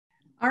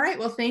All right,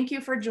 well, thank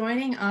you for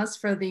joining us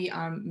for the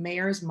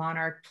Mayor's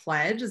Monarch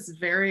Pledge. It's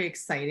very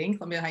exciting.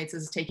 Columbia Heights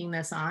is taking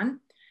this on.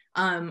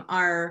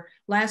 Our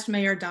last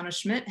mayor, Donna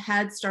Schmidt,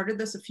 had started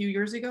this a few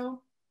years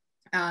ago,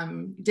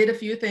 did a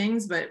few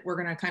things, but we're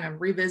gonna kind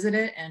of revisit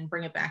it and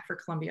bring it back for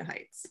Columbia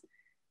Heights.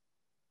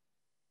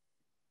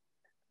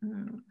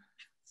 Let's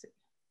see.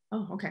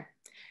 Oh, okay.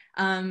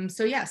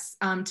 So yes,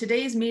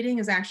 today's meeting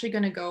is actually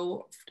going to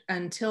go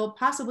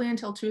possibly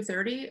until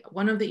 2:30.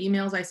 One of the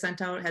emails I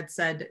sent out had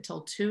said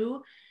till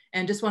 2,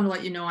 and just want to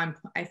let you know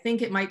I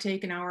think it might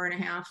take an hour and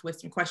a half with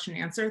some question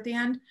and answer at the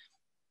end.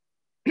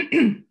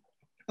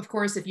 Of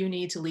course, if you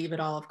need to leave at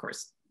all, of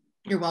course,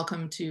 you're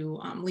welcome to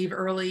leave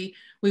early.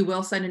 We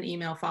will send an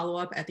email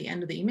follow-up at the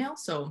end of the email,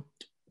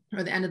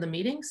 or the end of the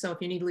meeting. So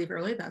if you need to leave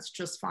early, that's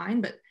just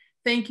fine. But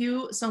thank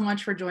you so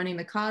much for joining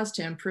the cause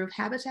to improve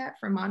habitat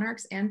for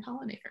monarchs and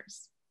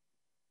pollinators.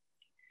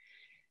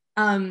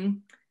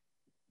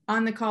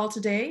 On the call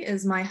today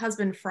is my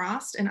husband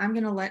Frost, and I'm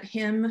gonna let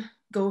him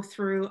go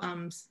through,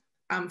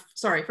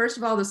 sorry, first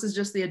of all, this is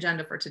just the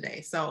agenda for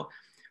today. So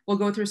we'll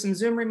go through some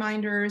Zoom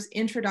reminders,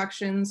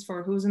 introductions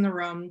for who's in the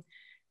room.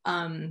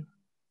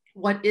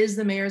 What is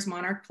the Mayor's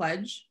Monarch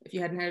Pledge, if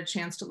you hadn't had a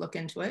chance to look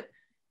into it.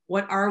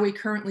 What are we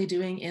currently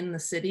doing in the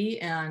city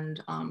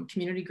and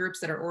community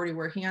groups that are already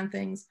working on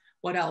things?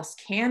 What else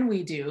can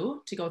we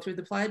do to go through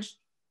the pledge?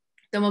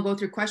 Then we'll go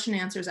through question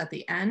and answers at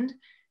the end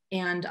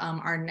and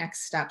our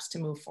next steps to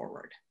move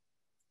forward.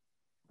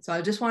 So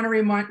I just want to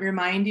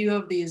remind you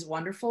of these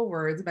wonderful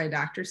words by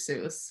Dr.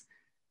 Seuss.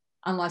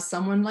 Unless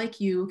someone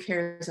like you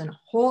cares a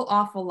whole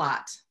awful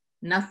lot,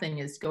 nothing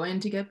is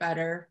going to get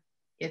better.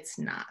 It's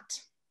not.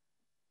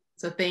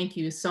 So thank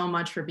you so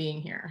much for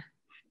being here.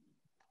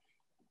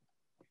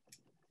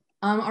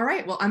 All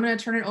right, well, I'm going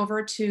to turn it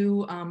over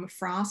to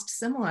Frost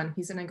Simula, and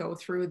he's going to go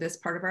through this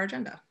part of our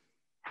agenda.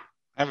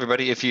 Hi,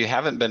 everybody. If you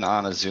haven't been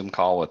on a Zoom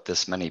call with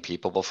this many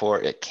people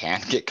before, it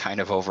can get kind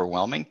of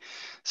overwhelming.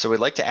 So we'd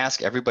like to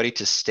ask everybody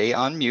to stay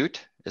on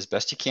mute as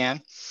best you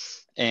can.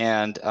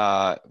 And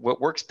what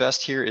works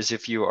best here is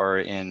if you are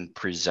in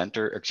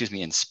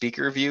in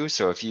speaker view.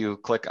 So if you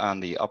click on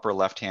the upper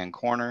left-hand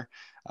corner,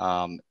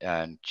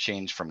 and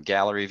change from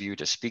gallery view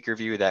to speaker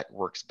view, that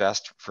works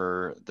best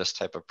for this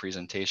type of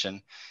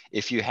presentation.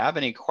 If you have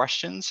any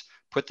questions,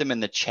 put them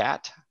in the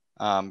chat.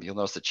 You'll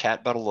notice the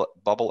chat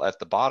bubble at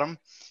the bottom,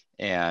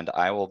 and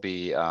I will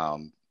be,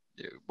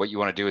 what you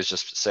want to do is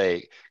just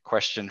say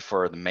question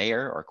for the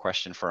mayor or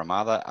question for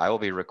Amada. I will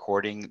be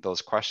recording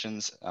those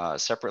questions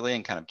separately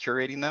and kind of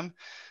curating them,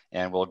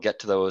 and we'll get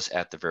to those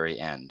at the very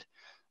end.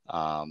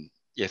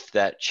 If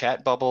that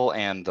chat bubble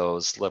and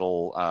those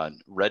little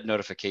red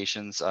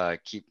notifications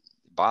keep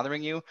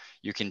bothering you,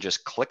 you can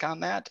just click on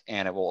that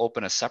and it will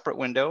open a separate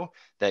window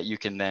that you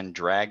can then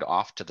drag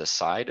off to the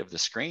side of the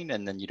screen,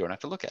 and then you don't have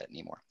to look at it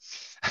anymore.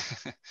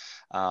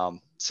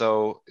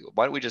 So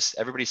why don't we just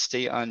everybody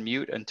stay on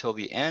mute until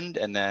the end,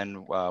 and then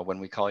when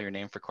we call your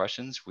name for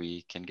questions,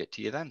 we can get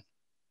to you then.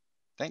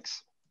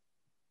 Thanks.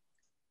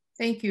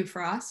 Thank you,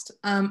 Frost.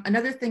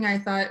 Another thing I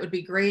thought would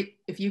be great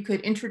if you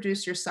could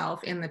introduce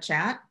yourself in the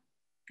chat.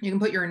 You can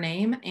put your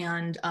name,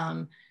 and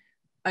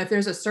if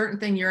there's a certain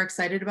thing you're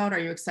excited about, are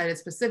you excited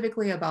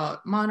specifically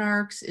about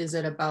monarchs? Is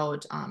it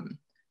about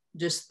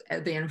just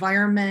the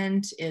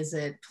environment? Is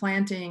it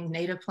planting,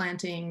 native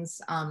plantings?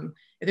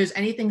 If there's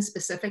anything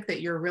specific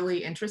that you're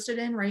really interested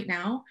in right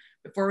now,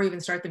 before we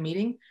even start the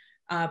meeting,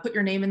 put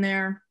your name in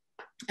there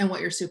and what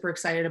you're super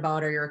excited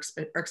about or your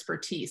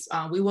expertise.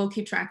 We will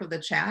keep track of the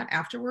chat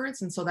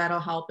afterwards, and so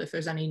that'll help if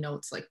there's any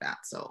notes like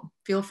that. So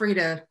feel free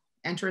to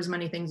enter as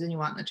many things as you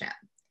want in the chat.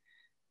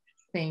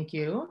 Thank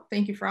you.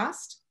 Thank you,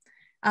 Frost.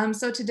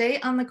 So today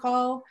on the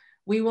call,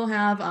 we will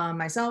have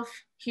myself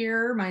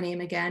here. My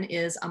name again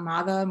is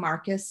Amada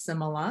Márquez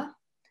Simula.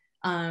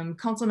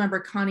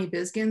 Councilmember Connie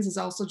Bisgins is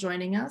also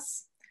joining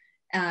us.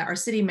 Our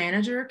city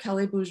manager,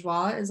 Kelly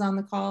Bourgeois, is on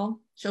the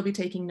call. She'll be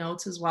taking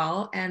notes as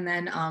well. And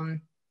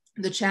then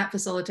the chat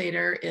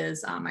facilitator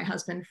is my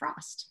husband,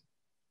 Frost.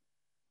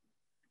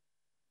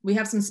 We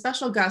have some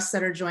special guests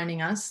that are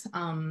joining us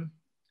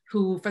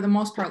who, for the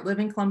most part, live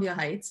in Columbia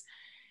Heights.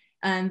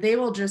 And they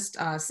will just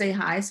say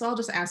hi. So I'll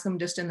just ask them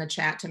just in the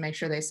chat to make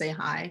sure they say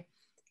hi.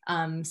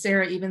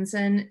 Sarah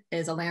Evenson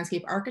is a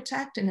landscape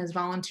architect and has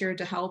volunteered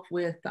to help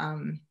with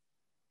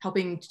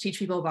helping to teach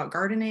people about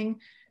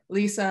gardening.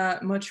 Lisa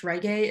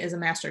Much-Reggae is a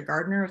master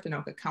gardener with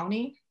Anoka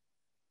County.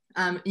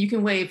 You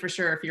can wave for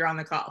sure if you're on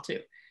the call too.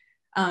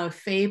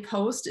 Faye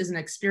Post is an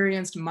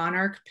experienced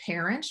monarch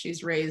parent.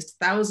 She's raised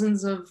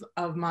thousands of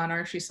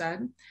monarchs, she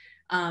said.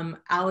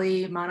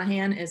 Ali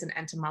Monahan is an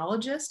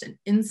entomologist, an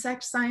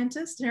insect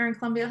scientist here in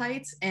Columbia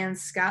Heights, and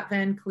Scott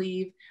Van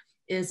Cleve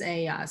is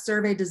a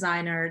survey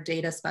designer,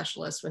 data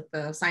specialist with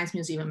the Science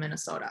Museum of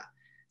Minnesota.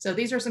 So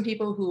these are some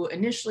people who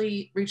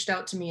initially reached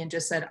out to me and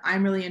just said,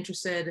 I'm really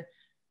interested,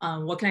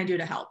 what can I do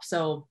to help?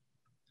 So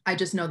I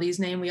just know these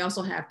names. We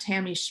also have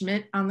Tammy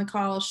Schmidt on the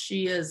call.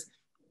 She is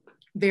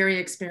very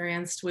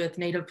experienced with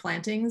native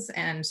plantings.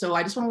 And so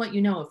I just want to let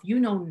you know, if you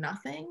know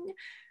nothing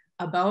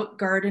about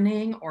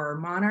gardening or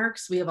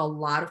monarchs, we have a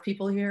lot of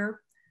people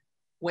here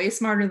way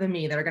smarter than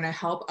me that are going to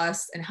help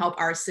us and help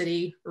our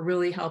city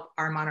really help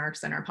our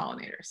monarchs and our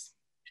pollinators.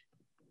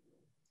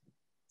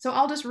 So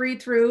I'll just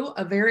read through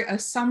a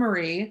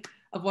summary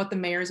of what the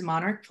Mayor's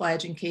Monarch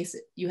Pledge in case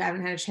you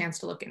haven't had a chance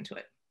to look into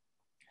it.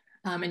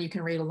 And you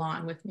can read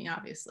along with me,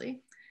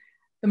 obviously.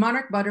 The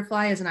monarch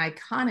butterfly is an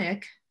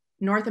iconic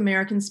North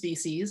American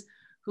species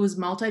whose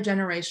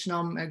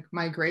multi-generational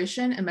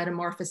migration and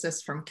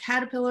metamorphosis from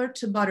caterpillar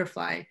to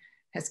butterfly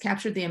has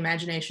captured the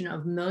imagination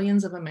of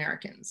millions of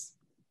Americans.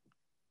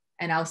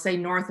 And I'll say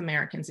North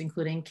Americans,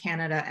 including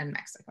Canada and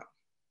Mexico.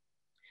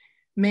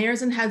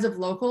 Mayors and heads of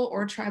local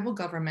or tribal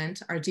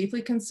government are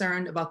deeply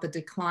concerned about the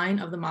decline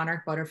of the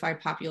monarch butterfly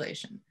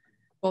population.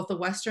 Both the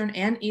Western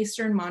and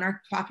Eastern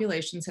monarch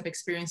populations have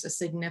experienced a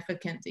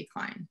significant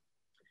decline.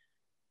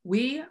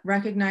 We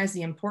recognize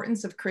the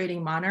importance of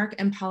creating monarch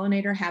and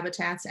pollinator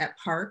habitats at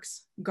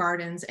parks,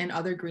 gardens, and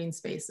other green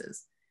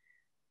spaces.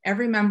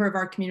 Every member of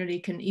our community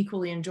can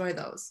equally enjoy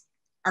those.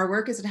 Our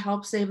work is to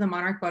help save the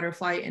monarch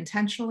butterfly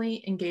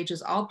intentionally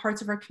engages all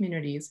parts of our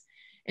communities,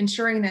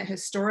 ensuring that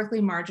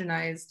historically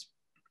marginalized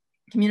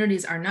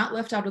communities are not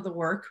left out of the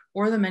work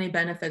or the many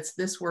benefits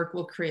this work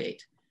will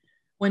create.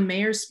 When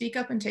mayors speak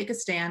up and take a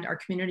stand, our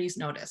communities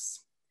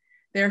notice.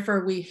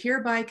 Therefore, we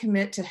hereby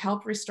commit to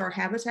help restore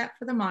habitat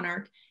for the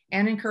monarch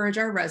and encourage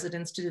our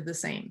residents to do the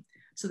same,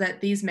 so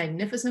that these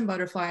magnificent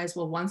butterflies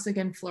will once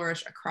again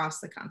flourish across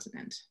the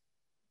continent.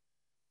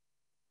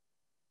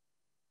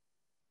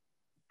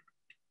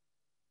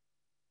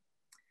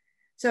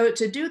 So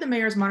to do the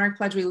Mayor's Monarch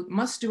Pledge, we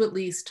must do at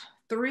least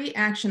 3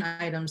 action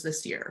items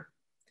this year.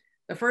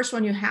 The first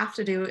one you have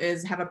to do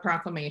is have a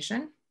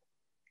proclamation.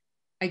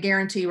 I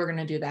guarantee we're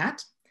gonna do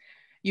that.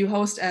 You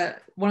host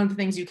one of the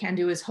things you can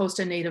do is host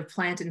a native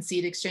plant and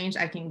seed exchange.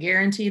 I can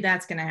guarantee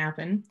that's gonna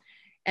happen.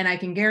 And I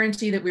can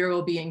guarantee that we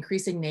will be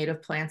increasing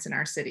native plants in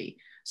our city.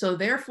 So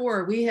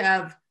therefore we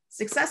have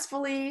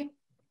successfully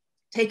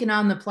taken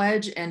on the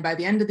pledge, and by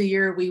the end of the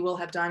year, we will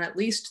have done at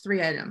least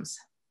 3 items.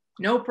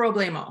 No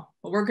problemo,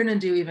 but we're gonna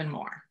do even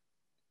more.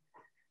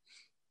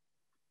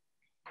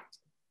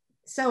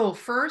 So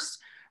first,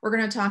 we're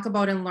going to talk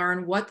about and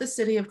learn what the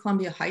City of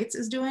Columbia Heights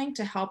is doing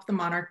to help the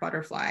monarch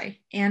butterfly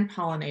and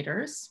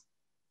pollinators.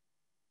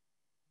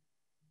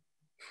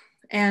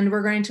 And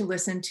we're going to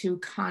listen to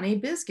Connie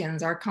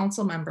Biskins, our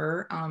council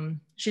member.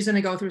 She's going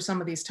to go through some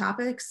of these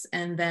topics.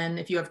 And then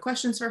if you have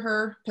questions for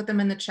her, put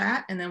them in the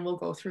chat and then we'll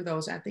go through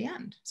those at the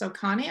end. So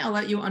Connie, I'll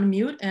let you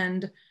unmute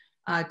and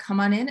come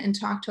on in and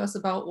talk to us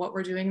about what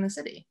we're doing in the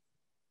city.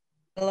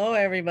 Hello,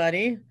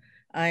 everybody.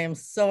 I am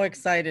so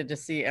excited to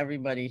see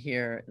everybody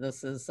here.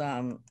 This is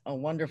a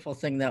wonderful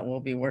thing that we'll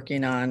be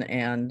working on,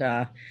 and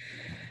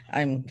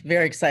I'm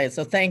very excited.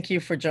 So thank you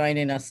for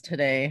joining us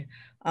today.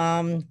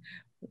 I'm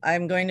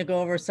going to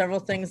go over several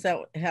things that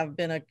have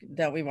been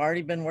that we've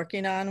already been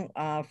working on.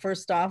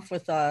 First off,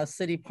 with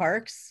city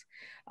parks.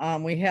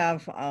 We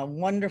have a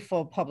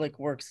wonderful public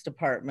works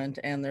department,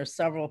 and there's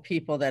several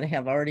people that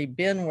have already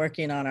been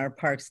working on our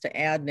parks to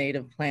add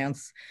native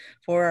plants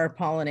for our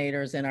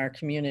pollinators in our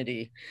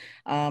community.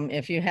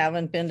 If you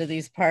haven't been to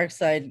these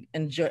parks, I'd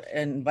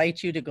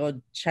invite you to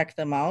go check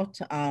them out.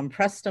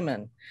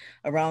 Prestaman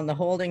around the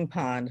holding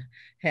pond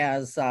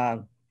has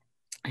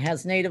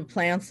native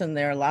plants in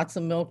there, lots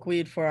of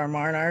milkweed for our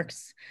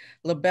monarchs.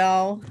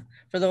 LaBelle,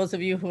 for those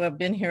of you who have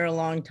been here a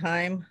long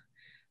time,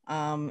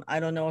 I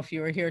don't know if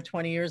you were here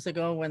 20 years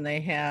ago when they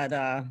had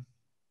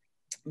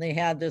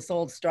this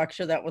old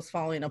structure that was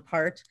falling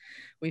apart.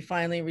 We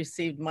finally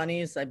received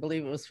monies. I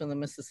believe it was from the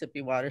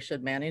Mississippi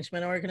Watershed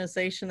Management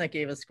Organization that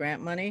gave us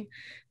grant money.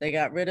 They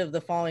got rid of the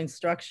falling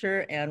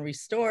structure and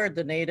restored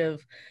the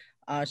native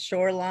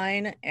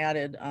shoreline,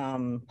 added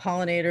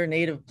pollinator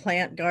native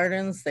plant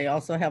gardens. They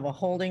also have a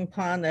holding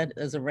pond that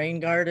is a rain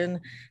garden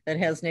that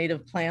has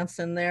native plants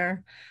in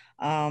there.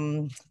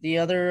 The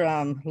other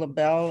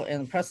LaBelle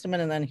and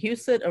Prestaman, and then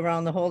Huset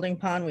around the holding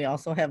pond, we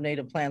also have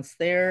native plants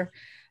there.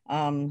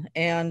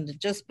 And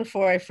just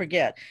before I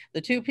forget,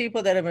 the 2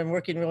 people that have been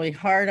working really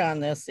hard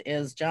on this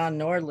is John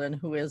Nordland,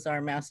 who is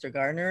our master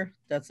gardener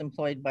that's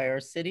employed by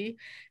our city,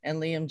 and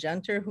Liam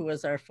Genter, who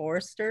is our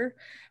forester.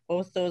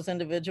 Both those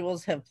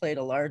individuals have played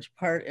a large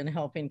part in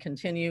helping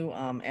continue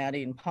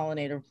adding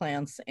pollinator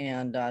plants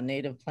and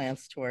native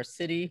plants to our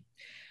city.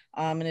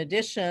 In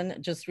addition,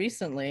 just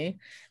recently,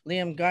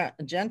 Liam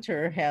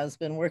Genter has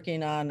been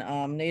working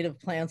on native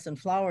plants and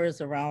flowers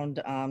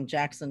around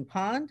Jackson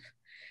Pond.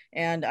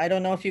 And I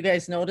don't know if you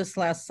guys noticed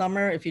last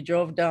summer, if you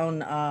drove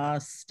down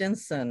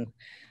Stinson,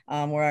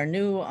 where our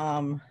new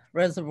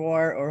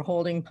reservoir or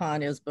holding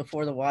pond is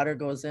before the water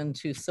goes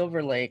into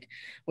Silver Lake,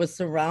 was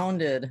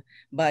surrounded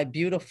by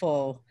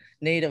beautiful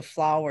native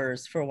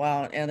flowers for a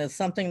while. And it's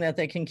something that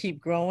they can keep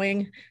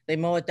growing. They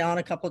mow it down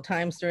a couple of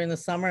times during the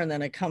summer and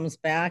then it comes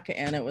back,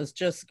 and it was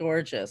just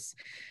gorgeous.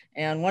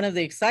 And one of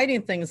the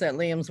exciting things that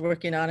Liam's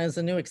working on is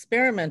a new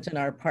experiment in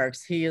our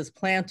parks. He has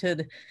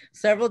planted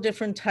several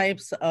different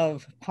types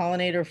of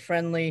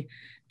pollinator-friendly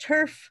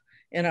turf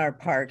in our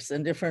parks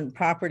and different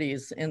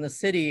properties in the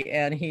city.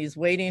 And he's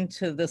waiting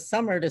to this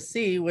summer to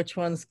see which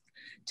ones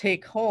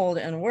take hold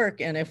and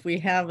work. And if we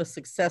have a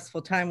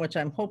successful time, which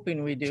I'm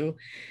hoping we do,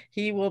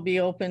 he will be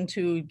open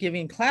to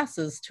giving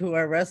classes to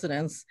our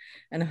residents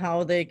and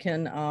how they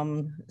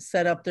can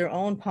set up their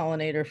own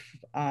pollinator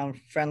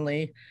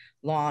friendly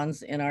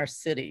lawns in our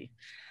city.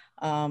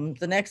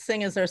 The next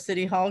thing is our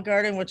City Hall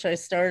garden, which I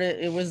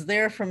started, it was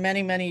there for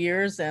many, many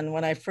years. And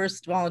when I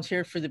first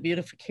volunteered for the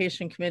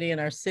beautification committee in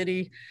our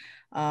city,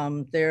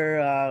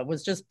 there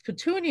was just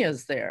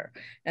petunias there.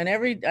 And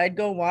I'd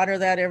go water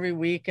that every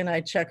week and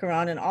I'd check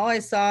around, and all I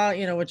saw,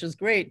 you know, which was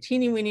great,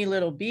 teeny weeny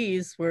little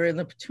bees were in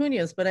the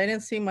petunias, but I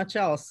didn't see much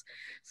else.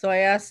 So I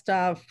asked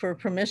for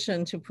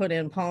permission to put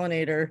in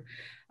pollinator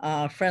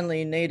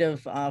friendly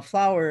native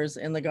flowers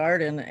in the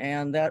garden,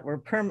 and that were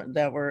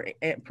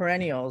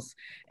perennials.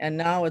 And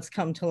now it's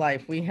come to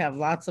life. We have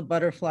lots of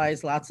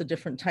butterflies, lots of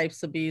different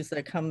types of bees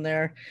that come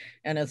there,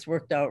 and it's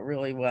worked out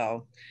really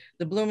well.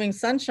 The Blooming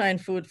Sunshine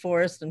Food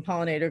Forest and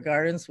Pollinator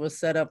Gardens was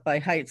set up by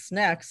Heights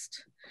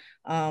Next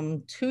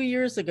 2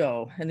 years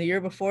ago. And the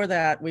year before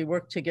that, we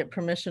worked to get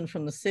permission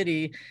from the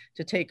city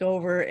to take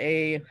over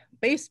a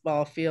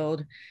baseball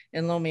field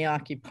in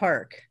Lomiaki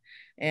Park.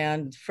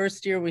 And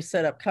first year we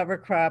set up cover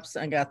crops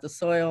and got the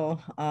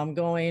soil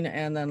going.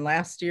 And then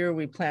last year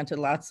we planted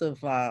lots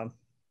of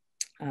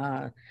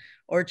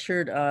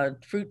orchard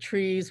fruit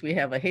trees. We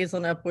have a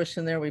hazelnut bush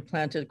in there. We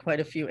planted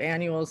quite a few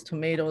annuals,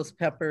 tomatoes,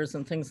 peppers,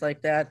 and things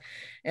like that.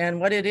 And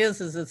what it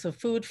is it's a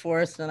food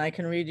forest, and I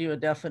can read you a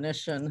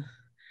definition.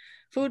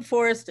 Food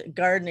forest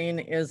gardening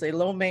is a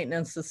low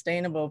maintenance,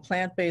 sustainable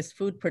plant-based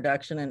food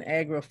production and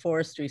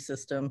agroforestry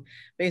system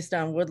based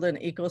on woodland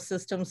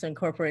ecosystems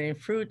incorporating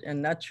fruit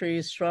and nut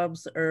trees,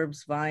 shrubs,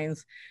 herbs,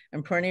 vines,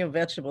 and perennial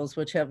vegetables,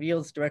 which have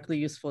yields directly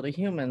useful to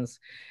humans.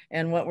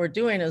 And what we're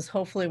doing is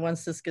hopefully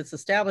once this gets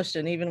established,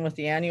 and even with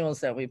the annuals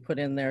that we put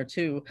in there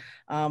too,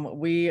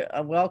 we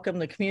welcome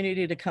the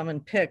community to come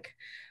and pick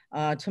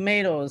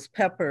tomatoes,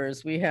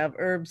 peppers. We have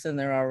herbs in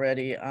there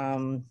already.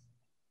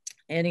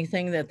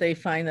 Anything that they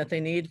find that they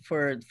need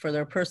for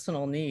their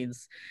personal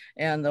needs.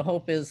 And the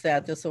hope is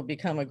that this will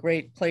become a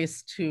great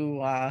place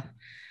to,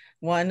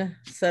 one,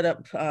 set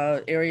up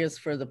areas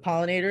for the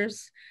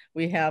pollinators.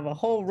 We have a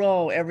whole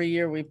row every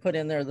year we put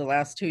in there the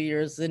last 2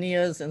 years,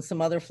 zinnias and some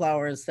other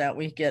flowers that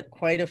we get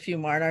quite a few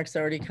monarchs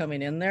already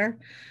coming in there.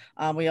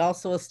 We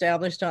also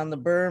established on the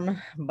berm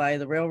by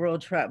the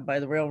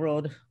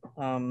railroad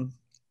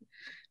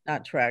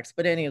not tracks,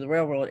 but any of the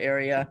railroad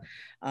area.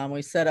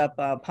 We set up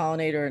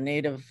pollinator and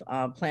native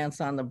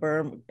plants on the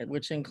berm,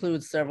 which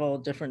includes several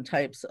different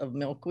types of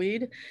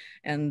milkweed.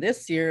 And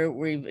this year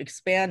we've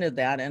expanded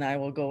that, and I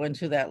will go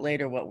into that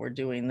later, what we're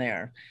doing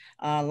there.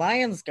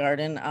 Lions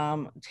Garden,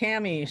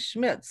 Tammy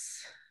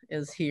Schmitz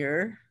is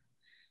here.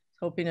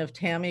 Hoping if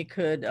Tammy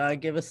could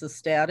give us a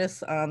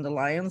status on the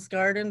Lions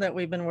Garden that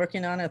we've been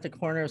working on at the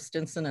corner of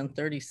Stinson and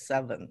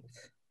 37th.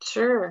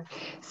 Sure.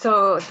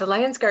 So the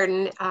Lions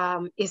Garden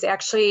is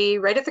actually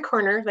right at the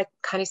corner, like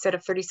Connie said,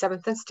 of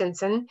 37th and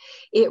Stinson.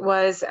 It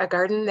was a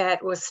garden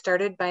that was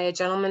started by a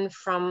gentleman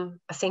from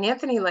a St.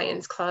 Anthony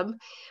Lions Club,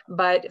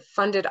 but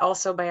funded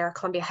also by our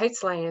Columbia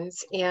Heights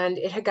Lions. And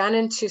it had gone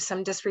into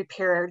some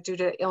disrepair due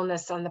to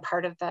illness on the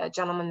part of the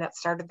gentleman that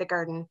started the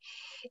garden.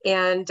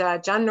 And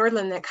John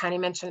Nordland, that Connie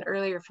mentioned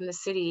earlier from the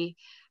city,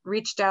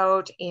 reached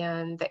out,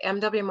 and the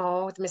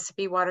MWMO, the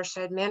Mississippi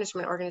Watershed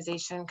Management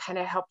Organization, kind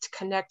of helped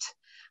connect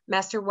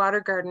master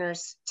water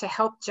gardeners to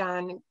help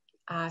John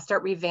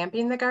start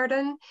revamping the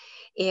garden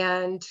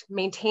and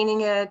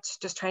maintaining it,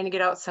 just trying to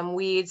get out some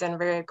weeds and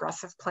very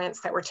aggressive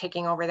plants that were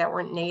taking over that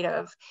weren't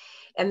native.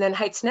 And then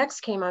Heights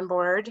Next came on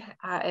board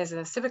as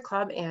a civic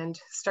club and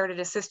started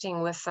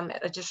assisting with some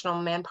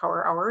additional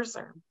manpower hours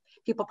or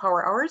people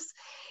power hours.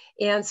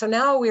 And so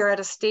now we are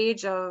at a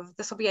stage of,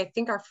 this will be, I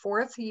think, our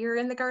 4th year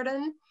in the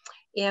garden.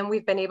 And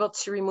we've been able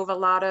to remove a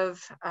lot of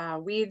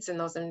weeds and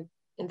those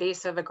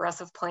invasive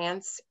aggressive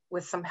plants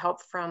with some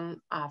help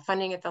from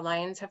funding that the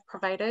Lions have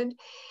provided,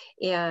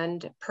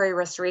 and prairie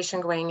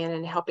restoration going in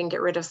and helping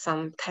get rid of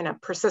some kind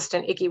of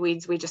persistent icky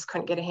weeds we just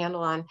couldn't get a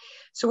handle on.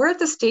 So we're at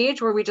the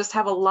stage where we just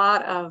have a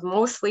lot of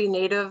mostly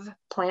native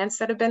plants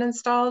that have been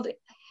installed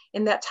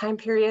in that time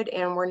period,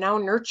 and we're now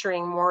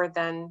nurturing more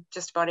than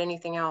just about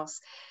anything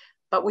else.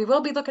 But we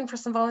will be looking for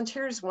some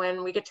volunteers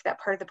when we get to that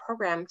part of the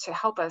program to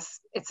help us.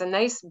 It's a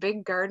nice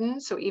big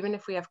garden, so even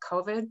if we have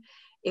COVID,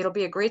 it'll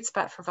be a great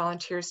spot for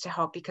volunteers to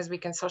help because we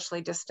can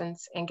socially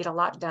distance and get a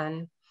lot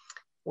done.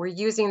 We're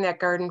using that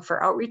garden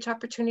for outreach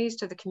opportunities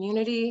to the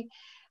community.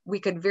 We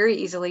could very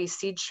easily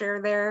seed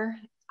share there,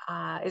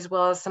 as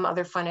well as some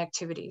other fun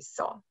activities.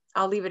 So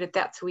I'll leave it at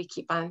that so we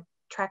keep on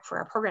track for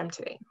our program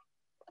today.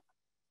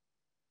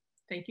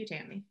 Thank you,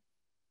 Tammy.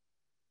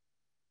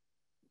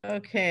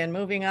 Okay, and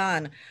moving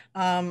on.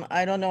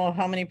 I don't know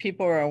how many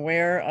people are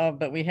aware of,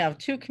 but we have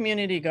 2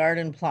 community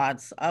garden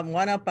plots.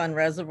 One up on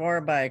Reservoir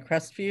by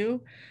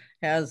Crestview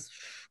has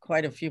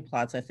quite a few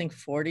plots, I think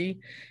 40.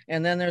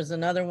 And then there's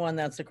another one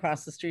that's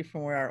across the street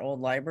from where our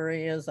old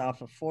library is off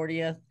of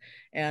 40th.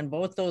 And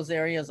both those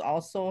areas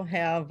also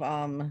have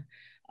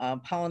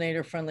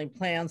pollinator-friendly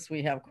plants.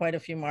 We have quite a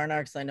few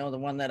monarchs. I know the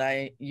one that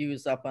I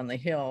use up on the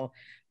hill,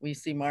 we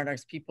see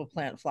monarchs, people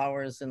plant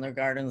flowers in their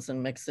gardens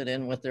and mix it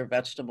in with their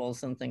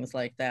vegetables and things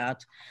like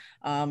that.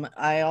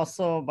 I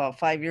also, about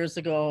 5 years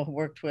ago,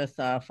 worked with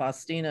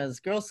Faustina's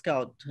Girl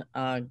Scout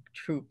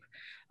troop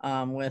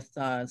with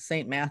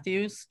St.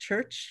 Matthew's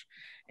Church.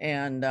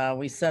 And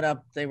we set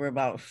up, they were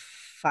about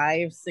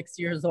 5, 6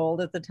 years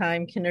old at the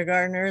time,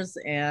 kindergartners.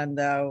 And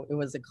it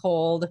was a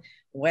cold,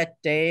 wet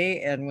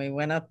day. And we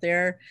went up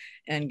there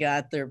and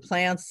got their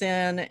plants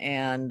in.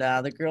 And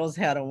the girls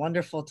had a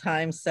wonderful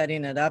time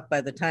setting it up.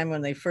 By the time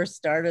when they first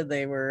started,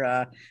 they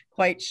were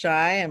quite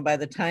shy. And by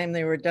the time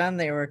they were done,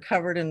 they were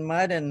covered in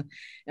mud. And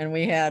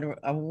we had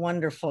a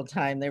wonderful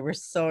time. They were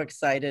so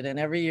excited. And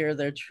every year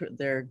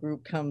their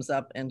group comes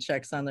up and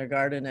checks on their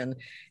garden and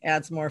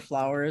adds more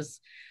flowers.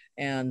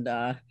 And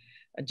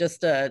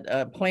just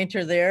a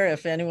pointer there,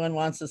 if anyone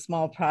wants a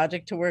small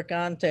project to work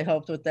on to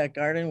help with that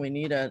garden,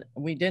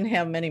 we didn't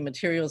have many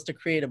materials to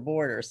create a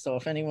border. So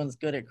if anyone's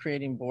good at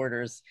creating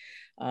borders,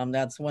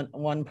 that's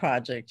one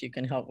project you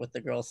can help with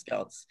the Girl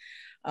Scouts.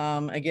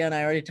 Again,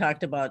 I already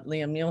talked about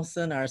Liam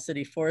Nielsen, our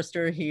city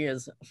forester. He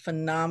is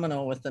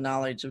phenomenal with the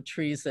knowledge of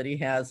trees that he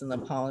has and the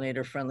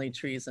pollinator friendly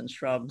trees and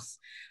shrubs.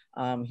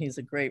 He's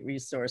a great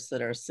resource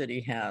that our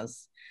city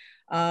has.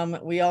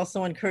 We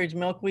also encourage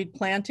milkweed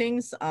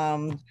plantings.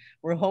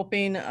 We're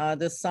hoping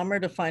this summer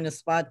to find a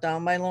spot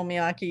down by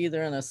Lomiaki,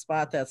 either in a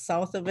spot that's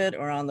south of it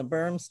or on the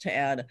berms, to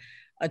add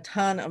a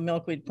ton of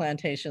milkweed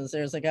plantations.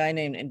 There's a guy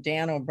named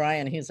Dan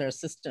O'Brien. He's our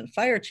assistant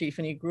fire chief,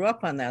 and he grew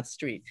up on that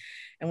street.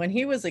 And when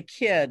he was a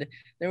kid,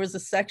 there was a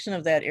section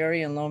of that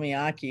area in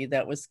Lomiaki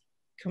that was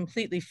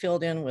completely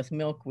filled in with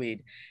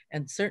milkweed.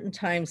 And certain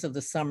times of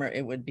the summer,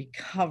 it would be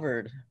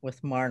covered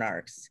with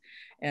monarchs.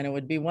 And it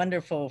would be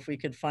wonderful if we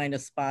could find a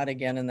spot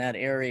again in that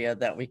area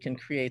that we can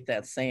create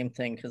that same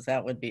thing, because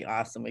that would be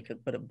awesome. We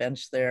could put a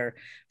bench there.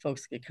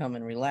 Folks could come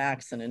and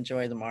relax and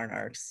enjoy the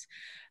monarchs.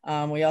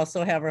 We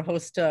also have our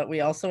host,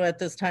 we also at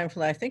this time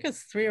for, I think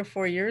it's 3 or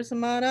 4 years,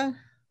 Amada,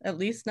 at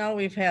least now,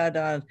 we've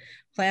had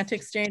plant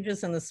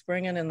exchanges in the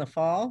spring and in the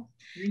fall.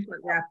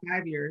 Yeah,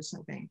 5 years,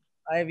 I think.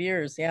 5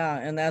 years, yeah,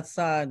 and that's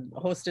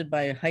hosted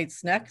by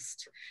Heights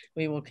Next.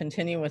 We will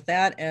continue with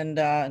that. And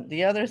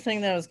the other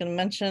thing that I was going to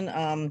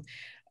mention,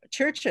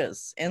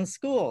 churches and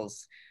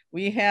schools.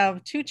 We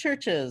have 2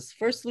 churches,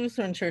 First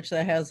Lutheran Church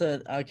that has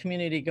a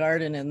community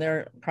garden in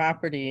their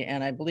property,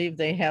 and I believe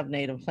they have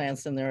native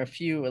plants, and there are a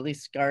few, at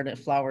least garden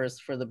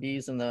flowers for the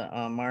bees and the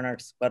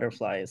monarchs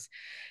butterflies.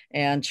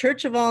 And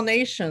Church of All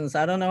Nations,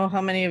 I don't know how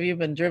many of you have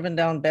been driven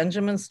down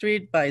Benjamin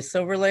Street by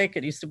Silver Lake.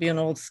 It used to be an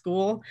old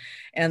school,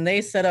 and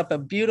they set up a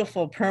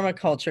beautiful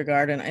permaculture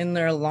garden in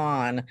their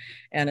lawn,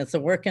 and it's a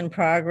work in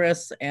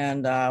progress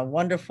and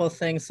wonderful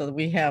thing. So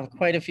we have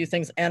quite a few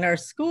things. And our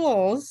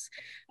schools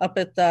up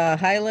at the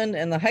Highland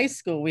and the high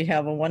school, we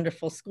have a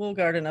wonderful school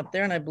garden up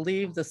there. And I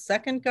believe the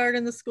second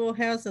garden the school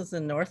has is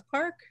in North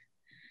Park.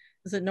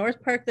 Is it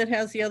North Park that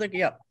has the other?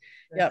 Yep.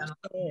 Yep.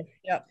 So,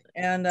 yep.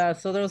 And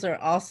so those are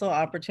also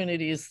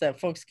opportunities that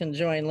folks can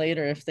join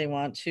later if they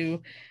want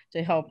to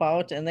help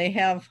out. And they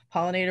have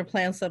pollinator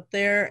plants up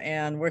there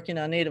and working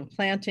on native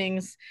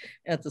plantings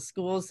at the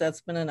schools.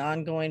 That's been an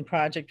ongoing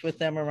project with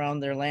them around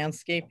their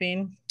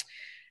landscaping.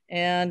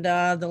 And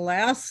the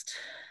last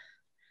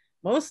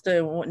most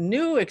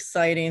new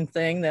exciting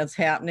thing that's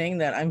happening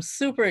that I'm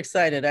super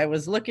excited. I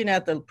was looking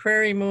at the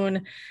Prairie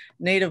Moon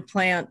native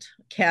plant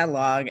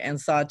catalog and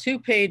saw 2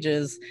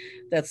 pages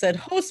that said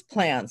host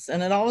plants.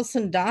 And it all of a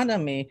sudden dawned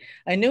on me.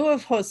 I knew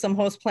of some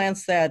host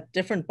plants that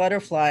different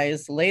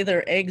butterflies lay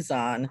their eggs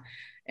on.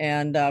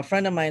 And a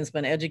friend of mine's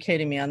been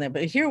educating me on that.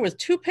 But here was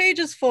 2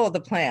 pages full of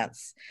the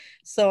plants.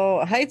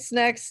 So Heights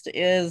Next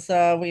is,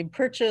 we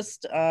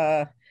purchased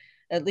at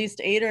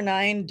least 8 or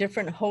 9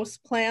 different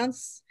host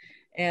plants.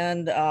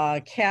 And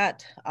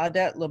Kat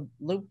Audette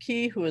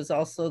Lubke, who is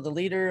also the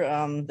leader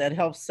that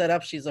helps set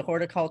up, she's a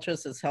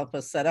horticulturist, has helped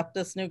us set up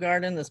this new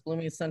garden, this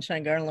Blooming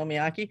Sunshine Garden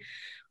Lomiaki.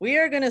 We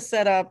are going to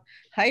set up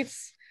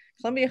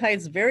Columbia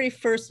Heights' very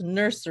first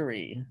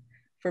nursery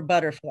for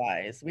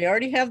butterflies. We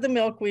already have the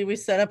milkweed we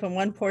set up in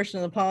one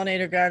portion of the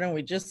pollinator garden.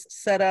 We just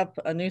set up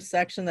a new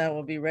section that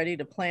will be ready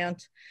to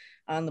plant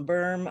on the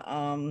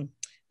berm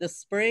this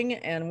spring,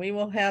 and we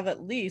will have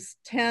at least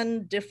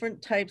 10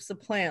 different types of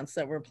plants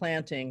that we're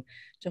planting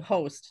to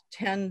host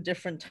 10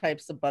 different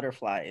types of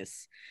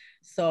butterflies.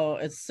 So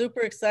it's super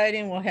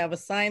exciting. We'll have a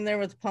sign there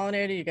with the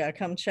pollinator. You gotta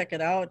come check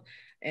it out.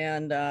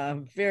 And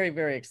very,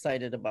 very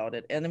excited about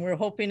it. And then we're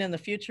hoping in the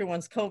future,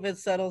 once COVID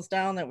settles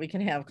down, that we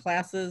can have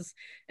classes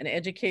and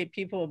educate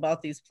people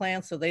about these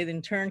plants so they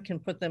in turn can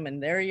put them in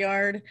their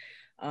yard.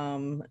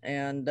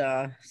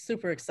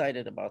 Super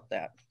excited about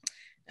that.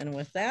 And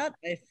with that,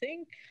 I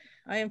think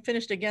I am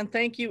finished. Again,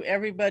 thank you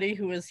everybody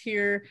who is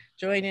here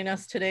joining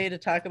us today to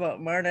talk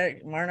about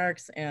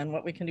monarchs and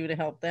what we can do to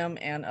help them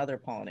and other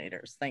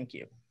pollinators. Thank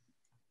you.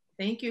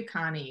 Thank you,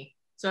 Connie.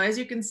 So as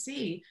you can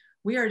see,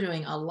 we are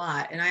doing a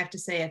lot. And I have to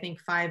say, I think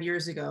 5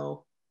 years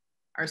ago,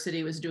 our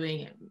city was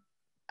doing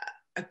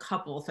a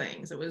couple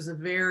things. It was a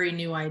very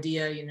new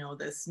idea, you know,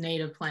 this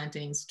native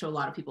plantings. To a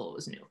lot of people it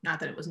was new. Not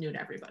that it was new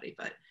to everybody,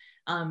 but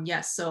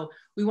yes, so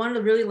we wanted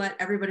to really let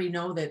everybody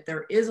know that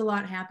there is a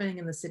lot happening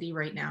in the city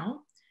right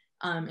now,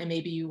 and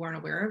maybe you weren't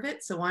aware of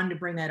it. So wanted to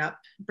bring that up,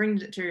 bring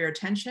it to your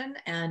attention,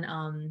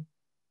 and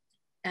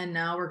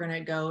now we're going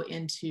to go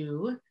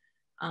into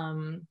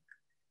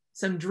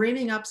some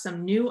dreaming up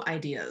some new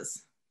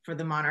ideas for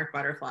the monarch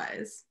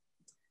butterflies.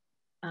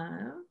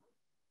 Sorry,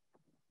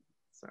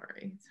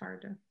 it's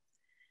hard to.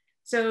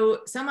 So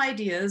some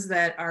ideas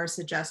that are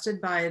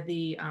suggested by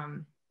the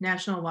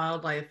National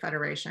Wildlife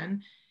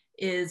Federation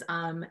is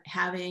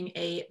having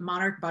a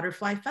monarch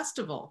butterfly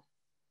festival.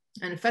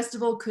 And a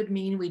festival could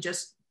mean we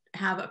just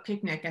have a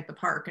picnic at the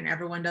park and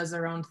everyone does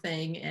their own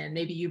thing, and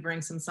maybe you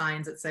bring some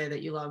signs that say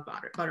that you love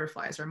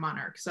butterflies or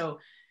monarch. So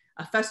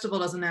a festival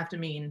doesn't have to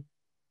mean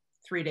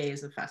 3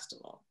 days of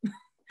festival.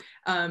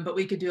 But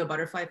we could do a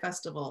butterfly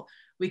festival.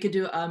 We could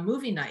do a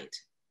movie night.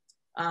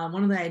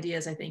 One of the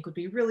ideas I think would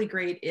be really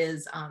great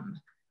is,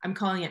 I'm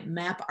calling it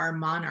Map Our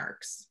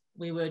Monarchs.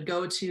 We would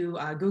go to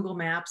Google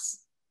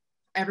Maps.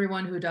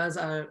 Everyone who does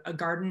a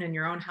garden in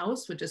your own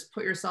house would just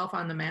put yourself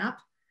on the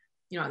map,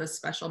 you know, this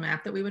special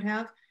map that we would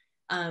have.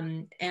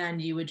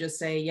 And you would just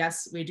say,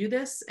 yes, we do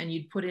this. And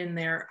you'd put in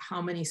there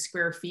how many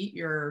square feet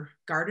your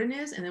garden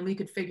is. And then we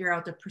could figure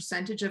out the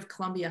percentage of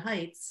Columbia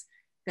Heights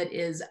that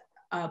is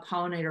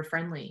pollinator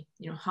friendly,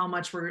 you know, how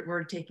much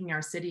we're taking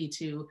our city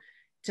to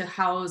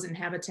house and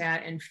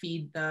habitat and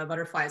feed the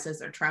butterflies as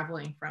they're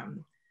traveling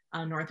from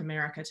North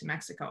America to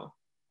Mexico.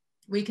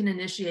 We can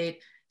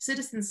initiate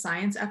citizen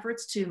science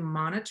efforts to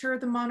monitor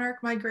the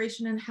monarch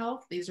migration and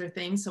health. These are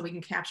things so we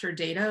can capture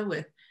data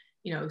with,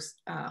 you know,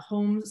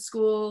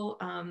 homeschool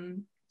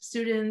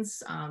students.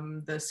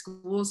 The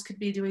schools could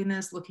be doing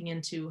this, looking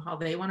into how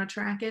they want to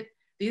track it.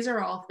 These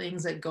are all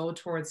things that go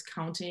towards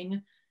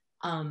counting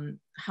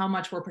how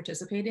much we're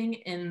participating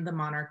in the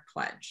Monarch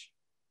Pledge.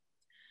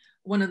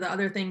 One of the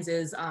other things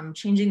is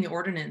changing the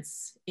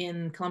ordinance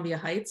in Columbia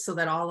Heights so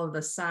that all of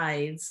the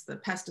sides, the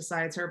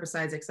pesticides,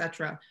 herbicides, et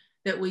cetera,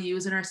 that we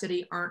use in our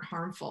city aren't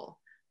harmful.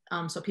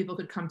 So people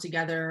could come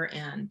together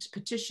and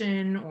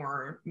petition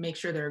or make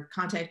sure they're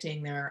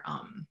contacting their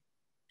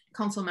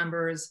council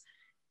members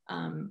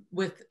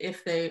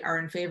if they are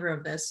in favor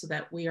of this, so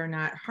that we are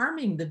not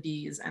harming the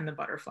bees and the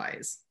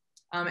butterflies.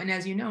 And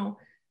as you know,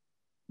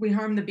 we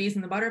harm the bees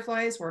and the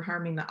butterflies, we're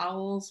harming the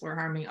owls, we're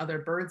harming other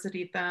birds that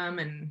eat them,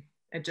 and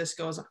it just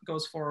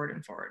goes forward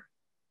and forward.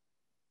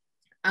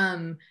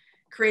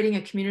 Creating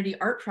a community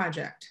art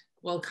project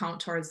will count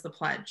towards the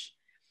pledge.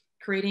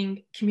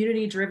 Creating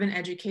community-driven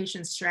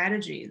education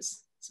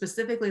strategies,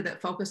 specifically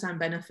that focus on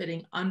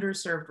benefiting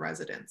underserved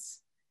residents.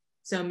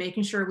 So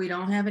making sure we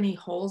don't have any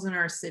holes in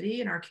our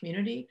city, in our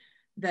community,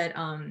 that,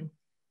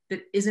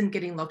 that isn't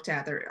getting looked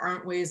at. There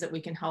aren't ways that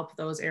we can help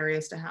those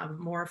areas to have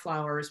more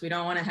flowers. We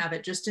don't want to have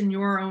it just in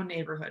your own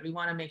neighborhood. We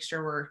want to make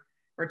sure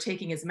we're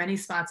taking as many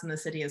spots in the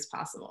city as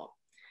possible.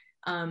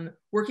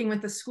 Working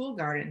with the school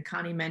garden,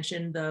 Connie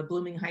mentioned the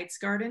Blooming Heights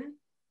Garden.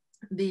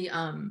 The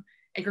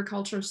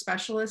agriculture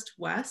specialist,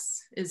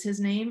 Wes is his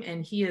name,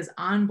 and he is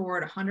on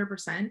board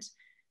 100%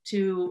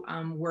 to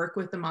work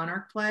with the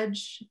Monarch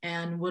Pledge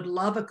and would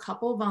love a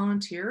couple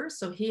volunteers.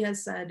 So he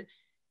has said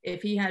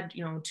if he had,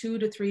 you know, 2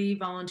 to 3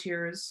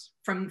 volunteers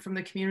from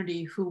the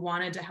community who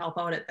wanted to help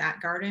out at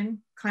that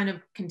garden kind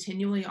of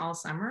continually all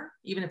summer,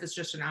 even if it's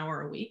just an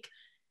hour a week,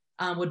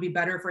 would be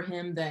better for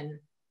him than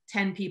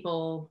 10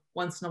 people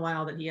once in a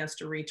while that he has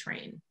to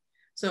retrain.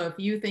 So if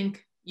you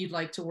think you'd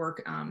like to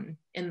work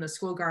in the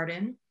school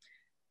garden,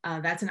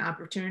 that's an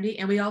opportunity.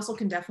 And we also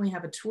can definitely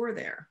have a tour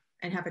there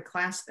and have a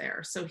class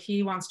there. So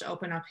he wants to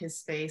open up his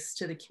space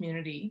to the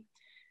community.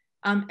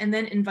 And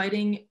then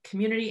inviting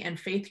community and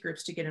faith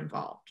groups to get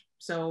involved.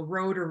 So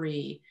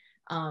Rotary,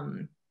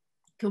 Kiwanis,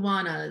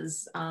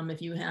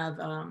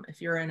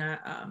 if you're in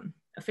a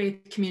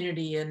faith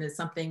community and it's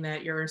something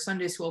that your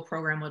Sunday school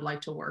program would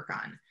like to work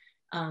on,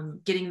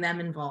 getting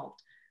them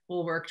involved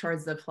will work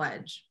towards the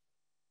pledge.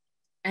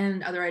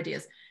 And other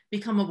ideas.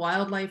 Become a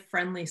wildlife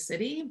friendly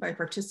city by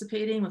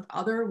participating with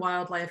other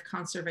wildlife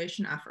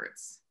conservation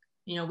efforts.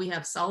 You know, we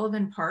have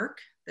Sullivan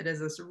Park that is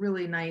this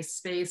really nice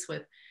space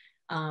with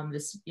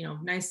this, you know,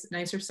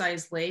 nicer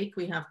sized lake.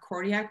 We have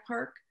Cordiac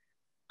Park.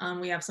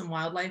 We have some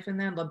wildlife in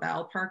there,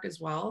 LaBelle Park as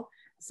well.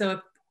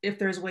 So if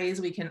there's ways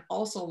we can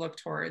also look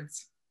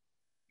towards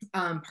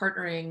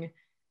partnering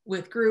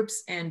with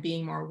groups and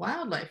being more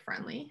wildlife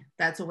friendly,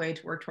 that's a way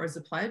to work towards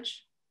the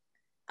pledge.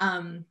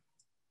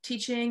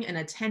 Teaching and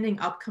attending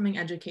upcoming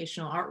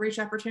educational outreach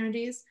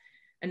opportunities.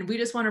 And we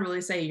just want to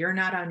really say you're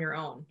not on your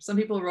own. Some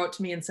people wrote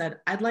to me and said,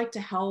 I'd like to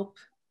help.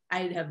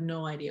 I have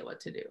no idea what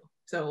to do.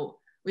 So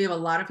we have a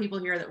lot of people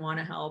here that want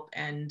to help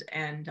and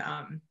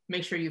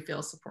make sure you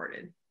feel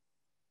supported.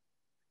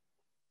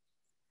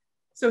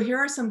 So here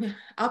are some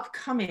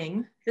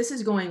upcoming, this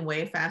is going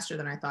way faster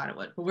than I thought it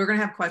would, but we're going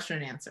to have question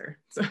and answer.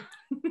 So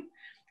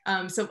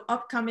so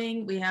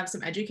upcoming, we have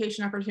some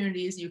education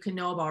opportunities you can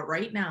know about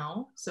right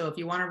now. So if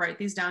you want to write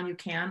these down, you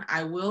can.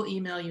 I will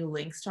email you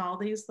links to all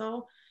these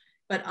though.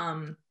 But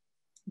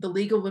The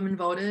League of Women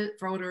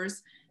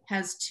Voters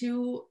has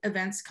 2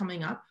 events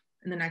coming up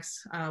in the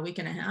next week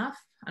and a half.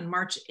 On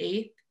March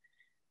 8th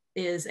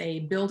is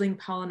a building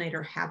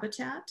pollinator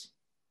habitat.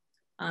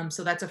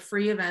 So that's a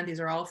free event. These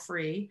are all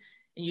free.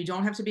 And you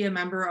don't have to be a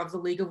member of the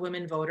League of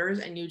Women Voters,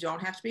 and you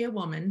don't have to be a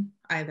woman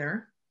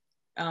either.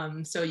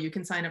 So you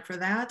can sign up for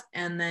that.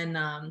 And then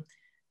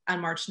on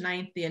March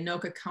 9th, the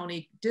Anoka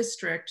County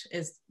District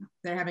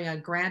they're having a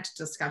grant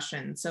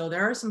discussion. So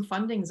there are some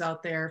fundings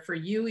out there for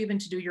you even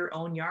to do your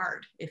own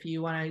yard. If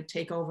you want to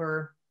take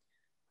over,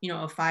 you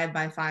know, a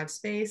 5x5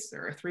 space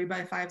or a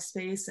 3x5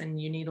 space,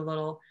 and you need a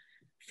little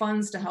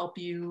funds to help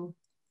you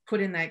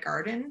put in that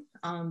garden,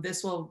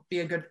 this will be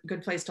a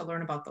good place to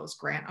learn about those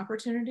grant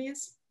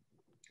opportunities.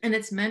 And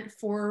it's meant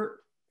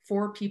for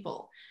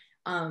people.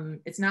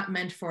 It's not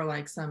meant for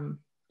like some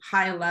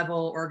high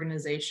level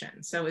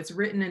organization. So it's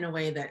written in a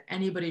way that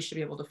anybody should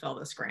be able to fill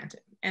this grant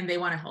in, and they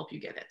want to help you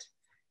get it.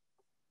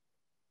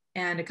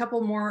 And a couple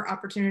more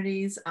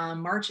opportunities.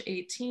 March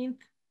 18th,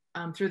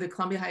 through the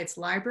Columbia Heights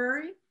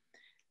Library,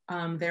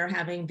 they're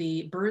having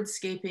the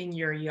Birdscaping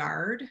Your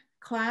Yard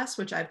class,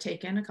 which I've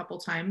taken a couple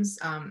times.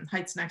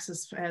 Heights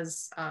Nexus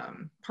has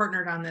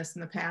partnered on this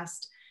in the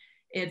past.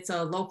 It's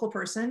a local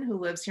person who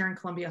lives here in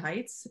Columbia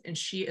Heights, and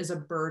she is a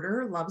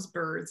birder, loves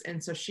birds.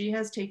 And so she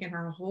has taken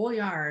her whole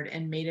yard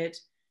and made it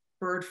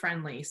bird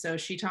friendly. So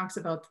she talks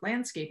about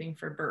landscaping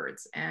for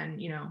birds, and,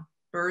 you know,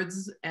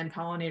 birds and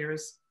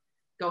pollinators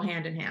go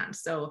hand in hand.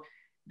 So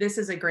this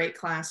is a great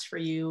class for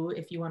you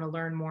if you want to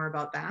learn more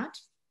about that.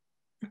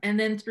 And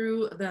then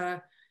through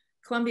the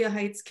Columbia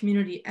Heights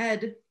Community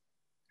Ed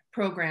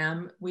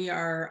program, we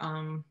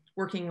are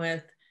working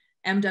with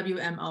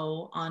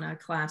MWMO on a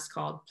class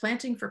called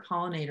Planting for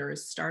Pollinators,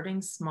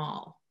 Starting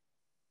Small.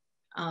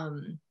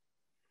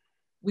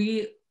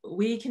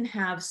 We can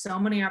have so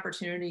many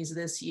opportunities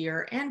this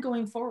year and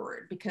going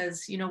forward,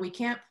 because, you know, we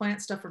can't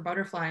plant stuff for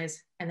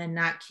butterflies and then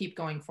not keep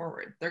going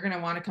forward. They're going to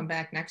want to come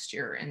back next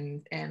year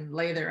and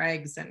lay their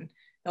eggs, and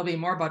there'll be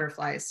more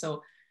butterflies.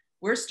 So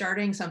we're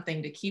starting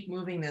something to keep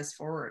moving this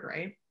forward,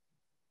 right?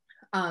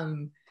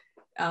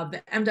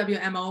 The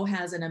MWMO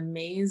has an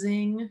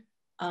amazing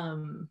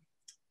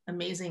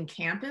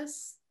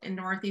campus in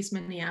Northeast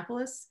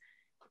Minneapolis.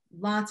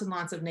 Lots and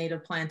lots of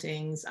native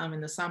plantings. In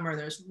the summer,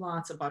 there's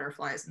lots of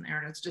butterflies in there,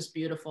 and it's just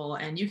beautiful.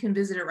 And you can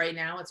visit it right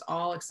now. It's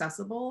all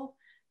accessible.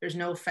 There's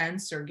no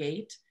fence or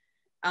gate.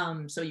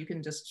 So you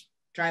can just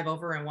drive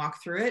over and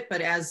walk through it.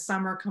 But as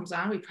summer comes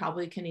on, we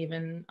probably can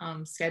even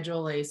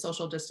schedule a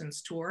social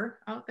distance tour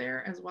out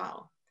there as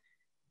well.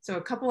 So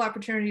a couple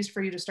opportunities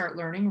for you to start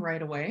learning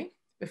right away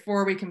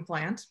before we can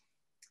plant.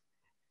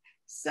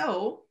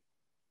 So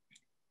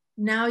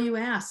now you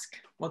ask,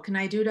 what can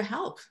I do to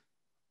help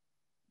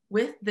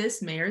with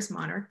this Mayor's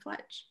Monarch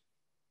Pledge?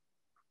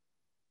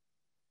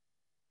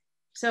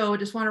 So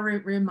just want to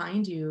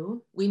remind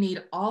you, we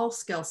need all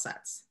skill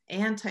sets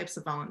and types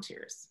of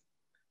volunteers,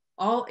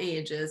 all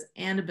ages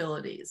and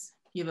abilities.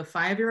 You have a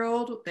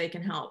 5-year-old, they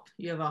can help.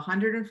 You have a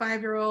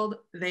 105-year-old,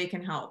 they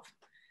can help.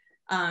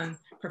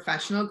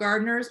 Professional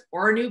gardeners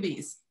or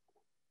newbies.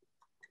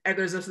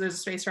 There's a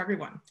space for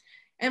everyone.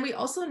 And we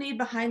also need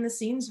behind the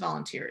scenes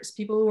volunteers,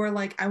 people who are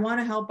like, I want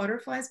to help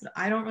butterflies, but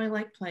I don't really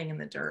like playing in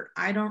the dirt.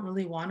 I don't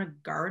really want to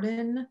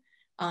garden,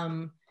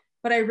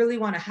 but I really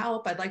want to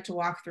help. I'd like to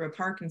walk through a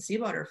park and see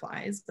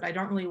butterflies, but I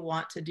don't really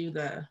want to do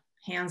the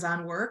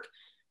hands-on work.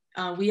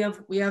 We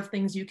have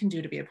things you can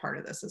do to be a part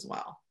of this as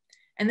well.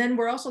 And then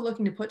we're also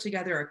looking to put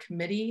together a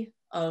committee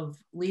of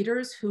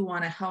leaders who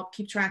want to help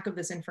keep track of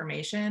this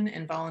information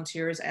and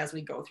volunteers as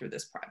we go through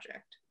this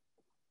project.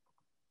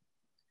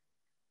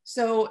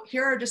 So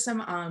here are just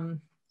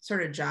some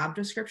sort of job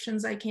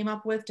descriptions I came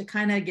up with to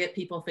kind of get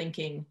people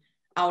thinking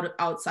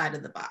outside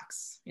of the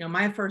box. You know,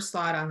 my first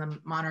thought on the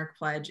Monarch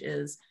Pledge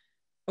is,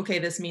 okay,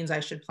 this means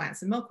I should plant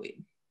some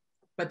milkweed.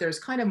 But there's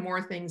kind of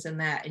more things in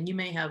that, and you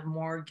may have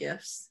more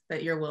gifts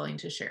that you're willing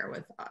to share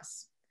with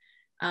us.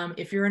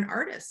 If you're an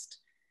artist,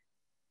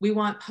 we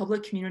want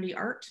public community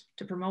art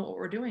to promote what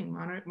we're doing,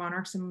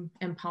 monarchs and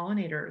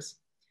pollinators.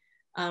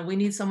 We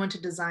need someone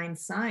to design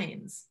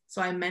signs.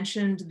 So I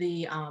mentioned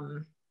the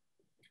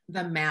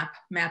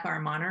map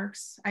our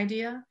monarchs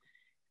idea.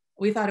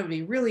 We thought it would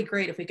be really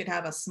great if we could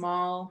have a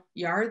small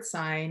yard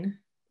sign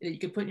that you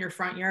could put in your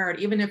front yard,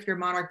 even if your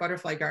monarch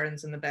butterfly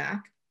garden's in the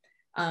back.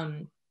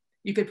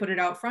 You could put it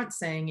out front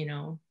saying, you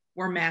know,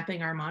 we're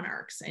mapping our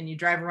monarchs, and you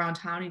drive around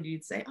town and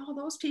you'd say, oh,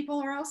 those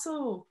people are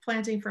also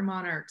planting for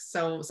monarchs.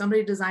 So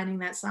somebody designing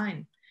that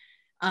sign.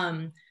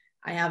 I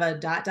have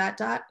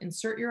a ...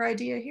 insert your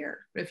idea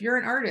here. But if you're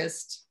an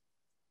artist,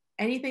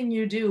 anything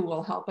you do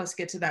will help us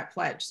get to that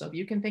pledge. So if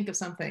you can think of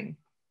something,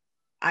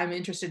 I'm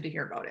interested to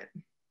hear about it.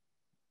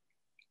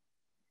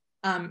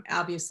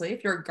 Obviously,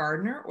 if you're a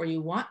gardener or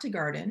you want to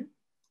garden,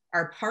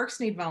 our parks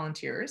need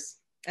volunteers,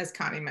 as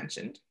Connie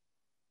mentioned.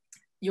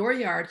 Your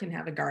yard can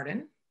have a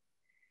garden.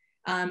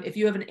 If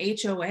you have an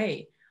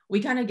HOA,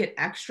 we kind of get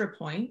extra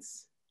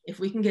points if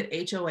we can get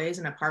HOAs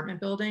in apartment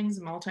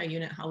buildings,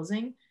 multi-unit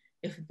housing,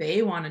 if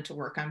they wanted to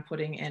work on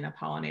putting in a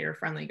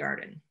pollinator-friendly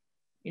garden.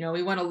 You know,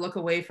 we want to look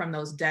away from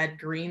those dead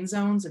green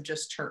zones of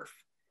just turf.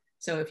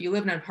 So if you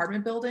live in an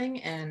apartment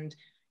building and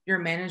your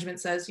management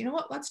says, you know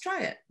what, let's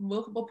try it.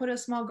 We'll put a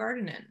small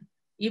garden in.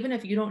 Even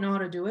if you don't know how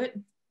to do it,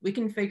 we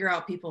can figure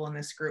out people in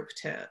this group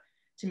to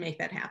make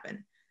that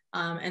happen.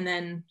 And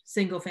then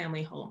single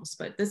family homes,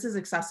 but this is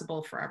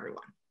accessible for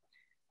everyone.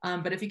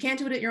 But if you can't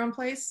do it at your own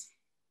place,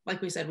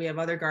 like we said, we have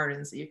other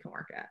gardens that you can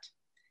work at.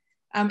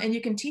 And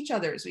you can teach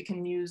others. We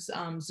can use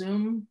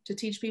Zoom to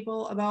teach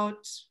people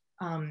about,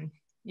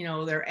 you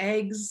know, their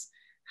eggs,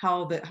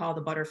 how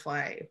the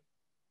butterfly,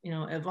 you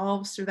know,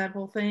 evolves through that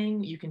whole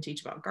thing. You can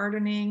teach about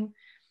gardening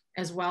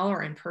as well,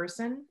 or in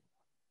person.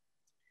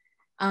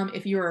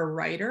 If you're a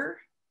writer,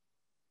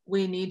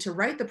 we need to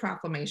write the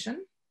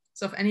proclamation.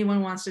 So if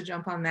anyone wants to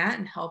jump on that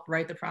and help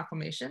write the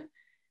proclamation,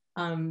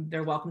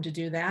 they're welcome to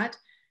do that.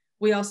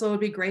 We also would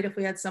be great if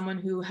we had someone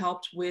who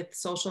helped with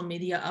social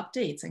media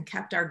updates and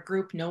kept our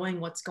group knowing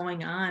what's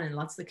going on and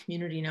lets the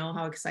community know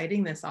how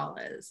exciting this all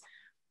is.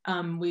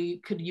 We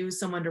could use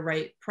someone to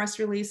write press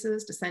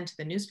releases to send to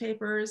the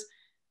newspapers,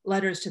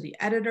 letters to the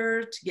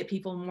editor to get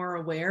people more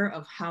aware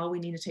of how we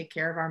need to take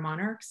care of our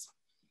monarchs.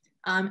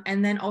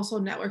 And then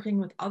also networking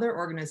with other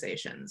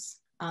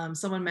organizations.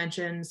 Someone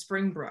mentioned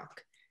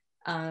Springbrook.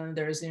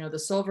 There's, you know, the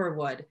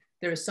Silverwood.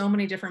 There's so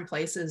many different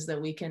places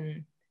that we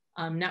can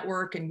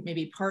network and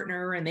maybe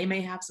partner, and they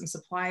may have some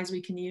supplies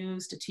we can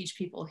use to teach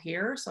people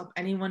here. So if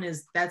anyone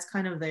is, that's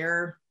kind of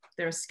their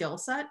skill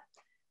set,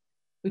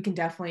 we can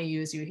definitely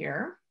use you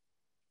here.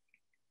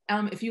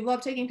 If you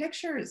love taking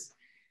pictures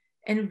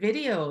and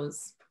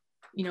videos,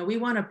 you know, we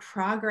want to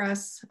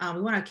progress,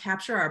 we want to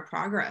capture our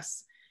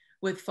progress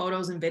with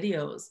photos and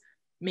videos.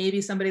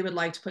 Maybe somebody would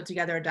like to put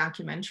together a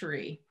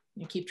documentary.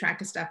 You keep track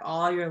of stuff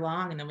all year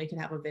long, and then we can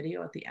have a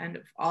video at the end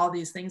of all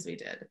these things we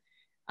did.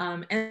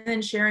 And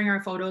then sharing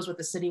our photos with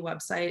the city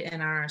website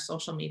and our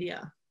social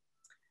media.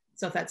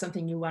 So if that's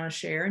something you want to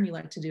share and you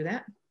like to do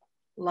that,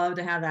 love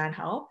to have that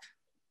help.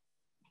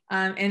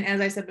 And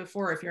as I said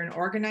before, if you're an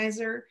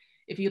organizer,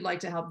 if you'd like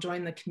to help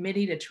join the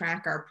committee to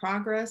track our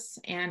progress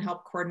and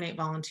help coordinate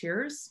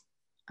volunteers,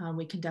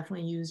 we can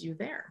definitely use you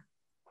there.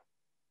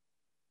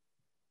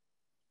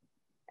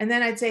 And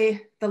then I'd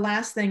say the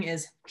last thing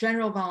is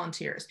general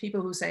volunteers,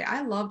 people who say,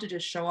 I love to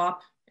just show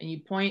up and you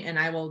point and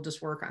I will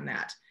just work on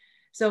that.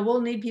 So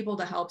we'll need people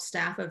to help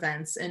staff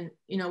events. And,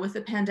 you know, with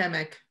the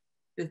pandemic,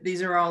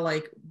 these are all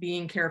like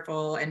being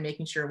careful and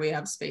making sure we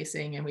have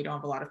spacing and we don't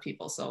have a lot of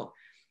people. So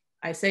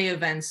I say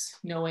events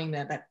knowing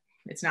that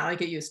it's not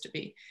like it used to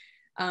be.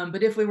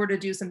 But if we were to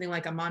do something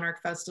like a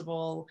Monarch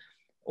Festival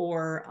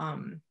or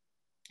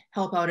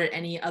help out at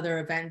any other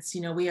events,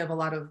 you know, we have a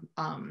lot of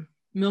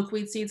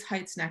milkweed seeds.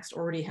 Heights Next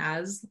already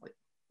has like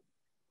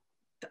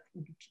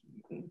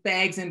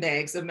bags and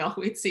bags of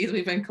milkweed seeds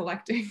we've been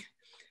collecting.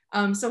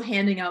 So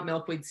handing out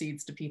milkweed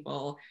seeds to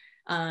people.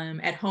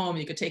 At home,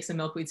 you could take some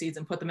milkweed seeds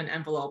and put them in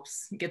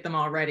envelopes, get them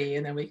all ready,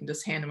 and then we can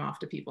just hand them off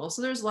to people.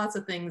 So there's lots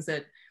of things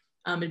that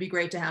it'd be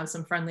great to have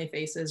some friendly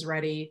faces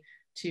ready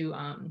to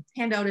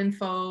hand out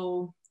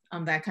info,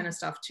 that kind of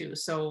stuff too.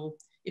 So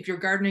if you're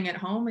gardening at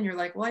home and you're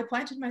like, well, I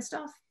planted my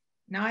stuff,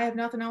 now I have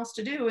nothing else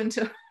to do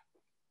until,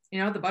 you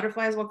know, the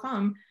butterflies will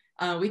come,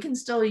 we can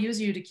still use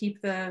you to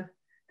keep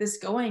this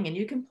going. And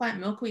you can plant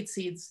milkweed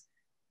seeds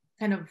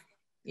kind of,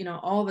 you know,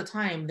 all the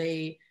time.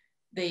 They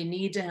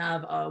need to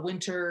have a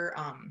winter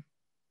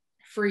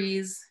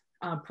freeze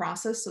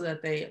process so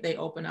that they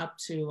open up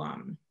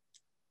to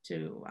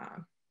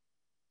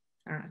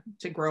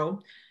grow.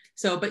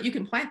 So, but you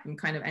can plant them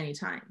kind of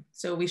anytime.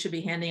 So we should be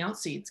handing out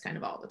seeds kind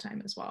of all the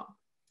time as well.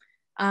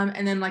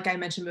 And then, like I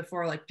mentioned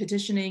before, like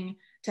petitioning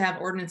to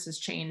have ordinances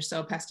changed.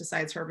 So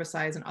pesticides,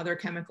 herbicides, and other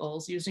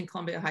chemicals used in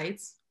Columbia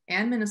Heights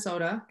and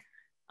Minnesota,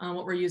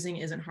 what we're using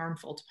isn't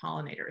harmful to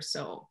pollinators.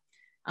 So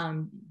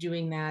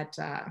doing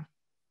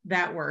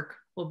that work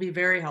will be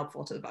very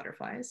helpful to the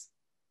butterflies.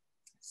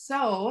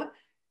 So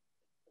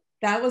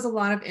that was a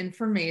lot of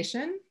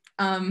information.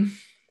 In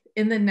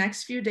the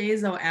next few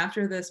days though,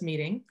 after this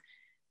meeting,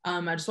 I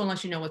just want to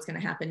let you know what's going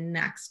to happen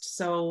next.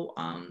 So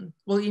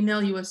we'll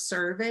email you a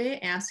survey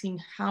asking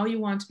how you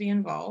want to be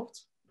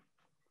involved.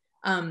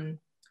 And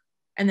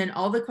then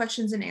all the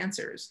questions and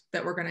answers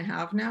that we're going to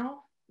have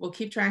now, we'll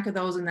keep track of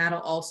those, and that'll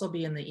also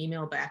be in the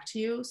email back to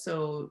you.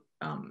 So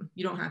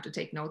you don't have to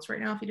take notes right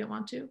now if you don't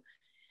want to.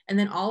 And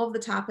then all of the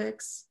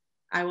topics,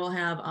 I will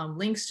have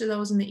links to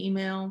those in the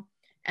email.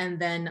 And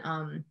then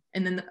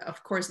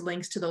of course,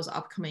 links to those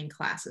upcoming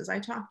classes I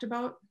talked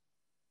about.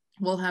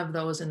 We'll have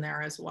those in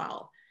there as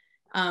well.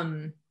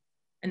 And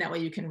that way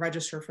you can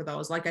register for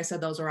those. Like I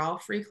said, those are all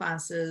free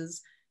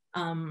classes.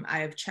 I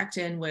have checked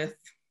in with,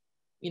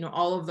 you know,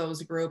 all of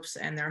those groups,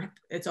 and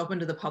it's open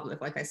to the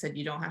public. Like I said,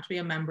 you don't have to be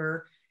a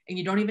member, and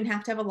you don't even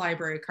have to have a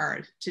library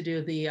card to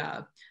do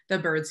the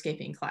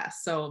birdscaping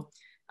class. So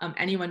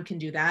anyone can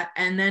do that.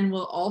 And then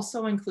we'll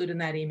also include in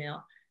that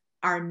email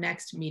our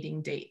next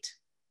meeting date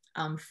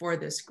for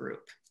this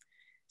group.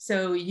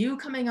 So you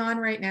coming on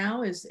right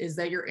now is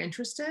that you're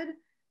interested.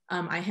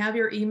 I have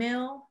your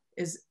email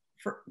is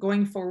for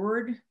going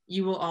forward,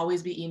 you will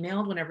always be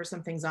emailed whenever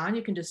something's on.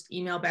 You can just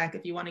email back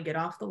if you want to get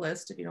off the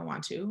list, if you don't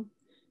want to.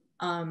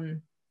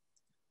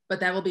 But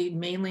that will be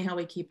mainly how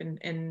we keep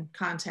in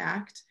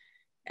contact.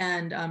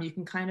 And you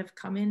can kind of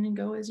come in and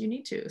go as you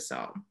need to.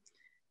 So,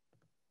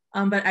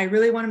 but I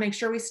really want to make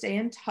sure we stay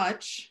in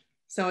touch.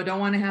 So I don't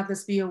want to have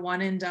this be a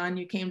one and done.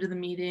 You came to the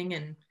meeting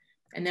and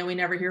then we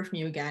never hear from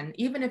you again.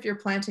 Even if you're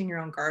planting your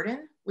own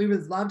garden, we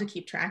would love to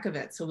keep track of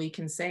it so we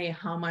can say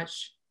how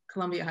much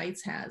Columbia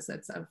Heights has.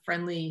 That's a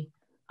friendly,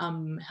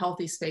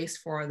 healthy space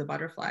for the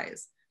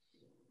butterflies.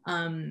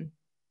 And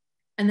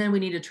then we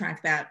need to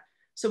track that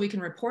so we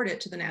can report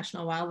it to the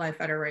National Wildlife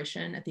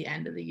Federation at the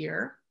end of the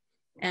year.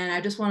 And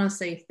I just want to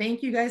say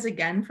thank you guys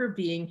again for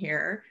being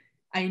here.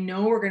 I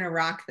know we're going to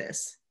rock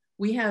this.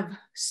 We have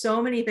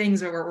so many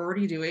things that we're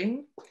already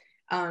doing.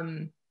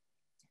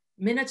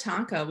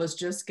 Minnetonka was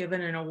just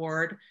given an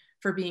award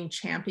for being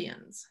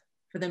champions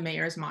for the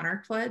Mayor's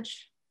Monarch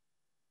Pledge.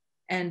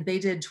 And they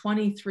did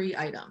 23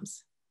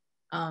 items.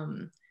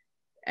 And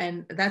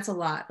that's a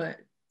lot, but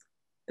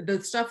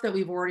the stuff that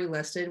we've already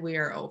listed, we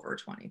are over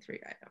 23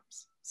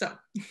 items. So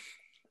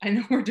I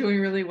know we're doing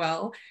really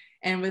well.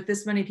 And with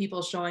this many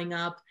people showing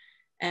up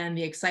and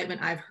the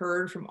excitement I've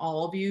heard from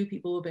all of you,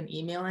 people who've been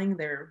emailing,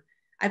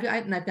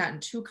 I've gotten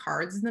 2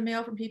 cards in the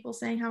mail from people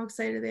saying how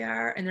excited they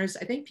are. And there's,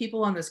 I think,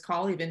 people on this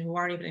call even who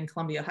aren't even in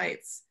Columbia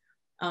Heights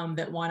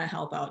that want to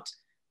help out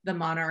the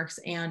monarchs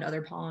and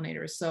other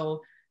pollinators.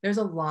 So there's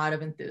a lot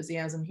of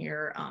enthusiasm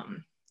here.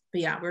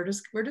 But yeah, we're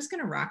just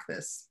gonna rock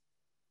this.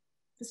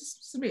 This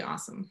is gonna be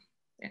awesome.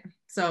 Yeah.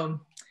 So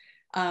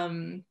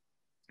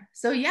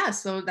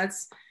so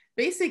that's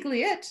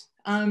basically it.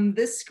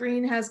 This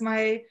screen has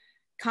my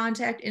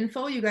contact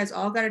info. You guys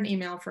all got an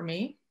email from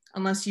me,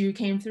 unless you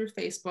came through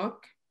Facebook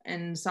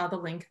and saw the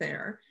link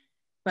there.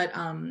 But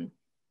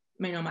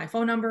my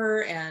phone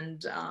number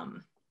and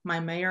my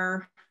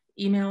mayor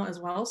email as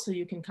well, so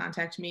you can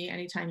contact me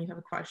anytime you have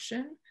a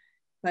question.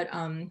 But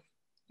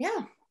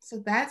yeah,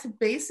 so that's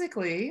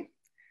basically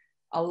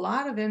a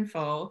lot of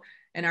info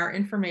and our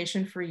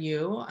information for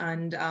you.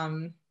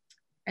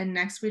 And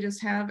next we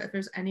just have, if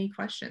there's any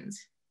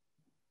questions.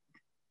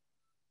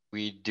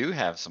 We do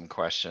have some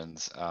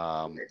questions.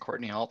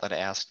 Courtney Alt had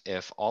asked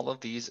if all of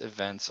these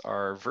events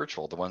are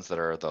virtual, the ones that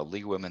are the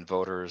League of Women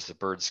Voters, the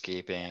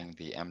birdscaping,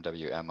 the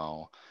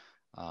MWMO.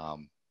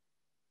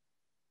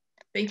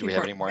 Thank Do you, we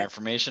have Courtney. any more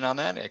information on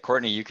that?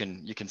 Courtney, you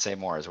can say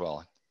more as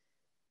well.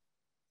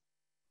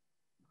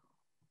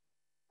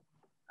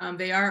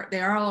 They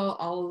are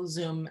all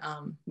Zoom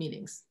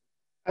meetings.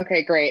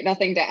 Okay, great.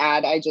 Nothing to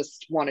add. I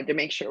just wanted to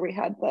make sure we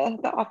had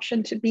the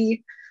option to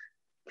be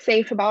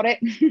safe about it.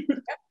 Yep,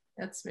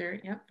 that's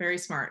very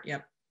smart.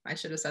 Yep, I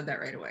should have said that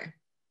right away.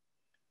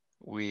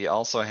 We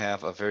also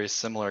have a very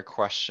similar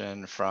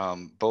question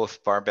from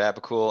both Barb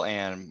Abicool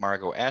and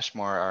Margot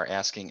Ashmore are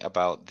asking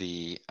about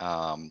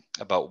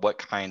about what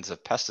kinds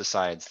of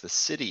pesticides the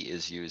city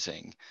is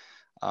using.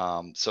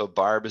 So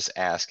Barb is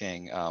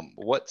asking,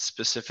 what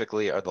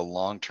specifically are the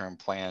long-term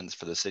plans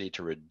for the city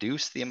to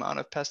reduce the amount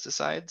of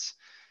pesticides?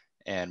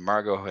 And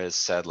Margot has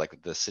said,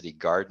 like, the city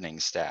gardening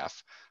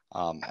staff,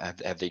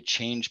 have they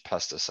changed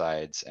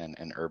pesticides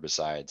and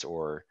herbicides,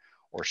 or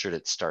should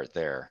it start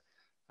there?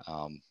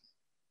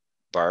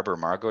 Barb or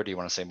Margot, do you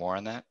want to say more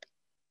on that?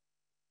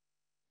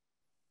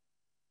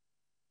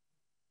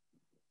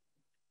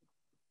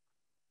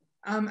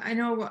 I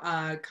know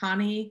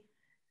Connie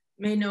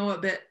may know a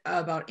bit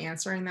about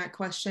answering that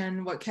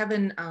question. What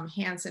Kevin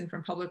Hansen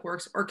from Public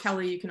Works, or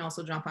Kelly, you can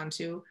also jump on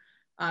too.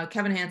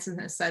 Kevin Hansen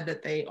has said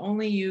that they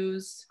only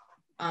use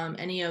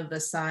any of the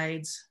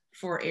sides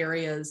for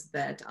areas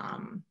that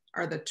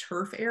are the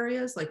turf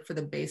areas, like for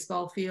the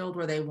baseball field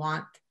where they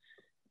want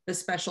the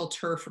special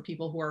turf for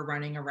people who are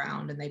running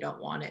around and they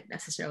don't want it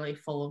necessarily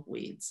full of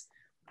weeds.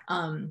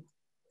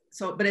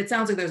 But it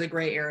sounds like there's a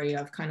gray area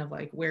of kind of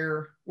like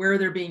where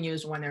they're being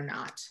used when they're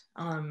not.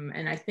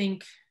 And I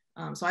think,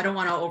 so I don't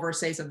want to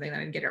oversay something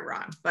and get it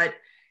wrong, but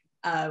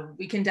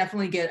we can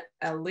definitely get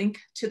a link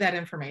to that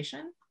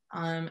information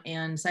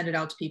and send it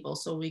out to people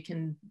so we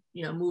can,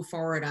 move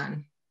forward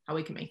on how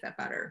we can make that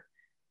better.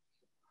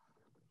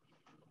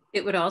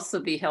 It would also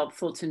be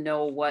helpful to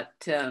know what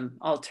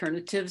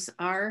alternatives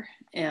are,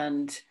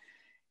 and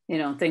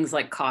things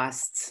like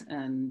costs,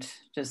 and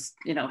just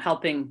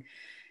helping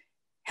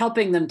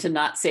them to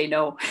not say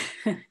no,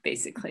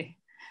 basically.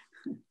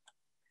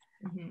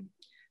 Mm-hmm.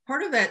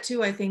 Part of that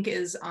too, I think,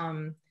 is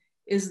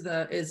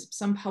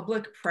some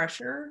public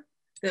pressure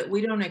that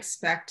we don't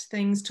expect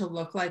things to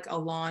look like a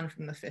lawn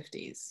from the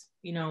 50s.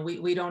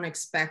 We don't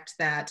expect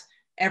that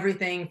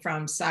everything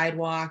from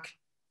sidewalk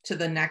to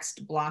the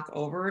next block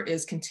over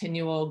is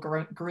continual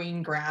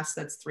green grass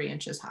that's 3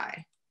 inches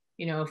high.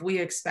 If we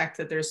expect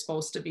that there's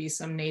supposed to be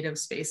some native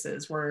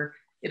spaces where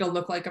it'll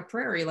look like a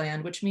prairie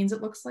land, which means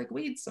it looks like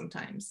weeds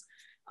sometimes.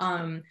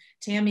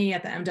 Tammy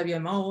at the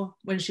MWMO,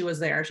 when she was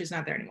there, she's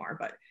not there anymore,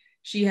 but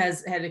she had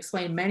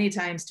explained many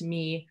times to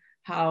me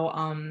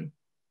how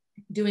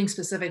doing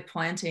specific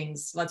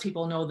plantings lets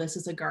people know this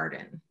is a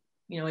garden.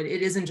 You know, it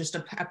isn't just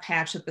a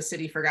patch that the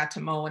city forgot to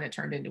mow and it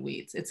turned into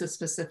weeds. It's a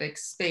specific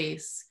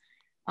space,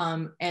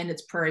 and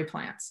it's prairie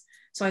plants.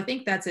 So I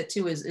think that's it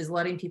too, is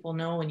letting people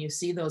know when you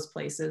see those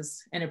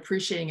places and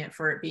appreciating it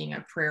for it being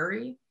a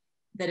prairie,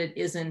 that it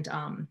isn't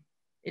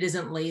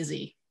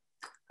lazy.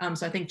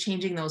 So I think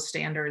changing those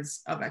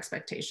standards of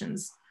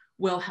expectations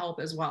will help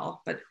as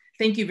well. But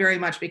thank you very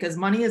much, because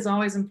money is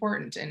always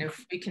important. And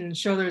if we can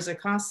show there's a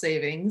cost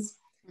savings,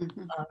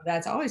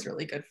 that's always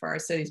really good for our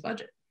city's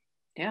budget.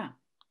 Yeah.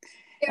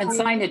 And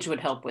signage would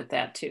help with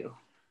that too.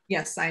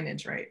 Yes,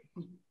 signage, right.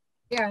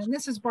 Yeah, and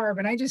this is Barb,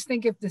 and I just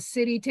think if the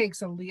city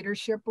takes a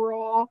leadership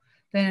role,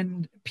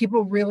 then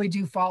people really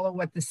do follow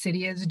what the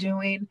city is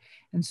doing.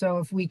 And so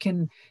if we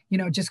can, you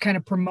know, just kind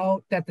of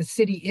promote that the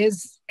city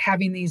is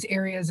having these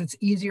areas, it's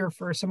easier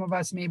for some of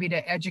us maybe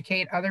to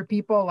educate other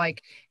people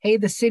like, hey,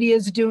 the city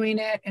is doing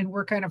it and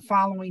we're kind of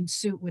following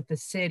suit with the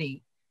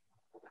city.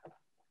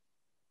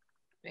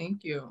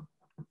 Thank you.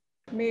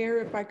 Mayor,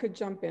 if I could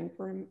jump in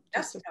for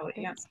just a Kelly,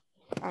 yes.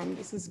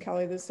 This is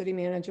Kelly, the city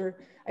manager.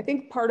 I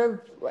think part of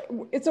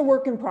it's a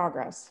work in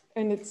progress,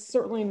 and it's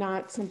certainly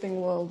not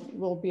something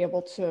we'll be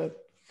able to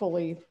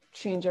fully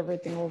change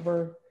everything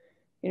over,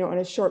 you know, in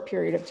a short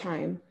period of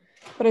time.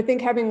 But I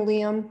think having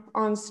Liam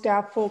on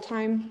staff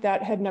full-time,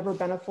 that had never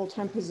been a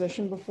full-time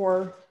position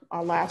before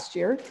last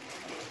year.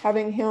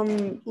 Having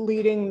him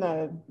leading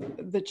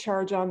the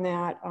charge on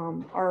that,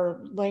 our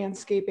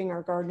landscaping,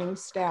 our gardening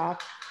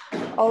staff.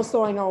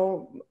 Also, I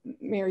know,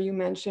 Mayor, you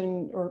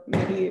mentioned, or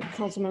maybe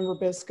Councilmember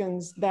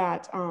Biskins,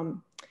 that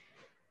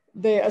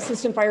the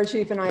assistant fire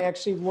chief and I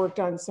actually worked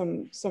on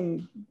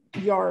some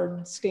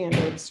yard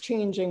standards,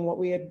 changing what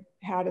we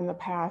had in the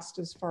past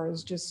as far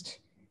as just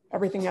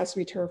everything has to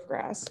be turf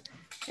grass.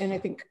 And I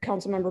think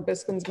Councilmember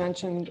Biskins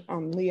mentioned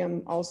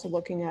Liam also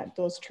looking at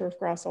those turf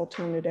grass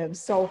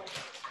alternatives. So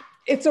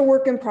it's a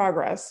work in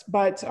progress,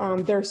 but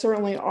there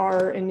certainly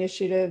are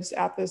initiatives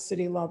at the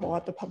city level,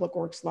 at the public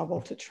works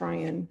level, to try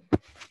and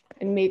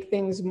make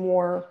things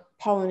more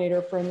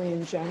pollinator friendly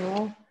in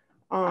general,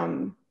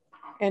 and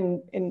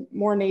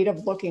more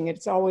native looking.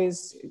 It's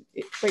always,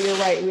 but you're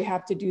right, we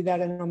have to do that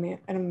in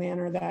a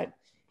manner that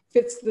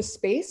fits the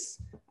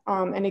space.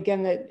 And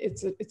again, that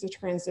it's a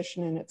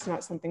transition, and it's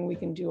not something we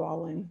can do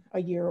all in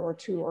a year or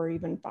two or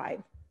even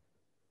 5.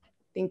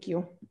 Thank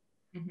you.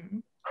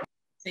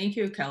 Thank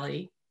you,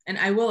 Kelly. And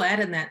I will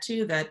add in that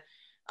too, that,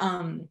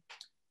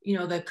 you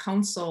know, the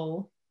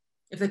council,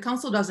 if the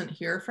council doesn't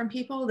hear from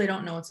people, they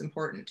don't know it's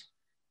important.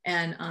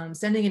 And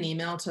sending an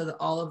email to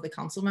all of the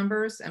council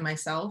members and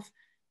myself,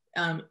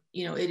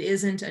 you know, it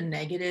isn't a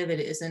negative, it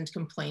isn't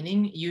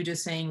complaining. You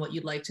just saying what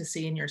you'd like to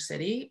see in your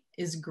city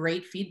is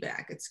great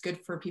feedback. It's good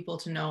for people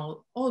to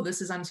know, oh,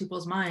 this is on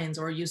people's minds,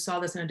 or you saw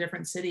this in a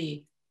different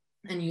city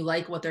and you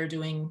like what they're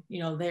doing, you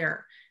know,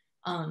 there.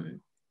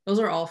 Those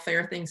are all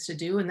fair things to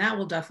do, and that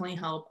will definitely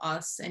help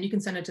us. And you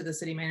can send it to the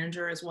city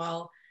manager as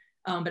well,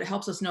 but it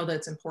helps us know that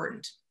it's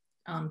important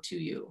to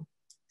you.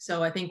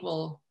 So I think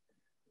we'll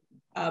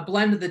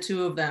blend the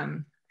two of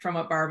them from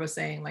what Barb was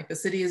saying, like the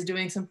city is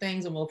doing some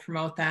things and we'll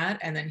promote that,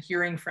 and then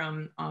hearing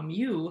from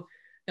you,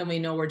 then we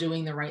know we're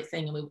doing the right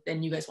thing, and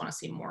then you guys want to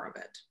see more of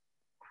it.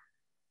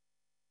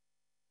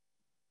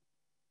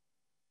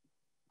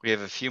 We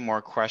have a few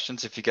more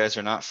questions. If you guys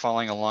are not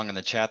following along in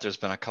the chat, there's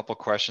been a couple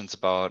questions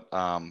about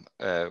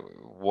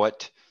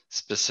what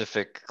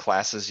specific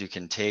classes you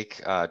can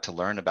take to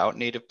learn about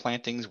native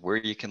plantings, where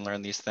you can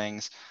learn these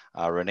things.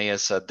 Renee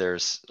has said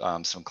there's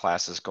some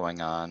classes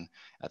going on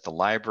at the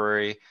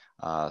library.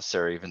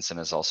 Sarah Evenson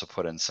has also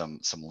put in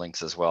some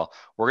links as well.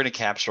 We're going to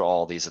capture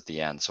all these at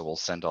the end, so we'll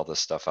send all this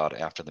stuff out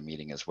after the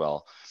meeting as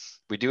well.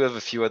 We do have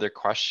a few other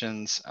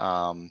questions.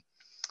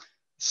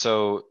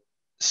 So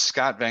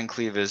Scott Van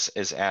Cleve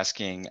is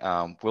asking,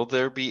 will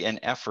there be an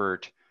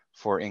effort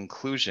for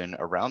inclusion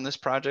around this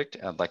project,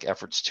 like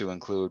efforts to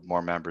include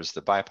more members of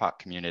the BIPOC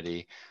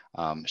community?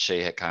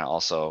 Shay had kind of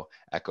also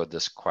echoed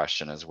this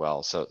question as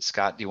well. So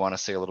Scott, do you want to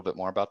say a little bit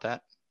more about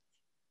that?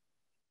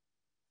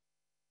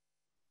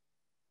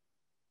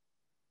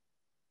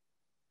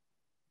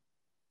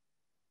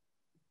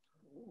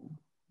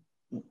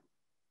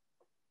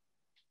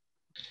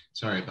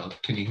 Sorry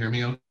about, can you hear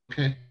me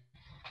okay?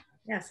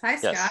 Yes, hi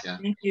Scott, yes, yeah.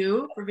 Thank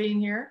you for being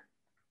here.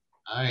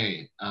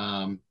 Hi,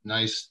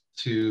 nice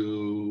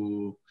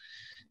to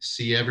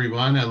see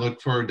everyone. I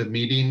look forward to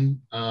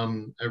meeting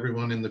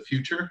everyone in the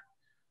future.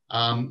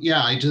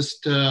 Yeah, I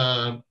just,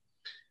 a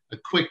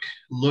quick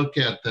look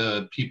at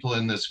the people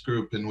in this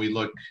group, and we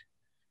look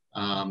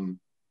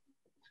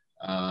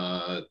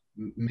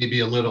maybe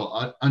a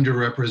little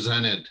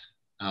underrepresented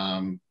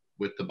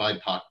with the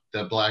BIPOC,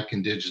 the Black,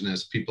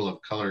 Indigenous, people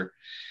of color.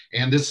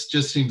 And this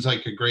just seems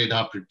like a great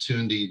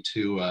opportunity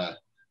to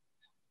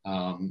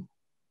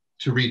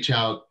reach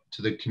out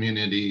to the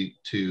community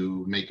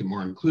to make it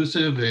more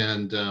inclusive.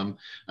 And I'm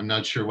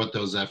not sure what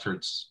those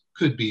efforts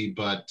could be,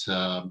 but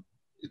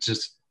it's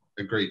just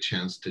a great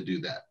chance to do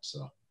that.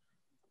 So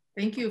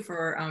thank you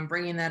for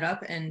bringing that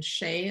up, and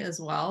Shay as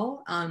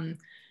well.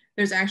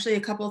 There's actually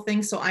a couple of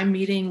things. So I'm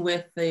meeting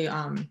with the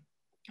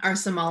our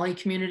Somali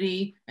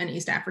community and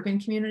East African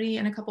community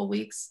in a couple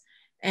weeks.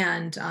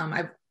 And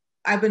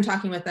I've been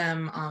talking with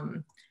them.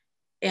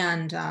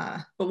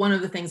 But one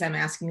of the things I'm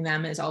asking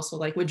them is also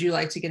like, would you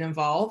like to get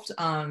involved?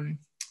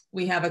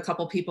 We have a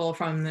couple people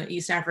from the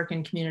East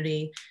African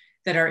community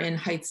that are in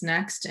Heights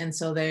Next. And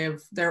so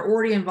they're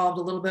already involved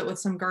a little bit with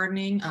some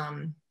gardening.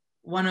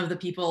 One of the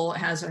people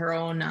has her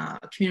own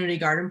community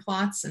garden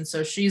plots. And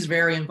so she's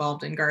very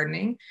involved in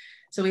gardening.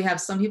 So we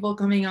have some people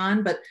coming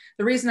on, but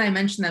the reason I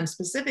mention them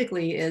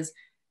specifically is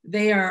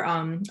they are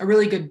a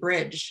really good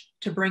bridge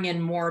to bring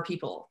in more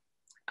people.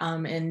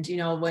 And you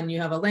know, when you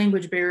have a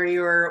language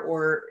barrier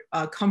or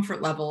a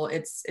comfort level,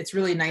 it's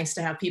really nice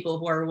to have people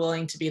who are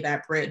willing to be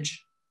that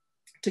bridge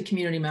to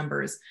community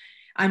members.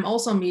 I'm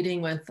also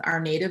meeting with our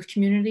Native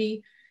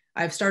community.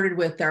 I've started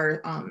with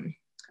our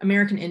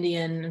American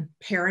Indian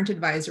parent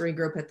advisory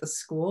group at the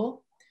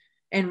school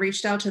and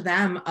reached out to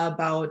them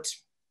about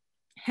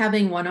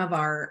having one of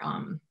our,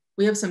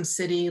 we have some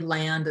city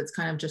land that's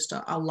kind of just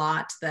a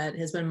lot that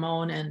has been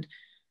mown, and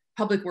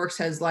Public Works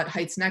has let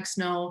Heights Next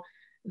know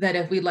that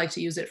if we'd like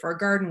to use it for a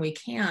garden, we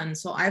can.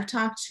 So I've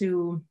talked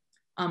to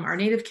our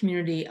Native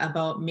community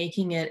about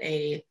making it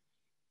a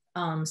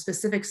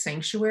specific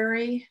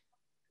sanctuary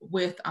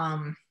with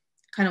kind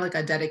of like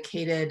a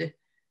dedicated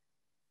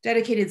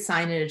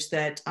signage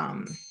that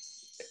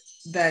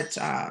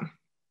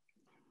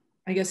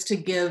I guess to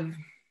give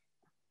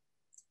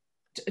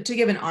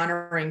an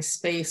honoring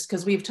space,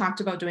 because we've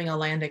talked about doing a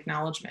land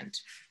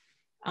acknowledgement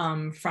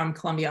from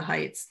Columbia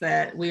Heights,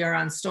 that we are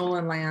on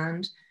stolen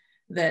land,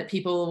 that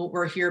people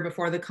were here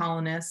before the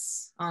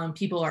colonists,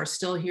 people are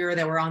still here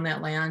that were on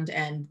that land,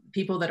 and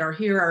people that are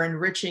here are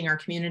enriching our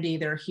community.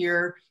 They're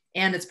here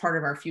and it's part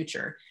of our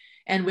future.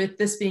 And with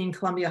this being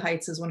Columbia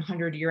Heights'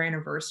 100-year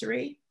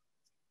anniversary,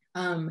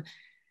 the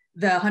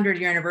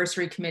 100-year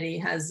anniversary committee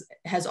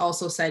has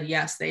also said,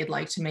 yes, they'd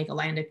like to make a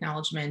land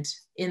acknowledgement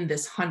in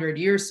this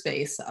 100-year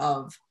space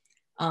of,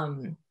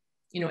 you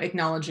know,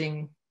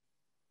 acknowledging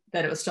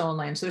that it was stolen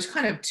land. So there's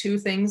kind of two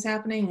things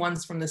happening.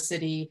 One's from the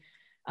city,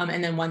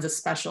 and then one's a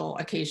special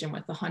occasion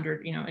with the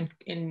 100, you know,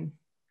 in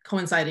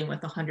coinciding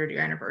with the 100-year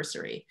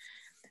anniversary.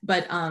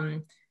 But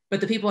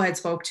the people I had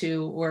spoke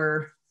to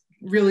were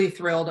really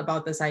thrilled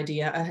about this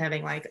idea of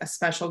having like a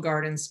special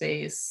garden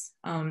space.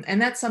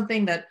 And that's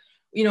something that,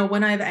 you know,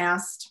 when I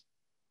asked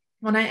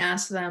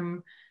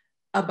them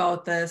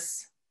about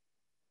this,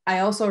 I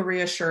also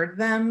reassured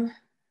them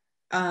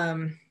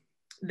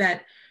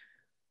that,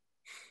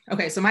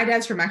 okay, so my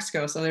dad's from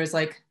Mexico, so there's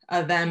like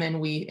a them and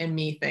we and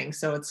me thing.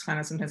 So it's kind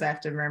of sometimes I have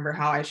to remember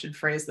how I should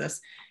phrase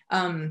this.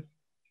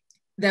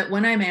 That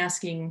when I'm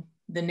asking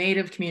the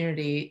Native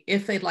community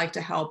if they'd like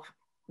to help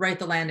write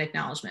the land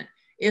acknowledgement,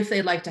 if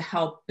they'd like to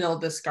help build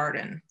this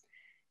garden,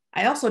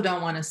 I also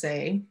don't want to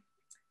say,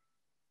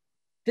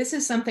 this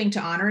is something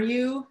to honor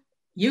you.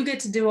 You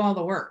get to do all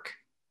the work.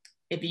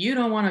 If you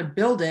don't want to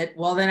build it,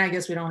 well, then I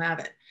guess we don't have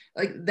it.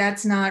 Like,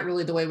 that's not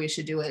really the way we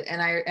should do it.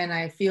 And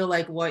I feel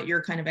like what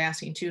you're kind of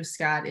asking too,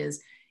 Scott,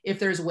 is if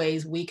there's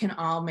ways we can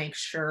all make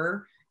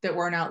sure that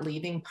we're not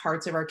leaving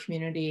parts of our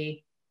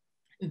community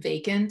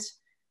vacant,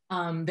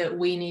 that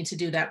we need to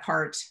do that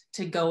part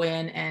to go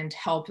in and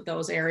help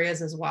those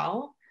areas as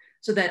well,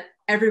 so that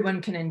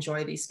everyone can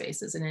enjoy these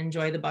spaces and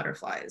enjoy the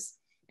butterflies.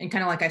 And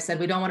kind of like I said,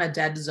 we don't want a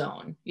dead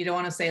zone. You don't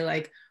want to say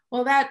like,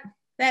 well, that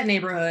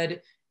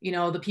neighborhood, you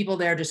know, the people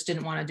there just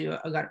didn't want to do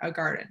a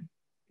garden.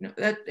 You know,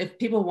 that if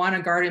people want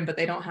a garden, but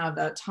they don't have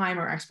the time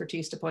or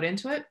expertise to put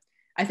into it,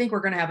 I think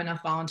we're going to have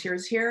enough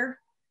volunteers here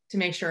to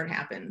make sure it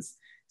happens.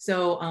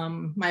 So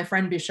my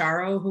friend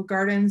Bisharo, who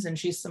gardens, and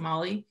she's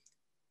Somali,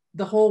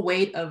 the whole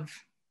weight of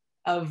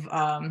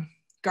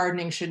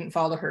gardening shouldn't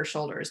fall to her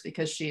shoulders,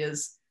 because she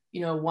is, you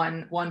know,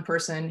 one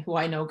person who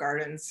I know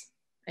gardens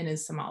and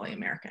is Somali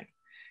American.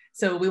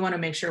 So we want to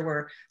make sure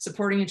we're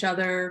supporting each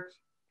other,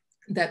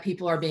 that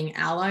people are being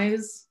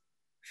allies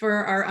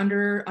for our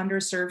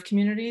underserved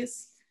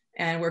communities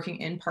and working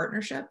in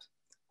partnership.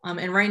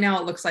 And right now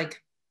it looks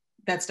like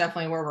that's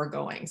definitely where we're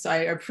going. So I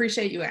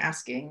appreciate you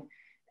asking,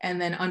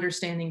 and then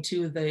understanding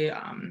too the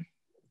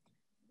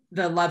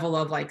level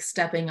of like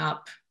stepping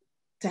up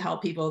to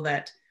help people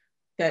that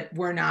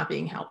were not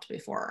being helped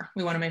before.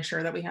 We want to make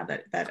sure that we have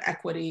that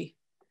equity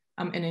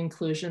and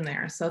inclusion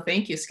there. So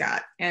thank you,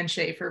 Scott and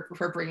Shay,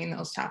 for bringing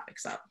those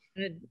topics up.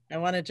 I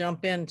want to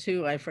jump in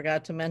too. I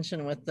forgot to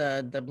mention with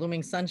the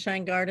Blooming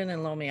Sunshine Garden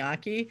in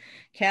Lomiaki,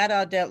 Kat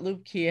Audette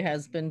Lupke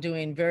has been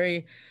doing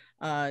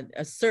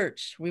a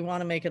search. We want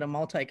to make it a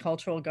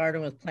multicultural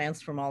garden with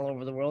plants from all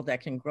over the world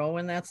that can grow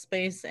in that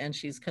space. And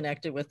she's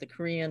connected with the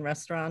Korean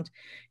restaurant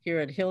here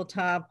at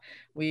Hilltop.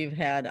 We've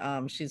had,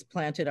 she's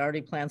planted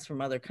already plants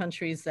from other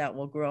countries that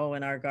will grow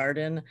in our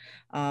garden.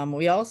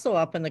 We also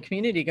up in the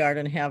community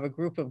garden have a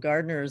group of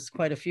gardeners,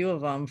 quite a few of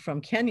them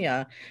from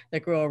Kenya, that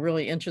grow a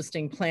really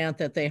interesting plant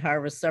that they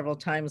harvest several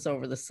times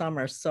over the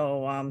summer.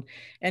 So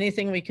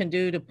anything we can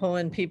do to pull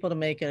in people to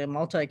make it a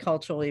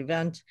multicultural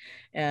event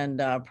and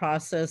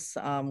process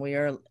this. We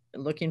are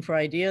looking for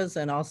ideas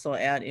and also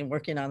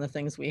working on the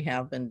things we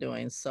have been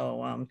doing.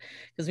 So,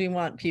 because we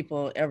want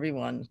people,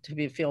 everyone,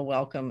 to feel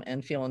welcome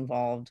and feel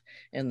involved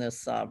in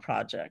this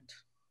project.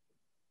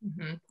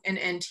 Mm-hmm.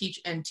 And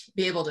teach and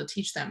be able to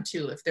teach them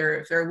too, if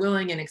they're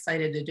willing and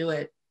excited to do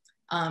it,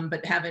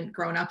 but haven't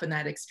grown up in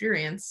that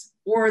experience,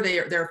 or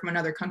they're from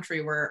another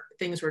country where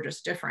things were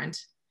just different.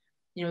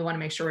 You know, we want to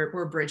make sure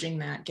we're bridging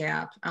that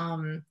gap.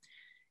 And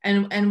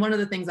one of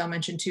the things I'll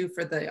mention too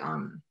for the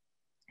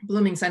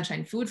Blooming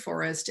Sunshine Food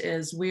Forest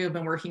is we have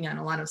been working on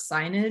a lot of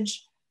signage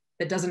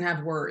that doesn't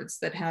have words,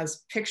 that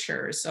has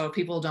pictures. So if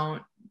people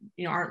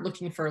aren't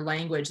looking for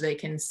language, they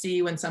can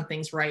see when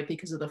something's right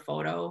because of the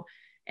photo,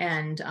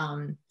 and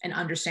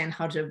understand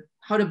how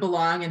to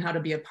belong and how to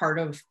be a part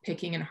of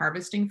picking and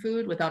harvesting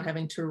food without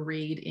having to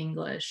read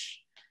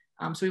English.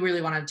 So we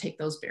really want to take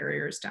those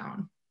barriers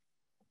down.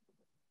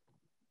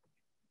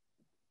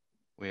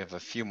 We have a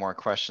few more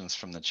questions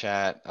from the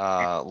chat.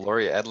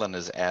 Lori Edlin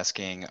is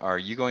asking, are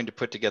you going to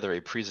put together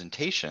a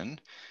presentation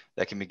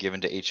that can be given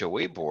to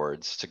HOA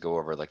boards to go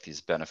over like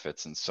these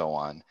benefits and so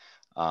on,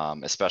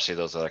 especially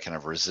those that are kind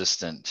of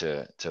resistant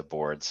to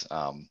boards,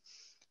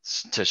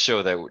 to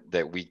show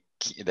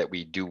that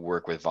we do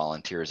work with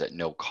volunteers at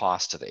no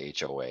cost to the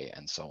HOA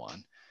and so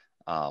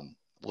on.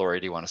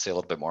 Lori, do you want to say a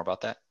little bit more about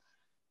that?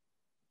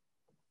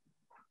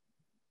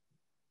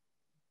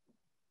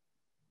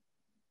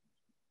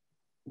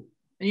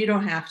 And you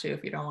don't have to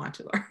if you don't want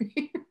to,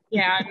 Lori.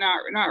 Yeah,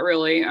 not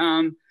really.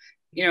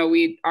 You know,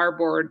 our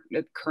board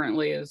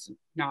currently is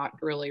not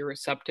really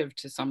receptive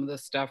to some of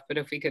this stuff, but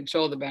if we could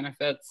show the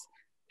benefits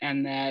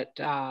and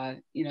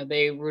that, you know,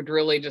 they would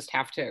really just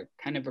have to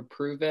kind of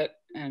approve it,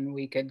 and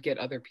we could get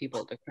other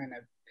people to kind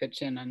of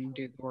pitch in and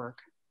do the work.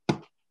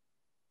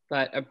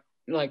 But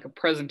like a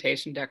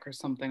presentation deck or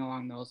something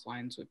along those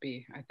lines would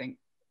be, I think,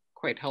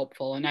 quite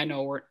helpful. And I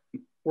know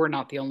we're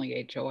not the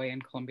only HOA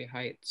in Columbia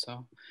Heights,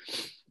 so.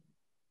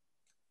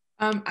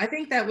 I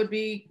think that would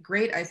be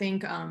great. I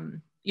think,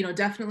 you know,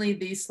 definitely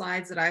these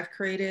slides that I've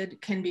created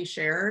can be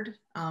shared.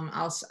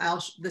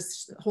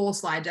 This whole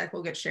slide deck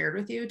will get shared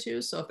with you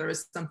too. So if there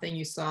was something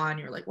you saw and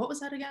you're like, what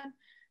was that again?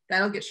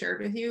 That'll get shared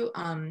with you.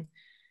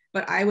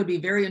 But I would be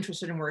very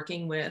interested in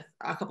working with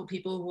a couple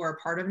people who are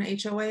part of an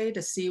HOA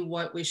to see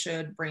what we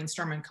should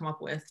brainstorm and come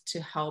up with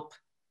to help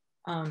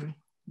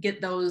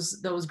get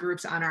those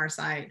groups on our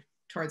side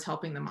towards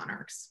helping the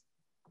monarchs.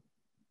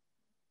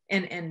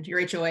 And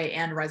your HOA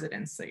and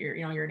residents, that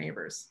your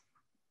neighbors.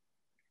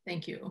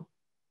 Thank you.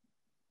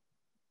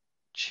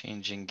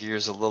 Changing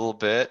gears a little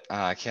bit,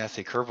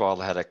 Kathy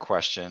Kervald had a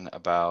question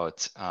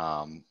about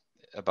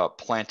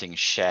planting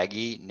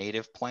shaggy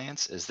native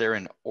plants. Is there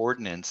an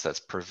ordinance that's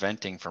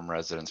preventing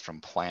residents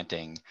from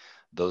planting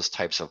those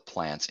types of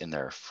plants in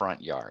their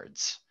front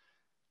yards?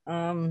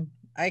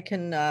 I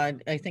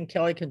think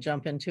Kelly could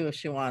jump in too if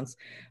she wants.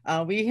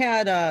 We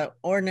had an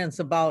ordinance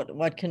about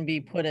what can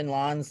be put in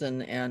lawns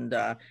and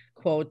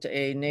quote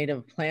a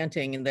native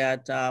planting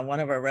that one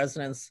of our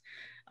residents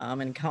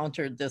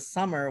encountered this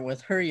summer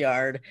with her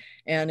yard,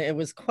 and it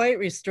was quite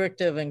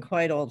restrictive and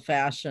quite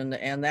old-fashioned,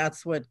 and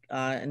that's what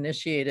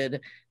initiated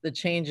the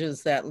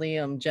changes that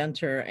Liam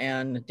Genter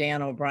and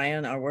Dan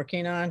O'Brien are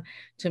working on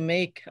to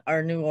make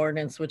our new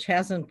ordinance, which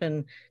hasn't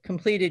been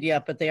completed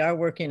yet, but they are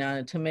working on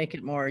it to make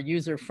it more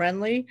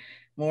user-friendly,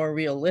 more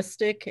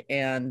realistic,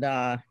 and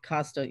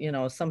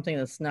something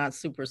that's not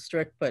super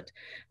strict, but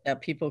that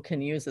people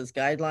can use as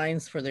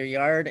guidelines for their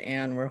yard.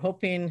 And we're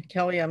hoping,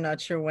 Kelly, I'm not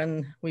sure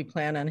when we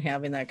plan on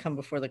having that come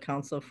before the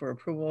council for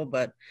approval,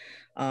 but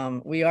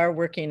we are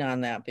working on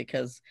that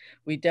because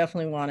we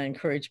definitely want to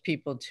encourage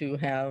people to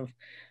have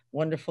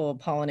wonderful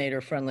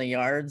pollinator friendly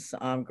yards.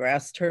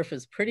 Grass turf,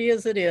 as pretty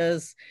as it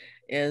is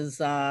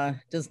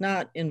does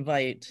not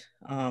invite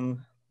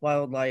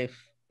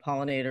wildlife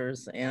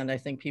pollinators. And I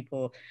think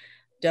people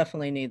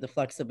definitely need the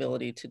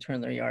flexibility to turn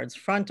their yards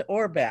front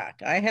or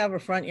back. I have a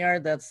front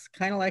yard that's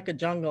kind of like a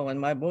jungle, and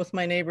both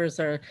my neighbors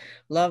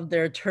love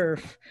their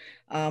turf,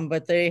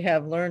 but they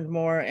have learned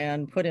more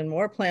and put in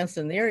more plants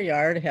in their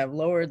yard, have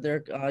lowered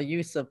their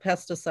use of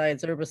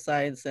pesticides,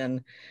 herbicides,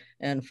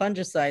 and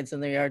fungicides in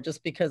their yard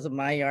just because of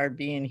my yard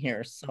being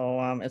here.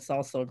 So it's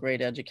also a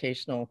great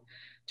educational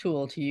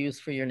tool to use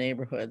for your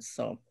neighborhoods.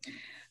 So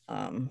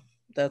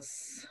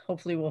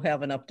hopefully we'll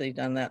have an update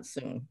on that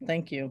soon.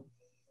 Thank you.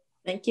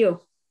 Thank you.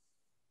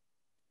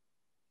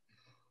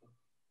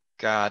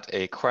 Got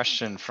a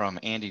question from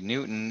Andy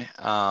Newton,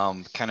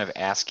 kind of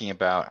asking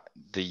about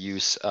the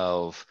use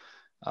of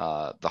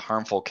the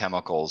harmful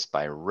chemicals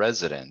by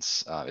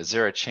residents. Is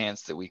there a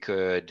chance that we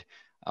could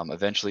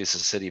eventually as a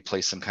city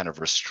place some kind of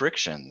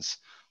restrictions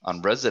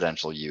on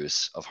residential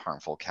use of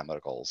harmful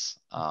chemicals?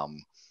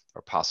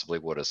 Or possibly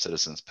would a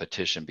citizen's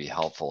petition be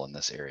helpful in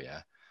this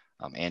area?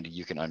 Andy,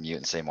 you can unmute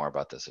and say more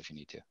about this if you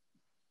need to.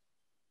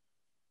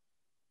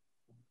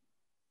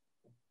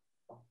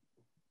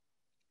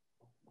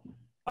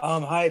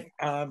 Hi.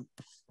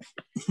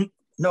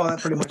 No, that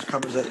pretty much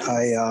covers it.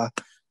 I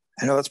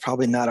know that's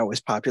probably not always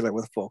popular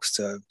with folks,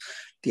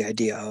 the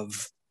idea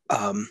of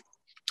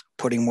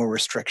putting more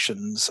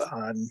restrictions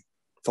on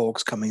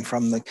folks coming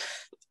from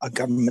a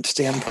government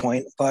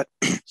standpoint, but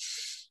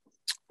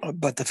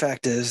the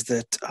fact is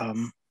that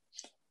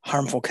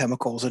harmful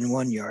chemicals in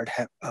one yard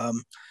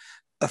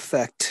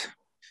affect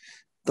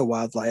the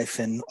wildlife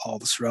in all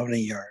the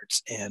surrounding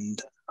yards,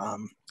 and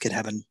can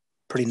have a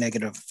pretty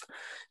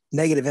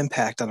negative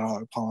impact on all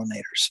our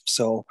pollinators.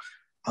 So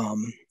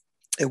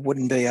it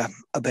wouldn't be a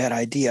bad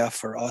idea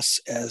for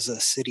us as a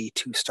city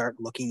to start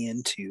looking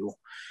into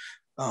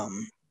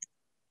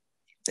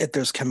if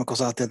there's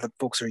chemicals out there that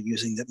folks are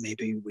using that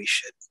maybe we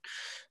should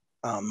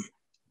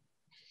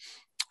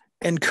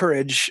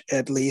encourage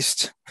at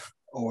least,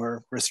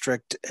 or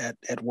restrict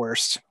at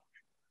worst.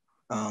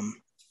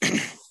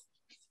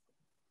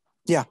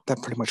 Yeah,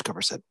 that pretty much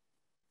covers it.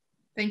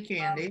 Thank you,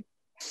 Andy.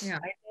 Yeah.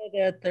 I know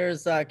that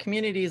there's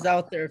communities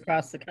out there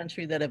across the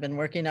country that have been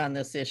working on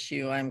this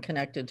issue. I'm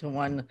connected to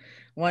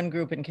one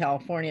group in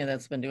California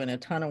that's been doing a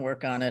ton of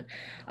work on it.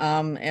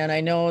 And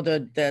I know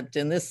that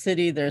in this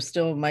city, there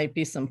still might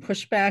be some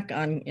pushback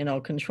on,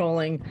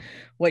 controlling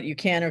what you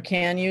can or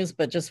can use,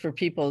 but just for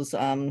people's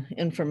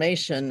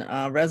information,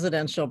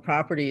 residential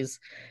properties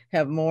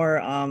have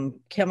more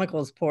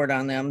chemicals poured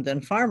on them than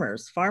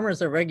farmers.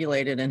 Farmers are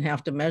regulated and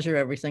have to measure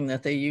everything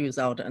that they use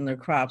out in their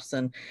crops.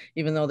 And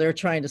even though they're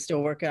trying to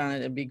still work on it,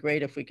 it'd be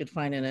great if we could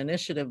find an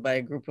initiative by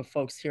a group of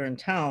folks here in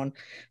town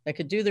that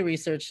could do the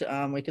research.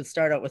 We could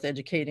start out with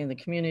educating the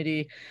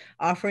community,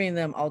 offering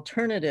them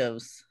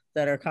alternatives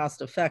that are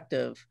cost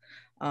effective.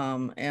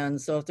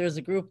 And so if there's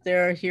a group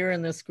here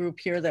in this group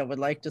here that would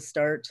like to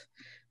start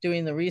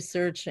doing the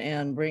research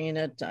and bringing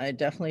it, I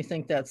definitely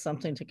think that's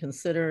something to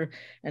consider.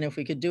 And if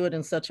we could do it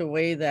in such a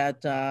way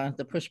that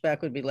the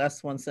pushback would be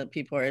less once that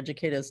people are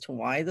educated as to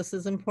why this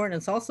is important.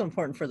 It's also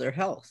important for their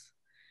health.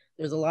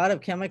 There's a lot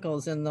of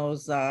chemicals in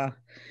those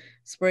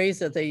sprays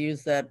that they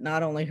use that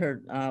not only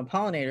hurt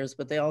pollinators,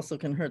 but they also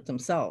can hurt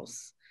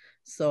themselves.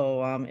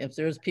 So if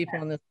there's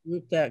people in this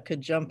group that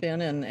could jump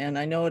in, and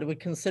I know it would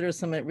consider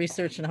some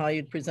research on how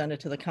you'd present it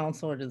to the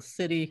council or to the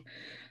city,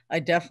 I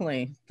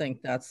definitely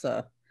think that's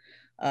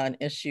an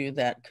issue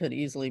that could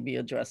easily be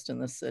addressed in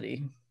the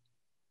city.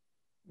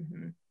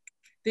 Mm-hmm.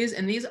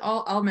 These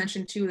I'll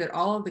mention too that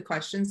all of the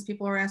questions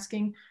people are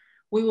asking,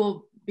 we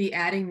will be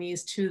adding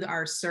these to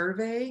our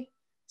survey.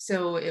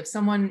 So if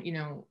someone,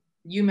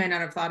 you may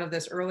not have thought of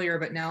this earlier,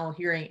 but now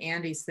hearing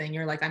Andy's thing,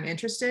 you're like, I'm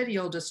interested,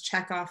 you'll just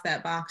check off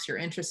that box, you're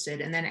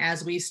interested. And then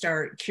as we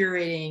start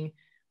curating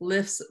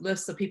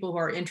lists of people who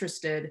are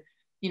interested,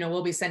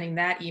 we'll be sending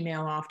that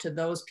email off to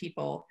those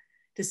people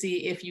to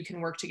see if you can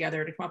work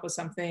together to come up with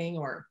something,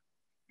 or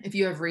if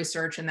you have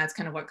research. And that's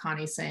kind of what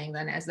Connie's saying,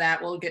 then as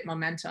that will get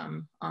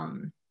momentum.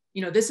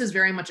 This is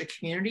very much a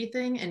community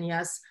thing. And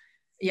yes,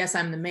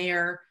 I'm the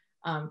mayor,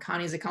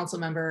 Connie's a council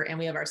member, and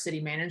we have our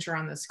city manager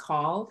on this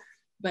call.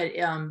 But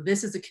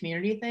this is a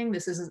community thing.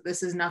 This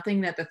is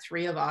nothing that the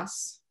three of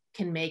us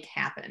can make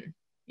happen.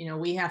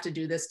 We have to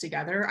do this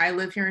together. I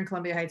live here in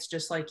Columbia Heights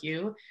just like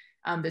you.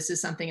 This is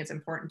something that's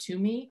important to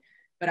me,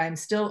 but I'm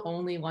still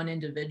only one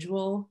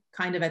individual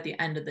kind of at the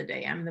end of the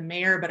day. I'm the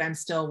mayor, but I'm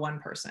still one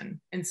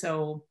person. And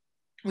so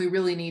we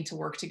really need to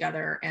work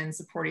together and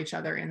support each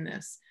other in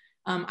this.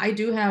 I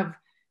do have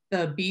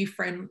the Be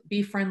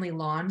Friendly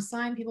Lawn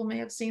sign. People may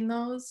have seen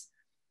those.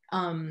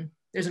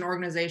 There's an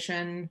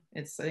organization,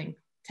 it's I think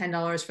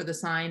 $10 for the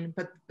sign,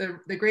 but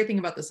the great thing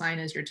about the sign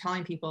is you're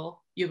telling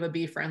people you have a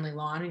bee friendly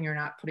lawn and you're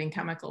not putting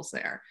chemicals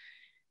there.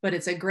 But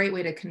it's a great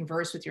way to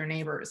converse with your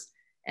neighbors.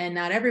 And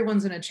not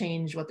everyone's going to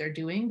change what they're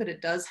doing, but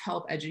it does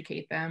help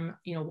educate them,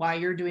 why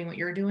you're doing what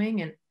you're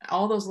doing, and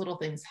all those little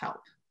things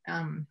help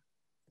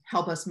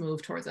us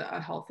move towards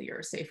a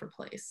healthier, safer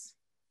place.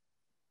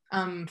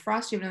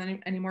 Frost, do you have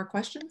any more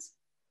questions?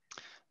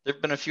 There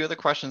have been a few other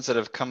questions that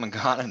have come and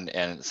gone,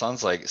 and it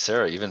sounds like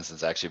Sarah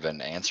Evenson's actually been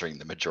answering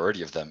the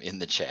majority of them in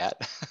the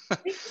chat.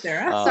 Thanks,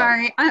 Sarah.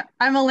 Sorry,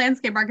 I'm a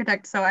landscape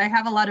architect, so I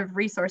have a lot of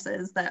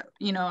resources that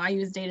I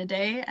use day to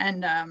day,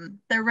 and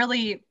they're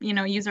really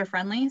user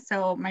friendly.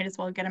 So might as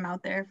well get them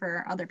out there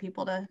for other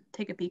people to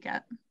take a peek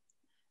at.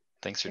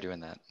 Thanks for doing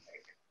that.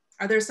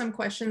 Are there some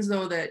questions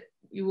though that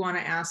you want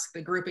to ask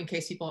the group in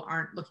case people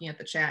aren't looking at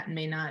the chat and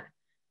may not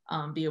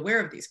be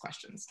aware of these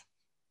questions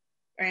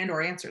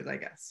or answers, I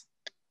guess?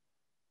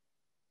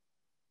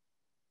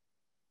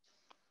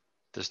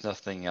 There's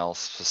nothing else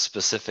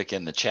specific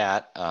in the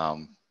chat,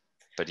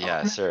 but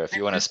yeah, Sarah, if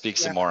you want to speak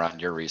some more on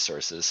your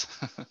resources.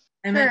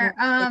 Sure.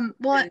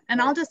 Well,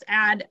 and I'll just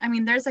add,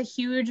 there's a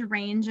huge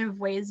range of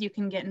ways you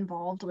can get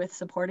involved with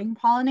supporting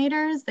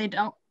pollinators.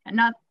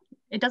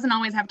 It doesn't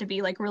always have to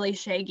be like really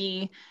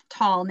shaggy,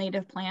 tall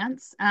native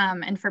plants.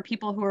 And for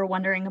people who are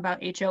wondering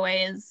about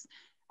HOAs,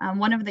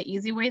 one of the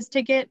easy ways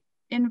to get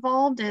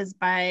involved is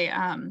by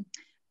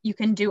you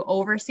can do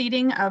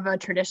overseeding of a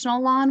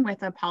traditional lawn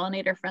with a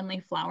pollinator-friendly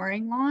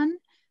flowering lawn,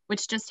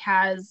 which just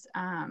has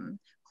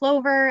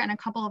clover and a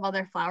couple of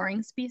other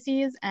flowering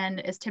species and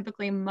is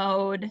typically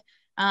mowed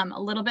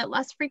a little bit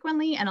less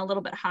frequently and a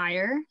little bit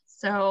higher.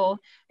 So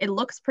it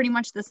looks pretty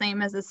much the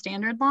same as a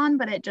standard lawn,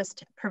 but it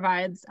just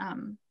provides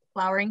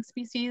flowering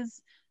species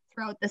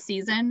throughout the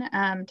season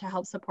to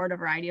help support a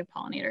variety of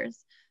pollinators.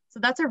 So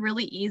that's a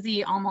really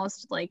easy,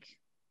 almost like,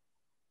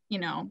 you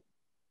know,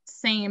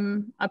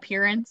 same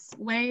appearance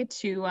way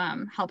to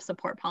help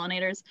support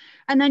pollinators.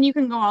 And then you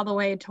can go all the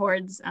way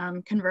towards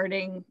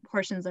converting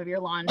portions of your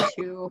lawn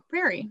to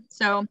prairie.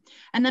 So,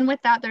 and then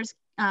with that, there's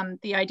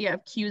the idea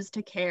of cues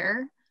to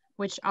care,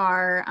 which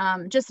are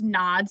just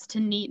nods to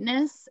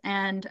neatness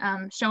and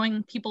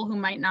showing people who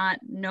might not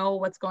know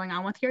what's going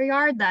on with your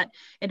yard that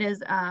it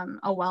is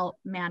a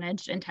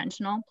well-managed,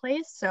 intentional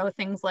place. So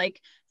things like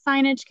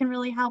signage can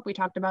really help. We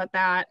talked about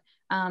that.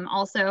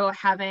 Also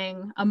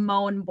having a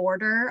mown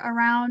border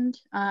around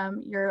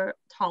your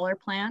taller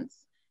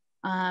plants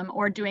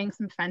or doing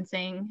some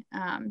fencing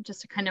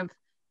just to kind of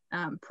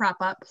prop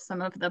up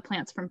some of the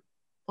plants from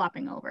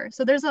flopping over.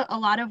 So there's a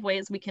lot of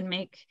ways we can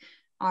make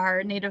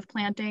our native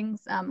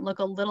plantings look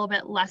a little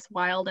bit less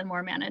wild and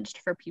more managed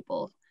for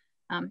people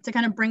to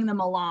kind of bring them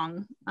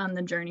along on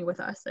the journey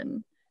with us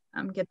and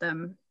get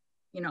them,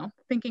 you know,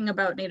 thinking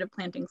about native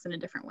plantings in a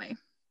different way.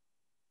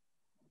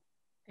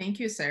 Thank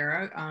you,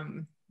 Sarah.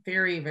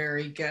 Very,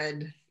 very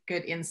good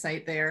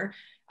insight there.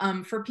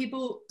 For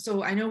people,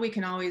 so I know we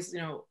can always, you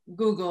know,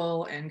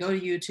 Google and go to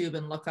YouTube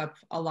and look up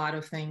a lot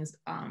of things,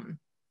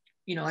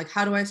 you know, like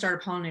how do I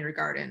start a pollinator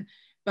garden?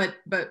 But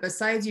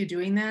besides you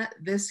doing that,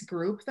 this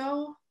group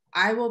though,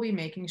 I will be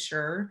making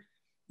sure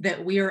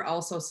that we are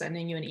also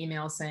sending you an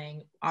email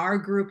saying our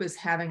group is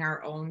having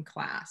our own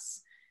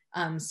class.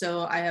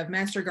 So I have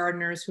master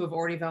gardeners who have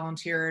already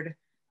volunteered.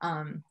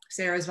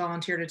 Sarah's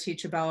volunteered to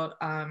teach about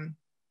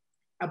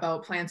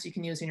plants you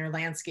can use in your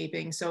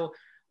landscaping. So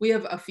we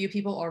have a few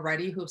people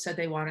already who have said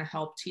they want to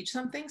help teach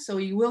something. So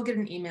you will get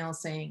an email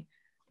saying,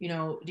 you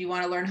know, do you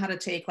want to learn how to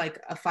take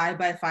like a 5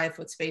 by 5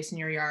 foot space in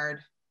your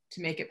yard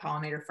to make it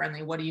pollinator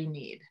friendly? What do you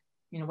need?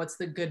 You know, what's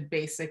the good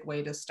basic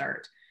way to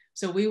start?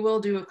 So we will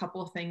do a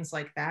couple of things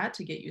like that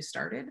to get you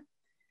started,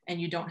 and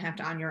you don't have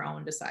to on your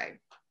own decide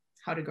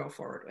how to go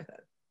forward with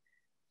it.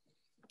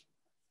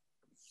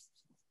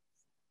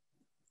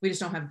 We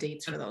just don't have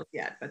dates for those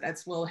yet, but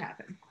that's will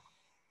happen.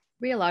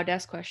 We allowed to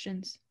ask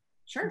questions?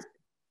 Sure.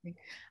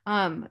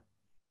 I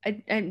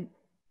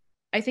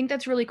think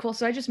that's really cool.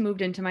 So I just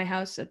moved into my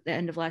house at the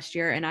end of last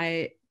year, and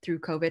I, through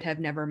COVID, have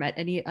never met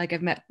any, like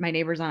I've met my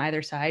neighbors on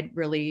either side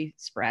really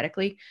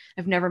sporadically.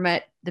 I've never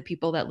met the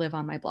people that live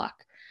on my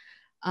block.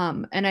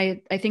 And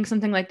I think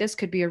something like this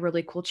could be a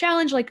really cool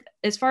challenge. Like,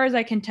 as far as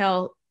I can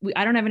tell,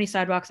 I don't have any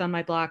sidewalks on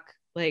my block.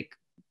 Like,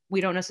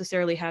 we don't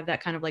necessarily have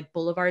that kind of like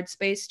boulevard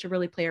space to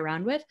really play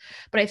around with,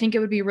 but I think it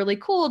would be really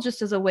cool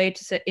just as a way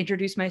to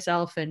introduce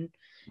myself and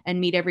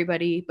meet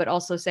everybody, but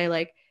also say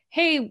like,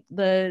 hey,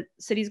 the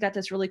city's got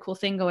this really cool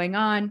thing going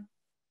on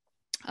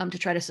to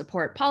try to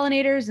support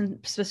pollinators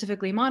and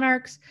specifically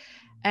monarchs.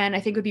 And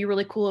I think it would be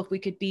really cool if we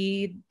could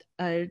be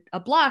a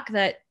block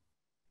that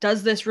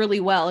does this really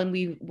well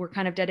and we're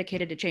kind of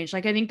dedicated to change.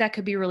 Like, I think that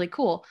could be really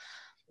cool.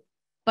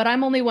 But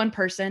I'm only one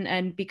person,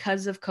 and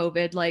because of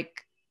COVID,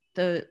 like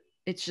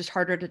it's just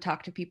harder to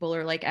talk to people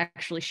or like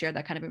actually share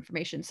that kind of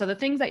information. So the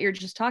things that you're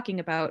just talking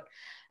about,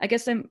 I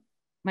guess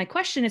my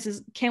question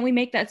is can we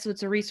make that so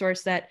it's a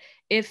resource that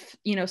if,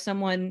 you know,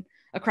 someone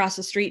across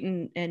the street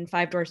and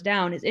 5 doors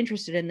down is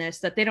interested in this,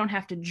 that they don't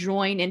have to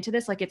join into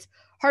this? Like, it's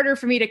harder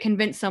for me to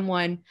convince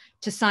someone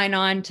to sign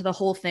on to the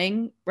whole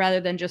thing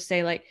rather than just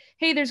say like,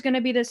 hey, there's going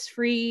to be this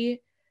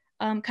free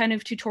kind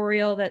of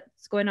tutorial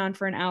that's going on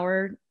for an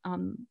hour.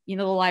 You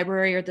know, the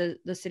library or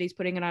the city's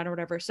putting it on or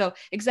whatever. So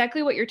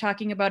exactly what you're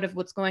talking about of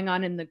what's going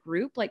on in the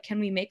group, like, can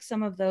we make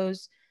some of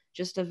those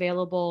just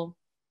available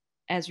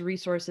as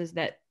resources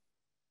that,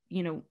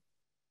 you know,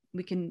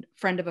 we can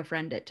friend of a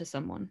friend it to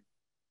someone?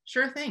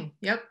 Sure thing.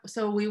 Yep.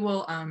 So we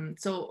will,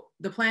 so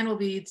the plan will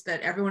be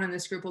that everyone in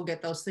this group will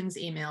get those things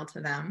emailed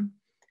to them.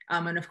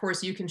 And of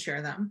course you can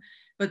share them,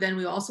 but then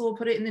we also will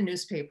put it in the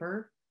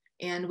newspaper,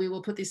 and we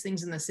will put these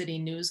things in the city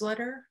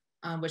newsletter,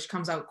 which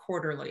comes out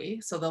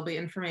quarterly. So there'll be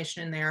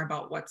information in there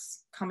about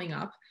what's coming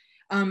up.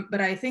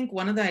 But I think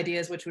one of the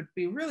ideas, which would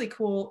be really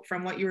cool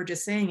from what you were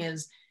just saying,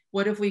 is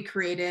what if we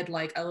created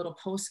like a little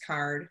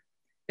postcard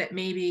that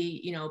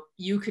maybe, you know,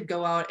 you could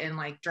go out and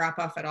like drop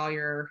off at all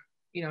your,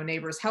 you know,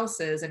 neighbors'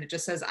 houses, and it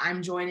just says,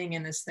 I'm joining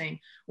in this thing.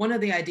 One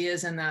of the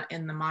ideas in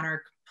the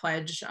Monarch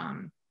Pledge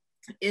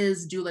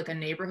is do like a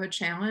neighborhood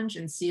challenge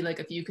and see like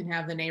if you can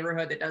have the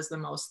neighborhood that does the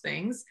most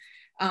things.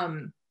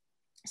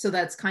 So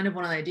that's kind of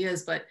one of the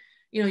ideas, but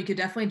you know, you could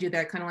definitely do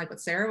that, kind of like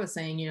what Sarah was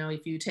saying. You know,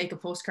 if you take a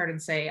postcard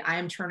and say, I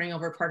am turning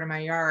over part of my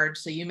yard,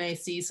 so you may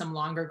see some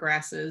longer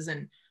grasses,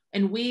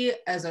 and we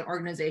as an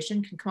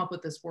organization can come up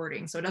with this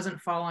wording, so it doesn't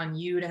fall on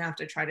you to have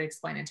to try to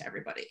explain it to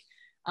everybody.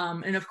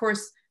 And of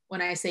course,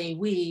 when I say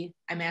we,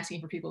 I'm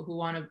asking for people who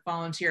want to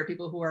volunteer,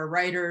 people who are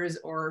writers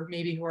or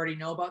maybe who already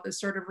know about this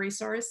sort of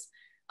resource.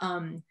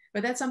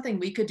 But that's something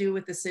we could do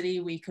with the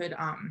city. We could,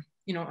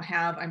 you know,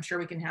 I'm sure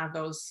we can have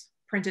those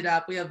printed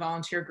up. We have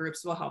volunteer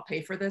groups who will help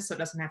pay for this, so it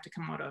doesn't have to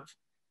come out of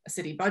a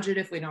city budget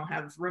if we don't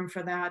have room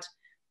for that.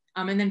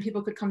 And then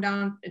people could come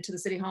down to the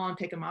city hall and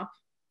pick them up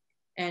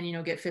and, you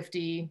know, get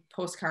 50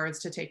 postcards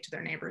to take to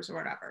their neighbors or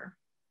whatever.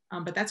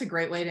 But that's a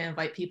great way to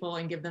invite people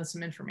and give them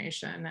some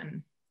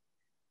information.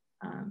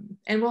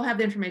 And we'll have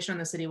the information on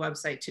the city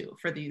website too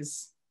for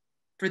these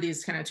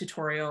kind of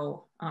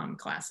tutorial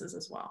classes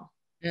as well.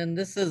 And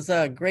this is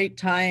a great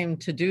time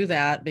to do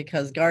that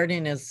because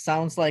gardening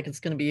sounds like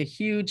it's going to be a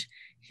huge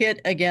hit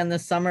again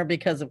this summer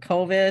because of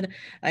COVID.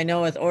 I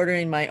know with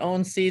ordering my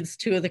own seeds,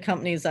 2 of the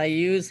companies I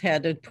use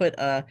had to put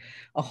a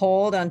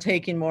hold on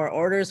taking more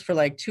orders for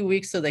like 2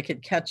 weeks so they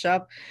could catch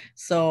up.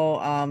 So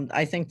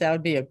I think that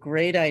would be a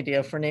great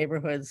idea for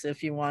neighborhoods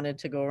if you wanted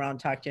to go around and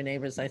talk to your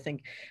neighbors. I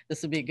think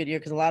this would be a good year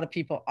because a lot of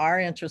people are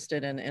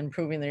interested in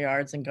improving their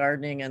yards and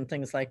gardening and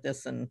things like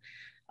this. And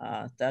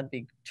that'd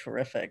be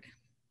terrific.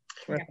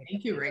 Yeah,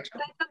 thank you, Rachel.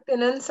 Can I jump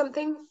in on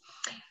something?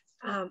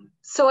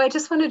 So I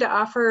just wanted to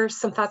offer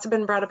some thoughts have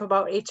been brought up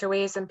about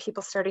HOAs and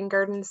people starting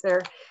gardens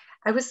there.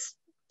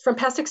 From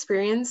past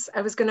experience,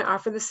 I was going to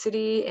offer the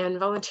city and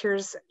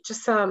volunteers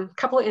just some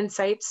couple of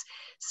insights.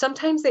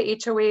 Sometimes the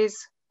HOAs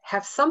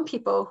have some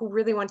people who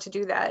really want to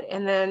do that.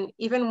 And then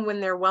even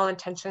when they're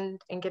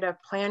well-intentioned and get a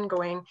plan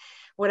going,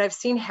 what I've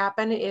seen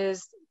happen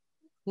is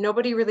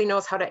nobody really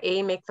knows how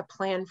to make the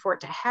plan for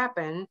it to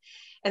happen.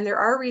 And there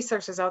are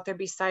resources out there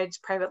besides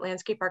private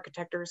landscape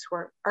architects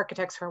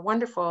who are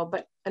wonderful,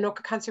 but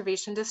Anoka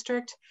Conservation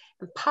District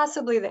and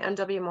possibly the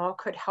NWMO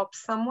could help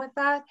some with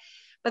that.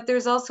 But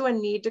there's also a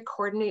need to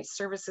coordinate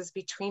services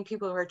between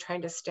people who are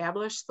trying to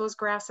establish those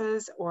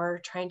grasses or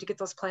trying to get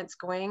those plants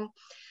going.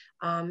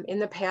 In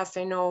the past,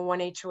 I know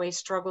one HOA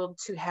struggled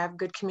to have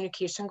good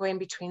communication going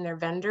between their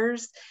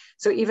vendors.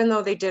 So even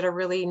though they did a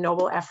really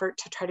noble effort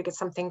to try to get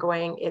something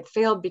going, it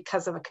failed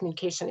because of a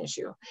communication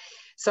issue.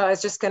 So I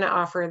was just going to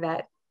offer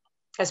that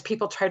as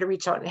people try to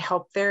reach out and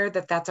help there,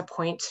 that's a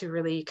point to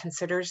really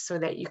consider so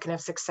that you can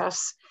have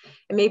success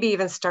and maybe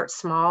even start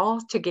small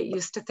to get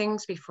used to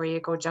things before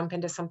you go jump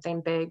into something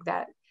big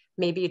that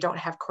maybe you don't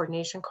have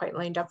coordination quite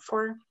lined up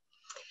for.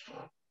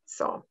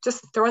 So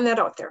just throwing that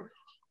out there.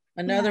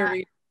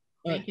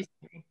 Thank you.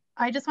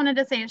 I just wanted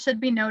to say it should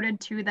be noted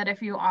too that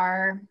if you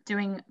are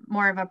doing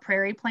more of a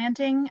prairie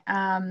planting,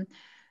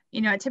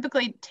 it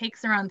typically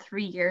takes around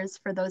 3 years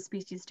for those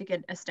species to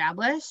get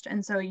established.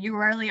 And so you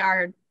really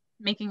are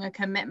making a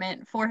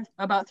commitment for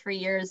about 3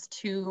 years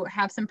to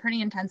have some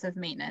pretty intensive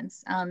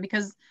maintenance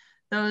because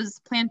those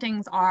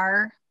plantings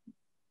are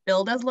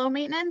billed as low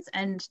maintenance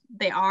and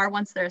they are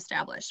once they're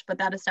established, but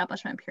that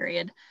establishment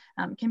period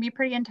can be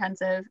pretty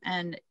intensive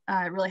and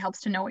it really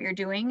helps to know what you're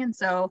doing. And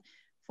so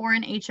for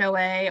an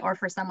HOA or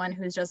for someone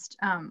who's just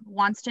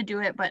wants to do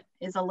it, but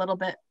is a little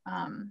bit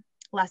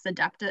less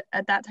adept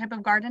at that type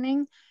of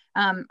gardening,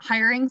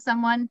 hiring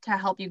someone to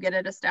help you get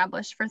it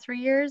established for 3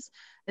 years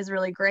is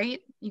really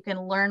great. You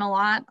can learn a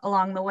lot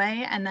along the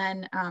way. And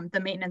then the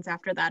maintenance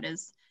after that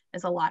is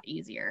a lot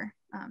easier.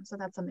 So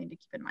that's something to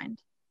keep in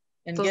mind.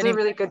 And those are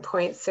really good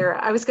points, Sarah.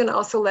 I was going to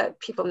also let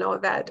people know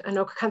that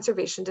Anoka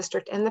Conservation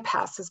District in the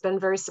past has been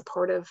very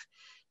supportive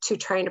to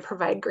trying to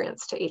provide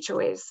grants to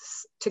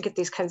HOAs to get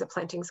these kinds of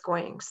plantings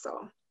going.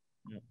 So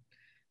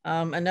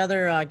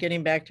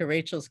getting back to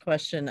Rachel's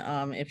question,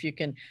 if you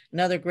can,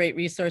 another great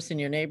resource in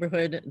your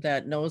neighborhood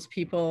that knows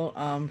people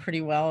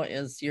pretty well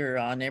is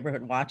your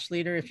neighborhood watch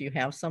leader. If you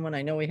have someone,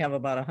 I know we have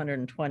about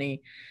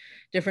 120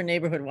 different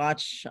neighborhood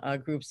watch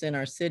groups in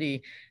our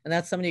city, and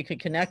that's somebody you could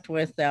connect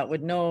with that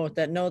would know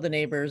the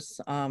neighbors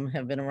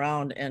have been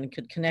around and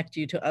could connect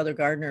you to other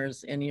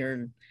gardeners in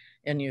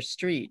your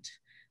street.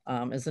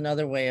 Is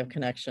another way of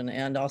connection,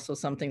 and also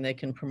something they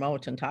can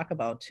promote and talk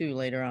about too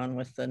later on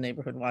with the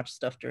neighborhood watch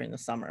stuff during the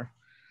summer.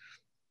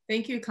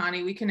 Thank you,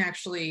 Connie. We can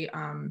actually,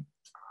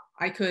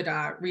 I could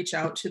reach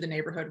out to the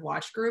neighborhood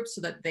watch group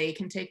so that they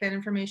can take that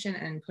information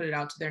and put it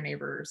out to their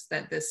neighbors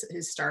that this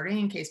is starting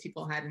in case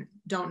people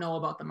don't know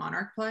about the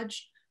Monarch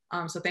Pledge.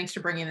 So thanks for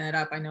bringing that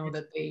up. I know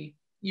that they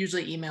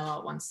usually email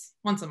out once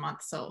a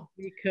month. So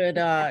we could,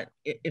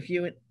 if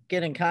you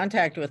get in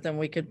contact with them,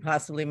 we could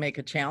possibly make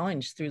a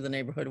challenge through the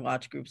neighborhood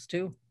watch groups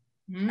too.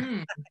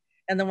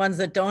 And the ones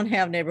that don't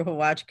have neighborhood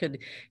watch could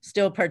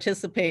still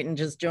participate and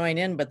just join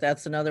in, but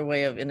that's another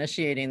way of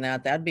initiating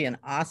that. That'd be an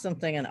awesome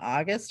thing in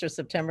August or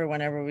September,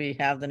 whenever we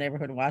have the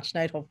neighborhood watch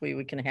night. Hopefully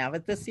we can have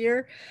it this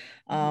year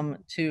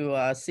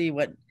to see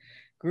what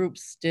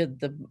groups did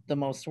the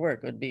most work.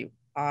 It would be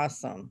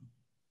awesome.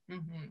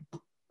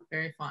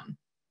 Very fun.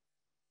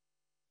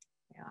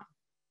 Yeah.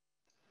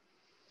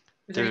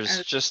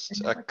 There's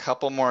just a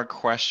couple more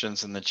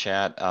questions in the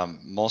chat.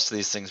 Most of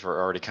these things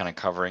we're already kind of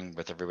covering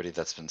with everybody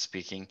that's been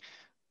speaking,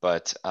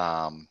 but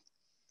one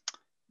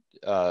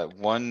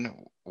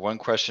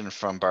question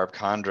from Barb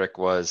Kondrick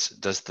was,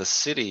 does the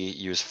city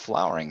use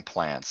flowering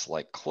plants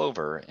like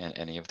clover in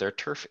any of their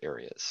turf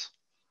areas?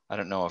 I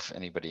don't know if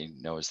anybody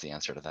knows the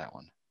answer to that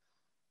one.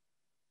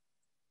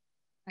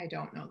 I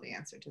don't know the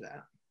answer to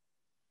that.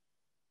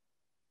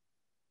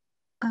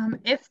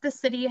 If the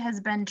city has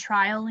been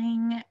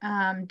trialing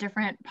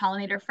different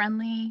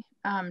pollinator-friendly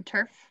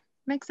turf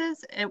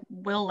mixes, it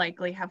will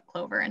likely have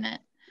clover in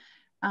it.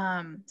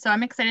 So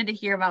I'm excited to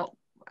hear about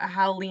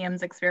how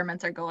Liam's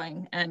experiments are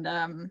going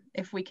and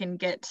if we can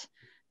get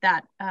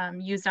that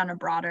used on a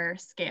broader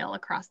scale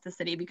across the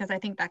city, because I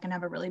think that can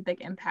have a really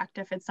big impact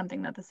if it's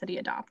something that the city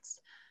adopts.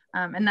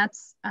 And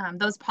that's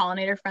those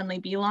pollinator-friendly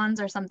bee lawns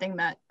are something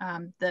that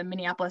the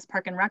Minneapolis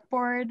Park and Rec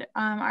Board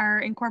are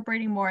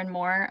incorporating more and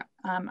more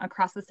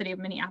across the city of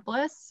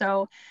Minneapolis.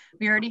 So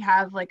we already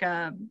have like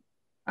a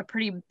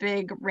pretty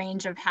big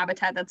range of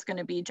habitat that's going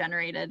to be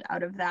generated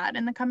out of that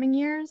in the coming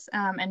years.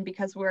 And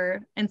because we're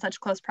in such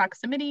close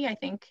proximity, I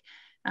think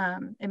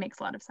it makes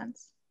a lot of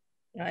sense.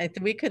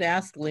 We could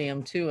ask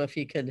Liam too if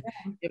he could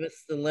give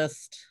us the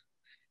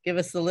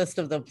list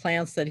of the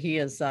plants that he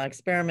is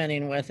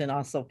experimenting with, and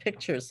also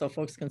pictures so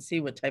folks can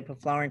see what type of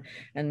flowering,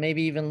 and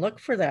maybe even look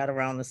for that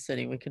around the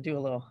city. We could do a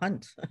little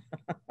hunt.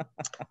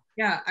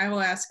 Yeah, I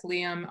will ask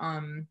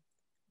Liam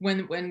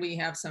when we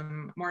have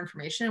some more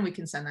information, we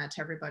can send that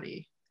to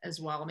everybody as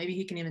well. Maybe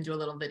he can even do a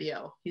little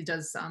video. He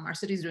does, our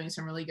city's doing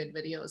some really good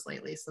videos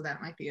lately, so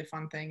that might be a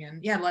fun thing.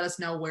 And yeah, let us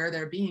know where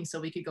they're being so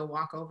we could go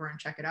walk over and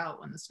check it out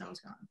when the snow's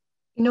gone.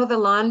 You know, the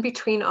lawn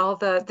between all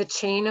the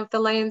chain of the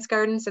Lions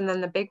Gardens and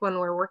then the big one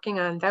we're working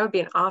on, that would be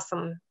an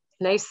awesome,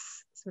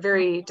 nice,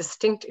 very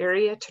distinct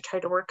area to try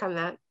to work on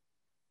that.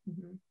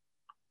 Mm-hmm.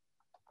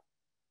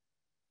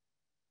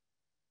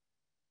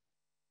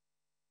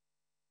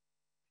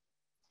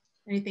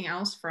 Anything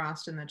else,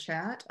 Frost, in the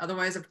chat?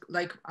 Otherwise,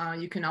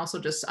 you can also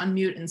just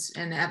unmute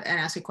and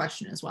ask a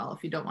question as well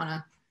if you don't want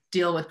to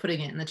deal with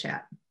putting it in the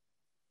chat.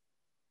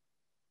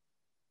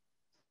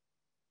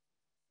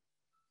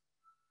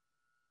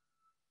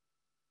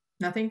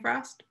 Nothing,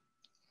 Frost?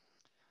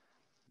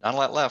 Not a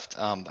lot left.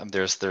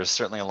 There's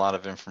certainly a lot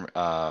of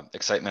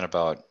excitement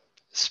about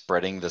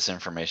spreading this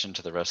information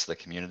to the rest of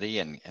the community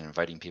and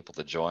inviting people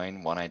to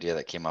join. One idea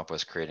that came up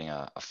was creating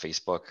a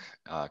Facebook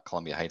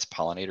Columbia Heights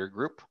pollinator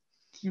group.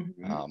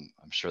 Mm-hmm. I'm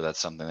sure that's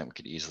something that we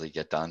could easily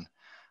get done.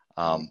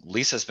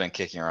 Lisa's been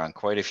kicking around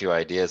quite a few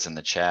ideas in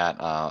the chat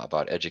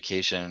about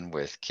education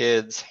with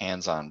kids,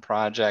 hands-on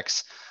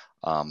projects,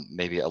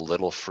 maybe a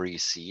little free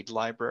seed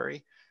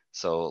library.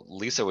 So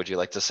Lisa, would you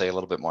like to say a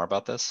little bit more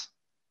about this?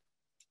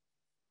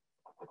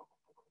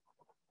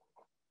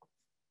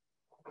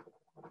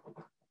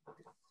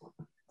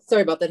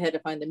 Sorry about that, had to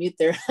find the mute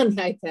there on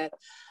the iPad.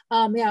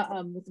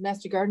 With the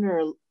Master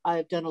Gardener,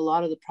 I've done a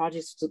lot of the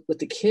projects with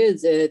the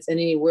kids, and it's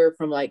anywhere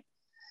from like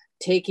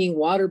taking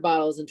water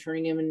bottles and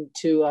turning them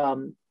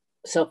into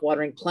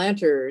self-watering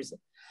planters,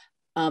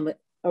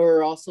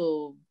 or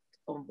also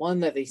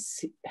one that they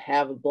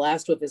have a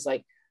blast with is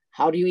like,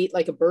 how do you eat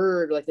like a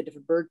bird, like the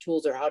different bird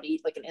tools, or how to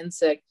eat like an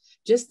insect,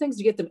 just things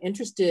to get them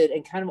interested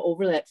and kind of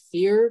over that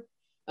fear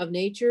of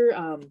nature.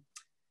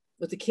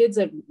 With the kids,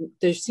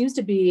 there seems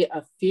to be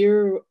a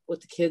fear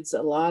with the kids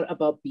a lot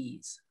about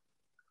bees.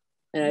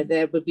 And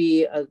that would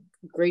be a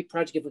great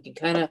project if we can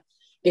kind of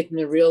get them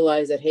to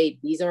realize that, hey,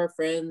 bees are our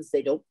friends.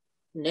 They don't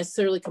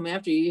necessarily come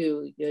after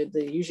you.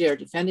 They usually are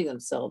defending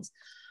themselves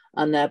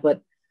on that.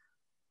 But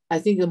I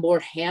think the more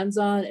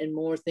hands-on and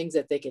more things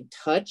that they can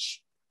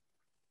touch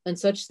and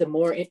such, the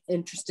more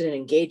interested and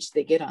engaged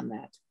they get on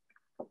that.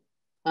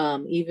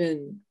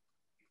 Even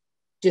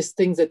just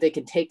things that they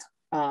can take.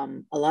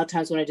 A lot of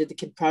times when I did the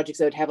kid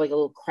projects, I would have like a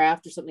little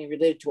craft or something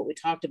related to what we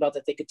talked about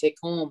that they could take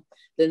home.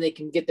 Then they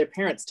can get their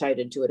parents tied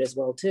into it as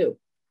well too.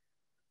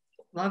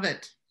 Love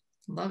it.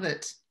 Love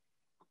it.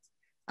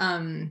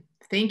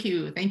 Thank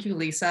you,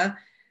 Lisa.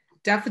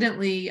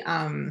 Definitely,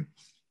 I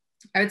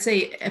would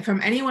say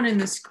from anyone in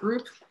this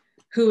group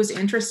who is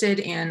interested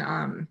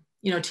in,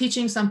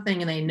 teaching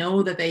something, and they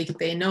know that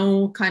they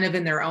know kind of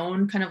in their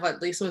own, kind of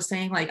what Lisa was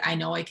saying, like, I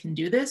know I can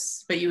do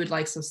this, but you would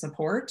like some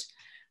support.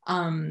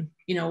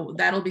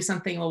 That'll be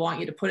something we'll want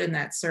you to put in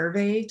that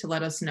survey to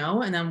let us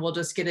know, and then we'll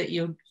just get it.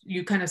 You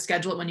kind of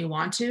schedule it when you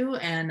want to,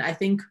 and I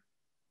think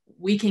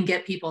we can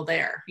get people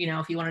there.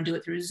 If you want to do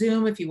it through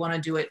Zoom, if you want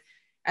to do it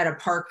at a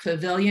park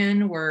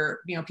pavilion where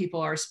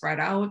people are spread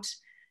out,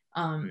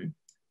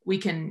 we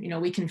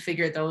can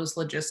figure those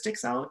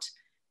logistics out.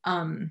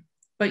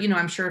 But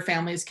I'm sure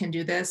families can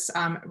do this.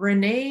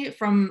 Renee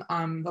from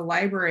the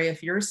library,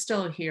 if you're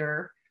still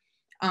here,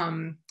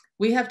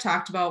 we have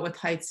talked about with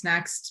Heights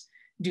Next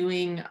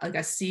doing like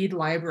a seed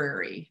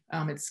library.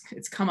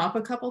 It's come up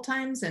a couple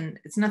times, and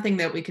it's nothing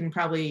that we can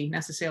probably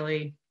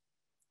necessarily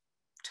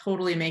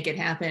totally make it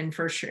happen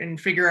for sure and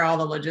figure all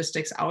the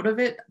logistics out of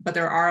it. But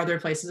there are other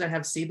places that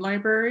have seed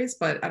libraries.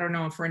 But I don't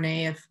know if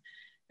Renee, if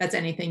that's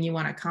anything you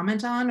want to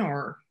comment on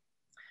or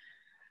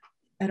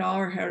at all,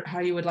 or how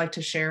you would like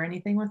to share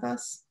anything with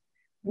us.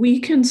 We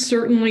can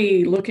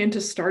certainly look into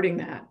starting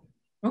that.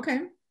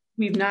 Okay.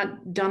 We've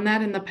not done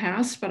that in the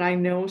past, but I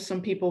know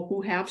some people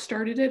who have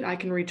started it. I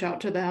can reach out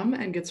to them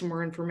and get some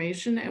more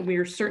information. And we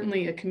are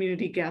certainly a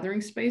community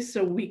gathering space,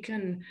 so we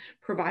can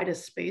provide a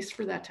space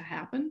for that to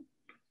happen.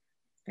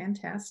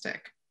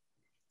 Fantastic.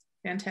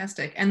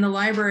 Fantastic. And the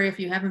library, if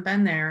you haven't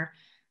been there,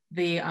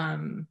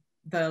 the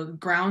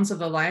grounds of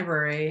the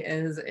library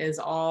is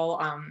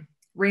all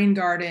rain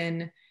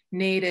garden,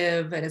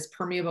 native. It has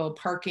permeable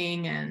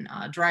parking and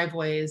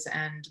driveways,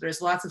 and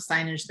there's lots of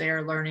signage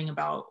there learning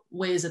about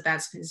ways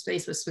that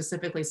space was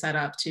specifically set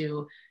up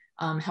to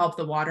help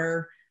the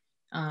water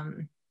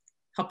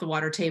help the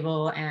water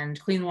table and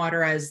clean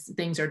water as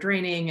things are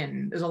draining.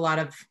 And there's a lot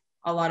of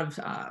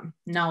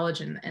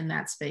knowledge in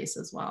that space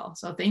as well.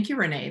 So thank you,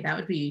 Renee. That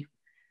would be,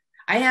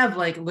 I have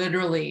like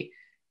literally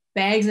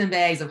bags and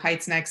bags of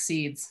Heights Next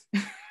seeds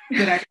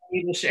that I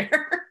need to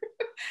share.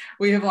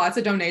 We have lots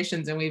of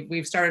donations and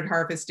we've started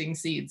harvesting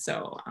seeds.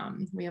 So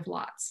we have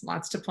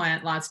lots to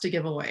plant, lots to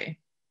give away.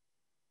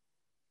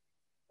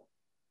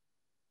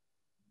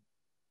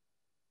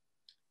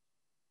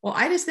 Well,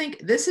 I just think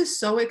this is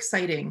so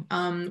exciting.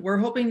 We're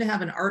hoping to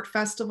have an art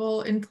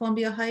festival in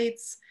Columbia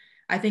Heights.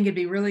 I think it'd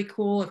be really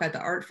cool if at the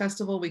art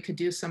festival we could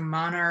do some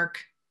Monarch,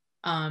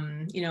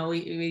 you know,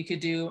 we could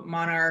do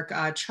Monarch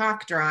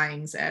chalk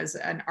drawings as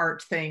an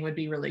art thing. Would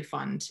be really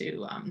fun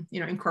to, you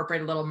know,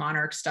 incorporate a little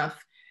Monarch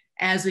stuff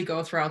as we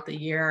go throughout the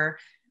year.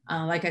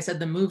 Like I said,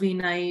 the movie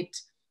night,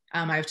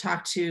 I've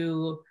talked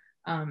to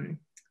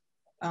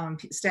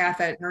staff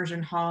at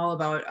Immersion Hall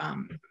about,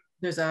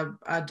 there's a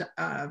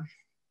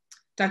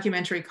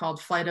documentary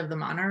called Flight of the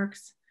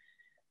Monarchs,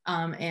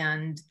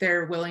 and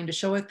they're willing to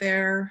show it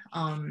there.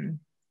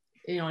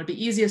 You know, it'd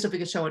be easiest if we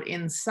could show it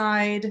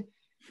inside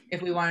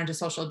if we wanted to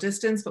social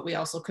distance, but we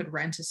also could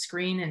rent a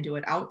screen and do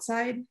it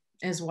outside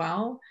as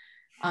well.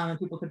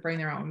 People could bring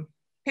their own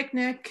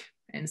picnic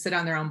and sit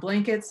on their own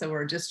blankets so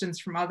we're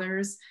distanced from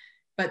others.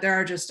 But there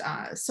are just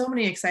so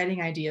many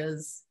exciting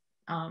ideas.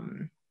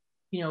 You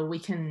know, we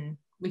can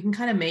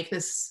kind of make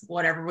this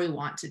whatever we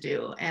want to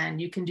do, and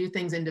you can do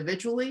things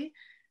individually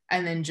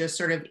and then just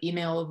sort of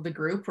email the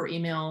group or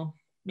email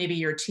maybe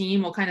your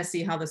team. We'll kind of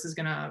see how this is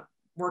gonna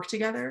work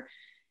together.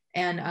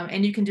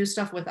 And you can do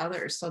stuff with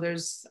others. So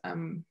there's,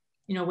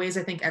 you know, ways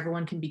I think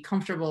everyone can be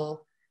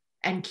comfortable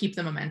and keep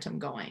the momentum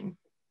going.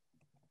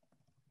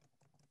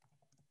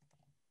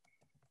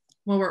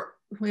 Well,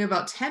 we have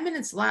about 10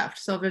 minutes left.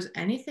 So if there's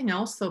anything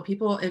else, though,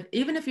 people,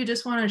 even if you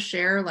just want to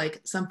share like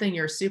something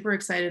you're super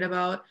excited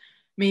about,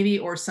 maybe,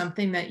 or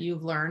something that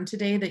you've learned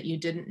today that you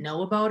didn't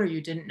know about or you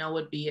didn't know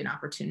would be an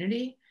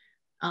opportunity,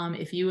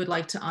 if you would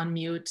like to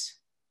unmute,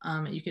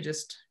 you could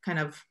just kind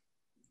of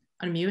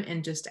unmute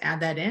and just add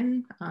that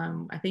in.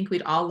 I think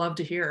we'd all love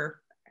to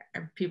hear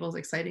people's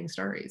exciting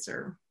stories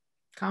or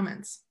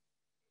comments.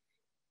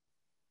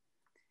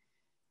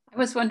 I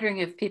was wondering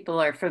if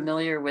people are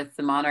familiar with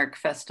the Monarch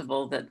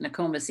Festival that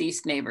Nokomis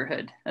East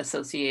Neighborhood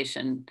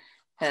Association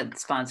had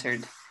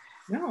sponsored.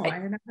 No, I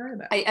haven't heard of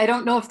that. I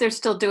don't know if they're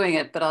still doing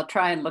it, but I'll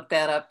try and look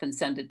that up and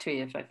send it to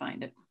you if I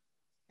find it.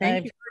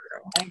 Thank you.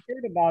 I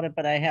heard about it,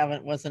 but I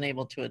wasn't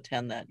able to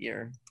attend that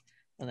year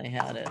when they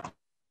had it.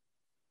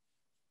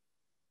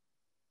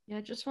 Yeah,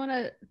 I just want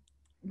to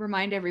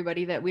remind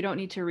everybody that we don't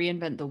need to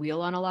reinvent the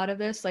wheel on a lot of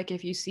this. Like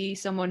if you see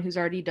someone who's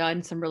already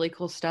done some really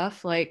cool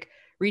stuff, like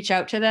reach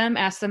out to them,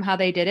 ask them how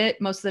they did it.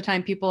 Most of the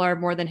time people are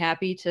more than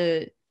happy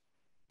to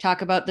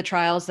talk about the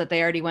trials that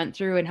they already went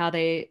through and how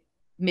they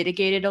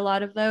mitigated a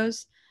lot of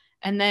those.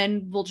 And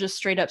then we'll just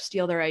straight up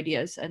steal their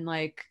ideas and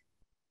like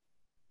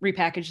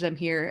repackage them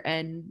here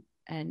and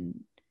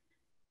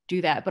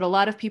do that. But a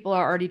lot of people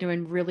are already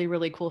doing really,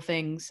 really cool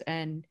things.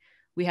 And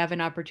we have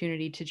an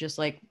opportunity to just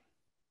like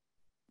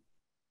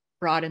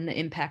broaden the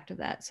impact of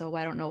that. So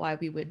I don't know why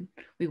we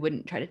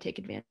wouldn't try to take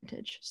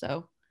advantage.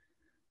 So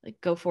like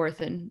go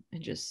forth and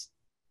just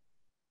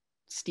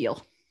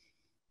steal.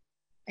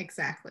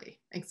 Exactly.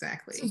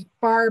 This is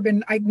Barb,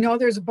 and I know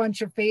there's a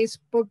bunch of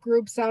Facebook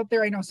groups out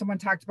there. I know someone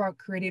talked about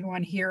creating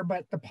one here,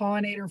 but the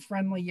Pollinator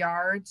Friendly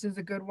Yards is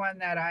a good one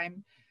that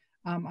I'm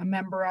a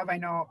member of. I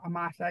know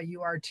Amatha,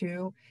 you are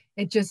too.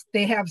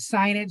 They have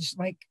signage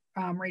like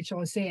Rachel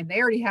was saying.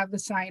 They already have the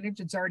signage,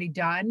 it's already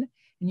done,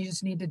 and you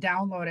just need to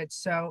download it.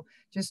 So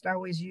just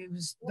always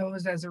use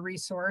those as a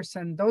resource,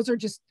 and those are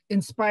just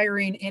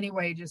inspiring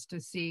anyway, just to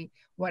see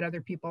what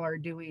other people are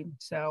doing.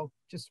 So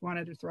just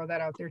wanted to throw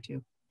that out there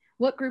too.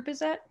 What group is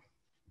that?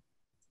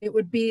 It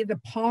would be the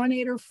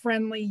Pollinator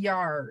Friendly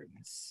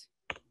Yards.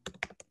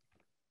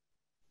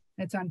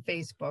 It's on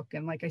Facebook.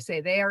 And like I say,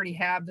 they already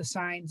have the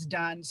signs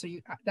done. So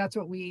that's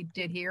what we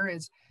did here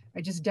is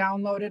I just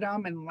downloaded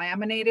them and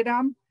laminated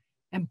them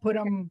and put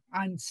them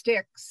on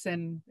sticks.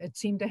 And it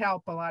seemed to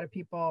help a lot of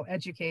people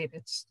educate.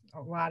 It's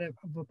a lot of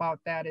about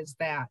that is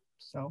that.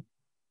 So.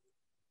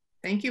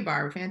 Thank you,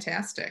 Barb.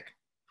 Fantastic.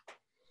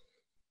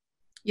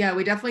 Yeah,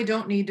 we definitely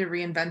don't need to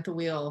reinvent the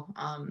wheel.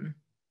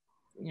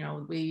 You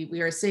know,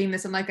 we are seeing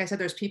this, and like I said,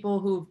 there's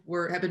people who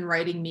have been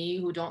writing me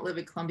who don't live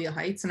in Columbia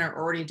Heights and are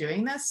already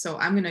doing this. So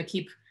I'm going to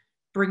keep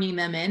bringing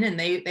them in, and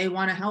they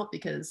want to help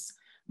because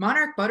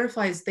monarch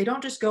butterflies, they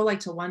don't just go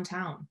like to one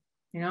town.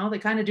 You know, they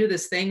kind of do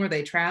this thing where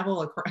they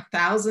travel across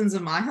thousands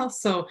of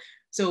miles. So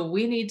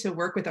we need to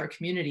work with our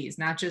communities,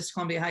 not just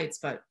Columbia Heights,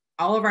 but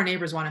all of our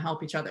neighbors want to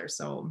help each other.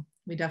 So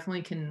we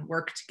definitely can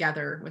work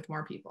together with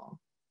more people.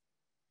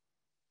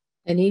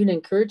 And even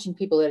encouraging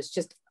people that it's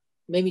just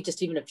maybe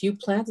just even a few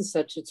plants and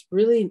such. It's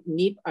really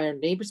neat. Our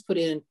neighbors put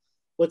in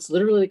what's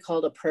literally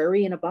called a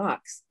prairie in a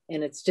box.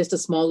 And it's just a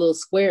small little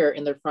square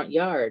in their front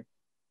yard.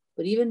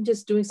 But even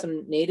just doing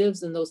some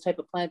natives and those type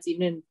of plants,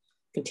 even in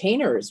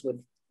containers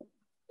would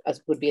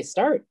be a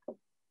start.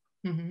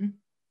 Mm-hmm.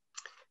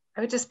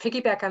 I would just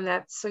piggyback on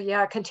that. So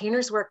yeah,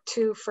 containers work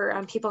too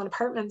for people in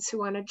apartments who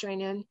want to join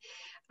in.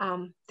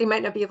 They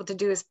might not be able to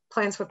do as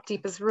plants with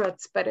deepest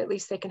roots, but at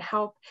least they can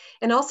help.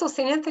 And also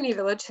St. Anthony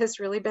Village has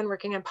really been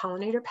working on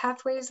pollinator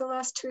pathways the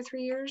last 2 or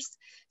 3 years.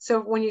 So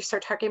when you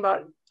start talking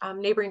about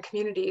neighboring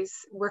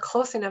communities, we're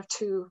close enough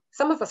to,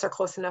 some of us are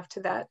close enough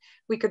to that.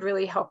 We could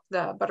really help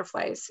the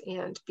butterflies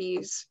and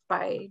bees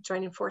by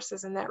joining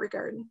forces in that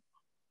regard.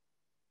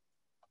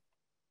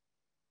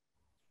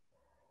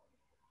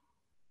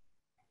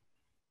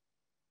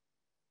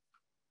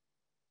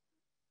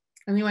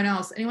 Anyone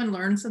else? Anyone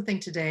learned something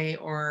today,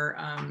 or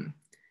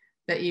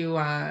that you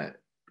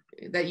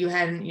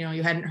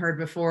hadn't heard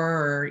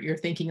before, or you're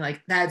thinking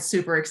like that's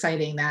super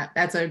exciting,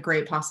 that's a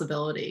great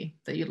possibility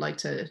that you'd like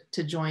to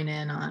join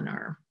in on?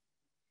 Or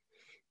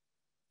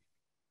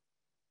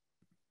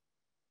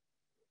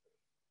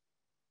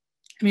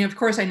I mean, of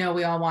course, I know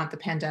we all want the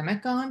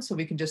pandemic gone so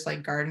we can just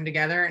like garden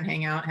together and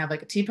hang out and have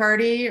like a tea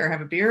party or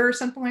have a beer or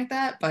something like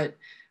that. But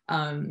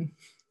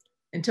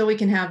until we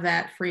can have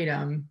that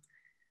freedom,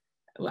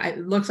 it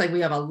looks like we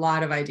have a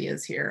lot of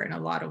ideas here and a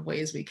lot of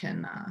ways we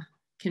can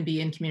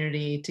be in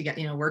community to get,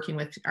 working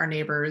with our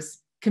neighbors,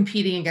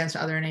 competing against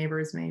other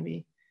neighbors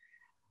maybe.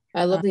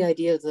 I love the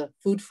idea of the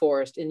food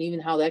forest, and even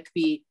how that could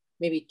be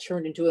maybe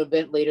turned into an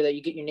event later that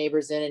you get your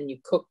neighbors in and you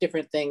cook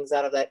different things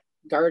out of that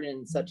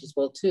garden such as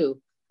well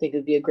too. I think it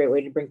would be a great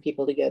way to bring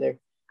people together.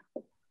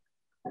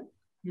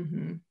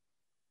 Mm-hmm.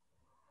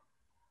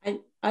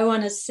 I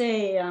want to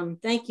say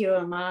thank you,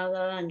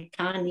 Amala and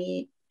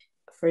Connie,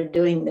 for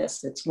doing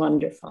this. It's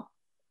wonderful.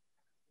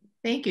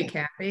 Thank you,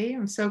 Kathy.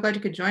 I'm so glad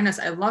you could join us.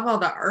 I love all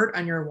the art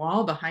on your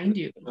wall behind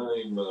you.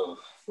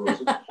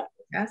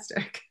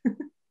 Fantastic.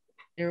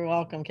 You're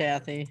welcome,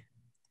 Kathy.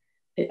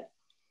 Yeah.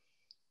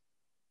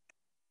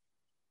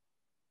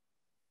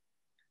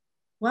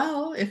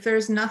 Well, if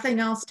there's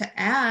nothing else to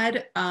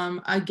add,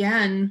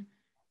 again,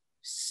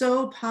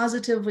 so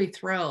positively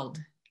thrilled.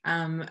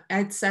 I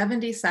had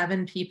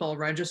 77 people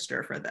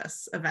register for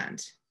this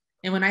event.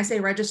 And when I say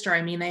register,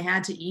 I mean they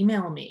had to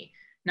email me.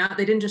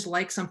 They didn't just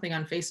like something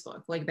on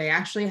Facebook. Like they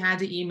actually had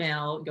to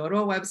email, go to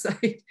a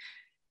website,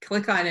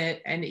 click on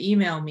it, and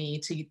email me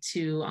to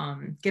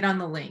get on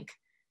the link.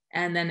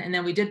 And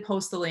then we did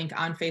post the link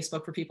on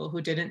Facebook for people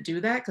who didn't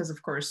do that, because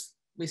of course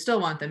we still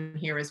want them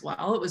here as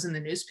well. It was in the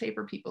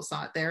newspaper, people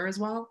saw it there as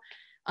well.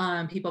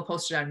 People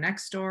posted on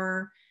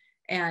Nextdoor.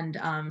 And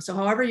so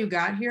however you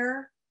got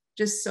here,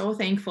 just so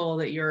thankful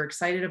that you're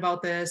excited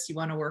about this. You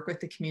want to work with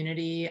the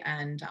community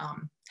and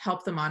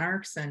help the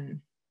monarchs and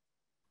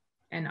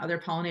other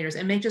pollinators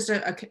and make just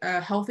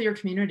a healthier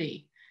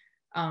community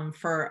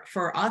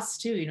for us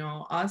too,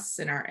 us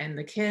and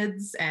the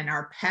kids and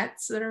our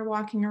pets that are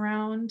walking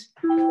around.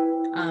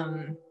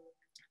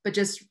 But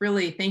just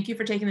really thank you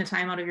for taking the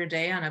time out of your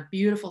day on a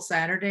beautiful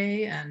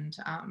Saturday, and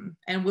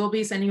we'll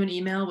be sending you an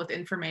email with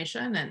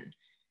information,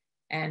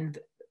 and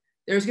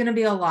there's going to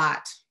be a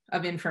lot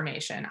of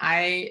information.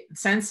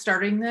 Since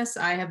starting this,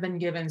 I have been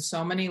given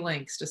so many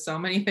links to so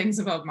many things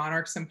about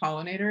monarchs and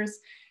pollinators.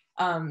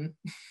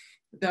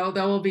 There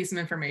will be some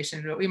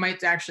information, but we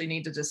might actually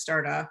need to just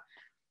start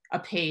a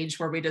page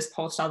where we just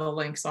post all the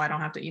links so I don't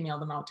have to email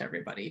them out to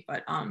everybody.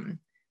 But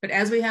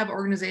as we have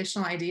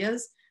organizational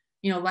ideas,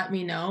 let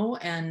me know.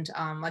 And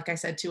like I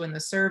said too, in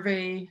the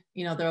survey,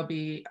 there'll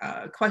be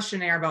a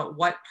questionnaire about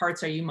what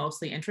parts are you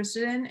mostly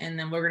interested in. And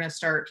then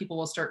people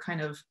will start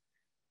kind of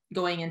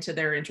going into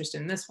their interest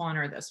in this one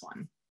or this one.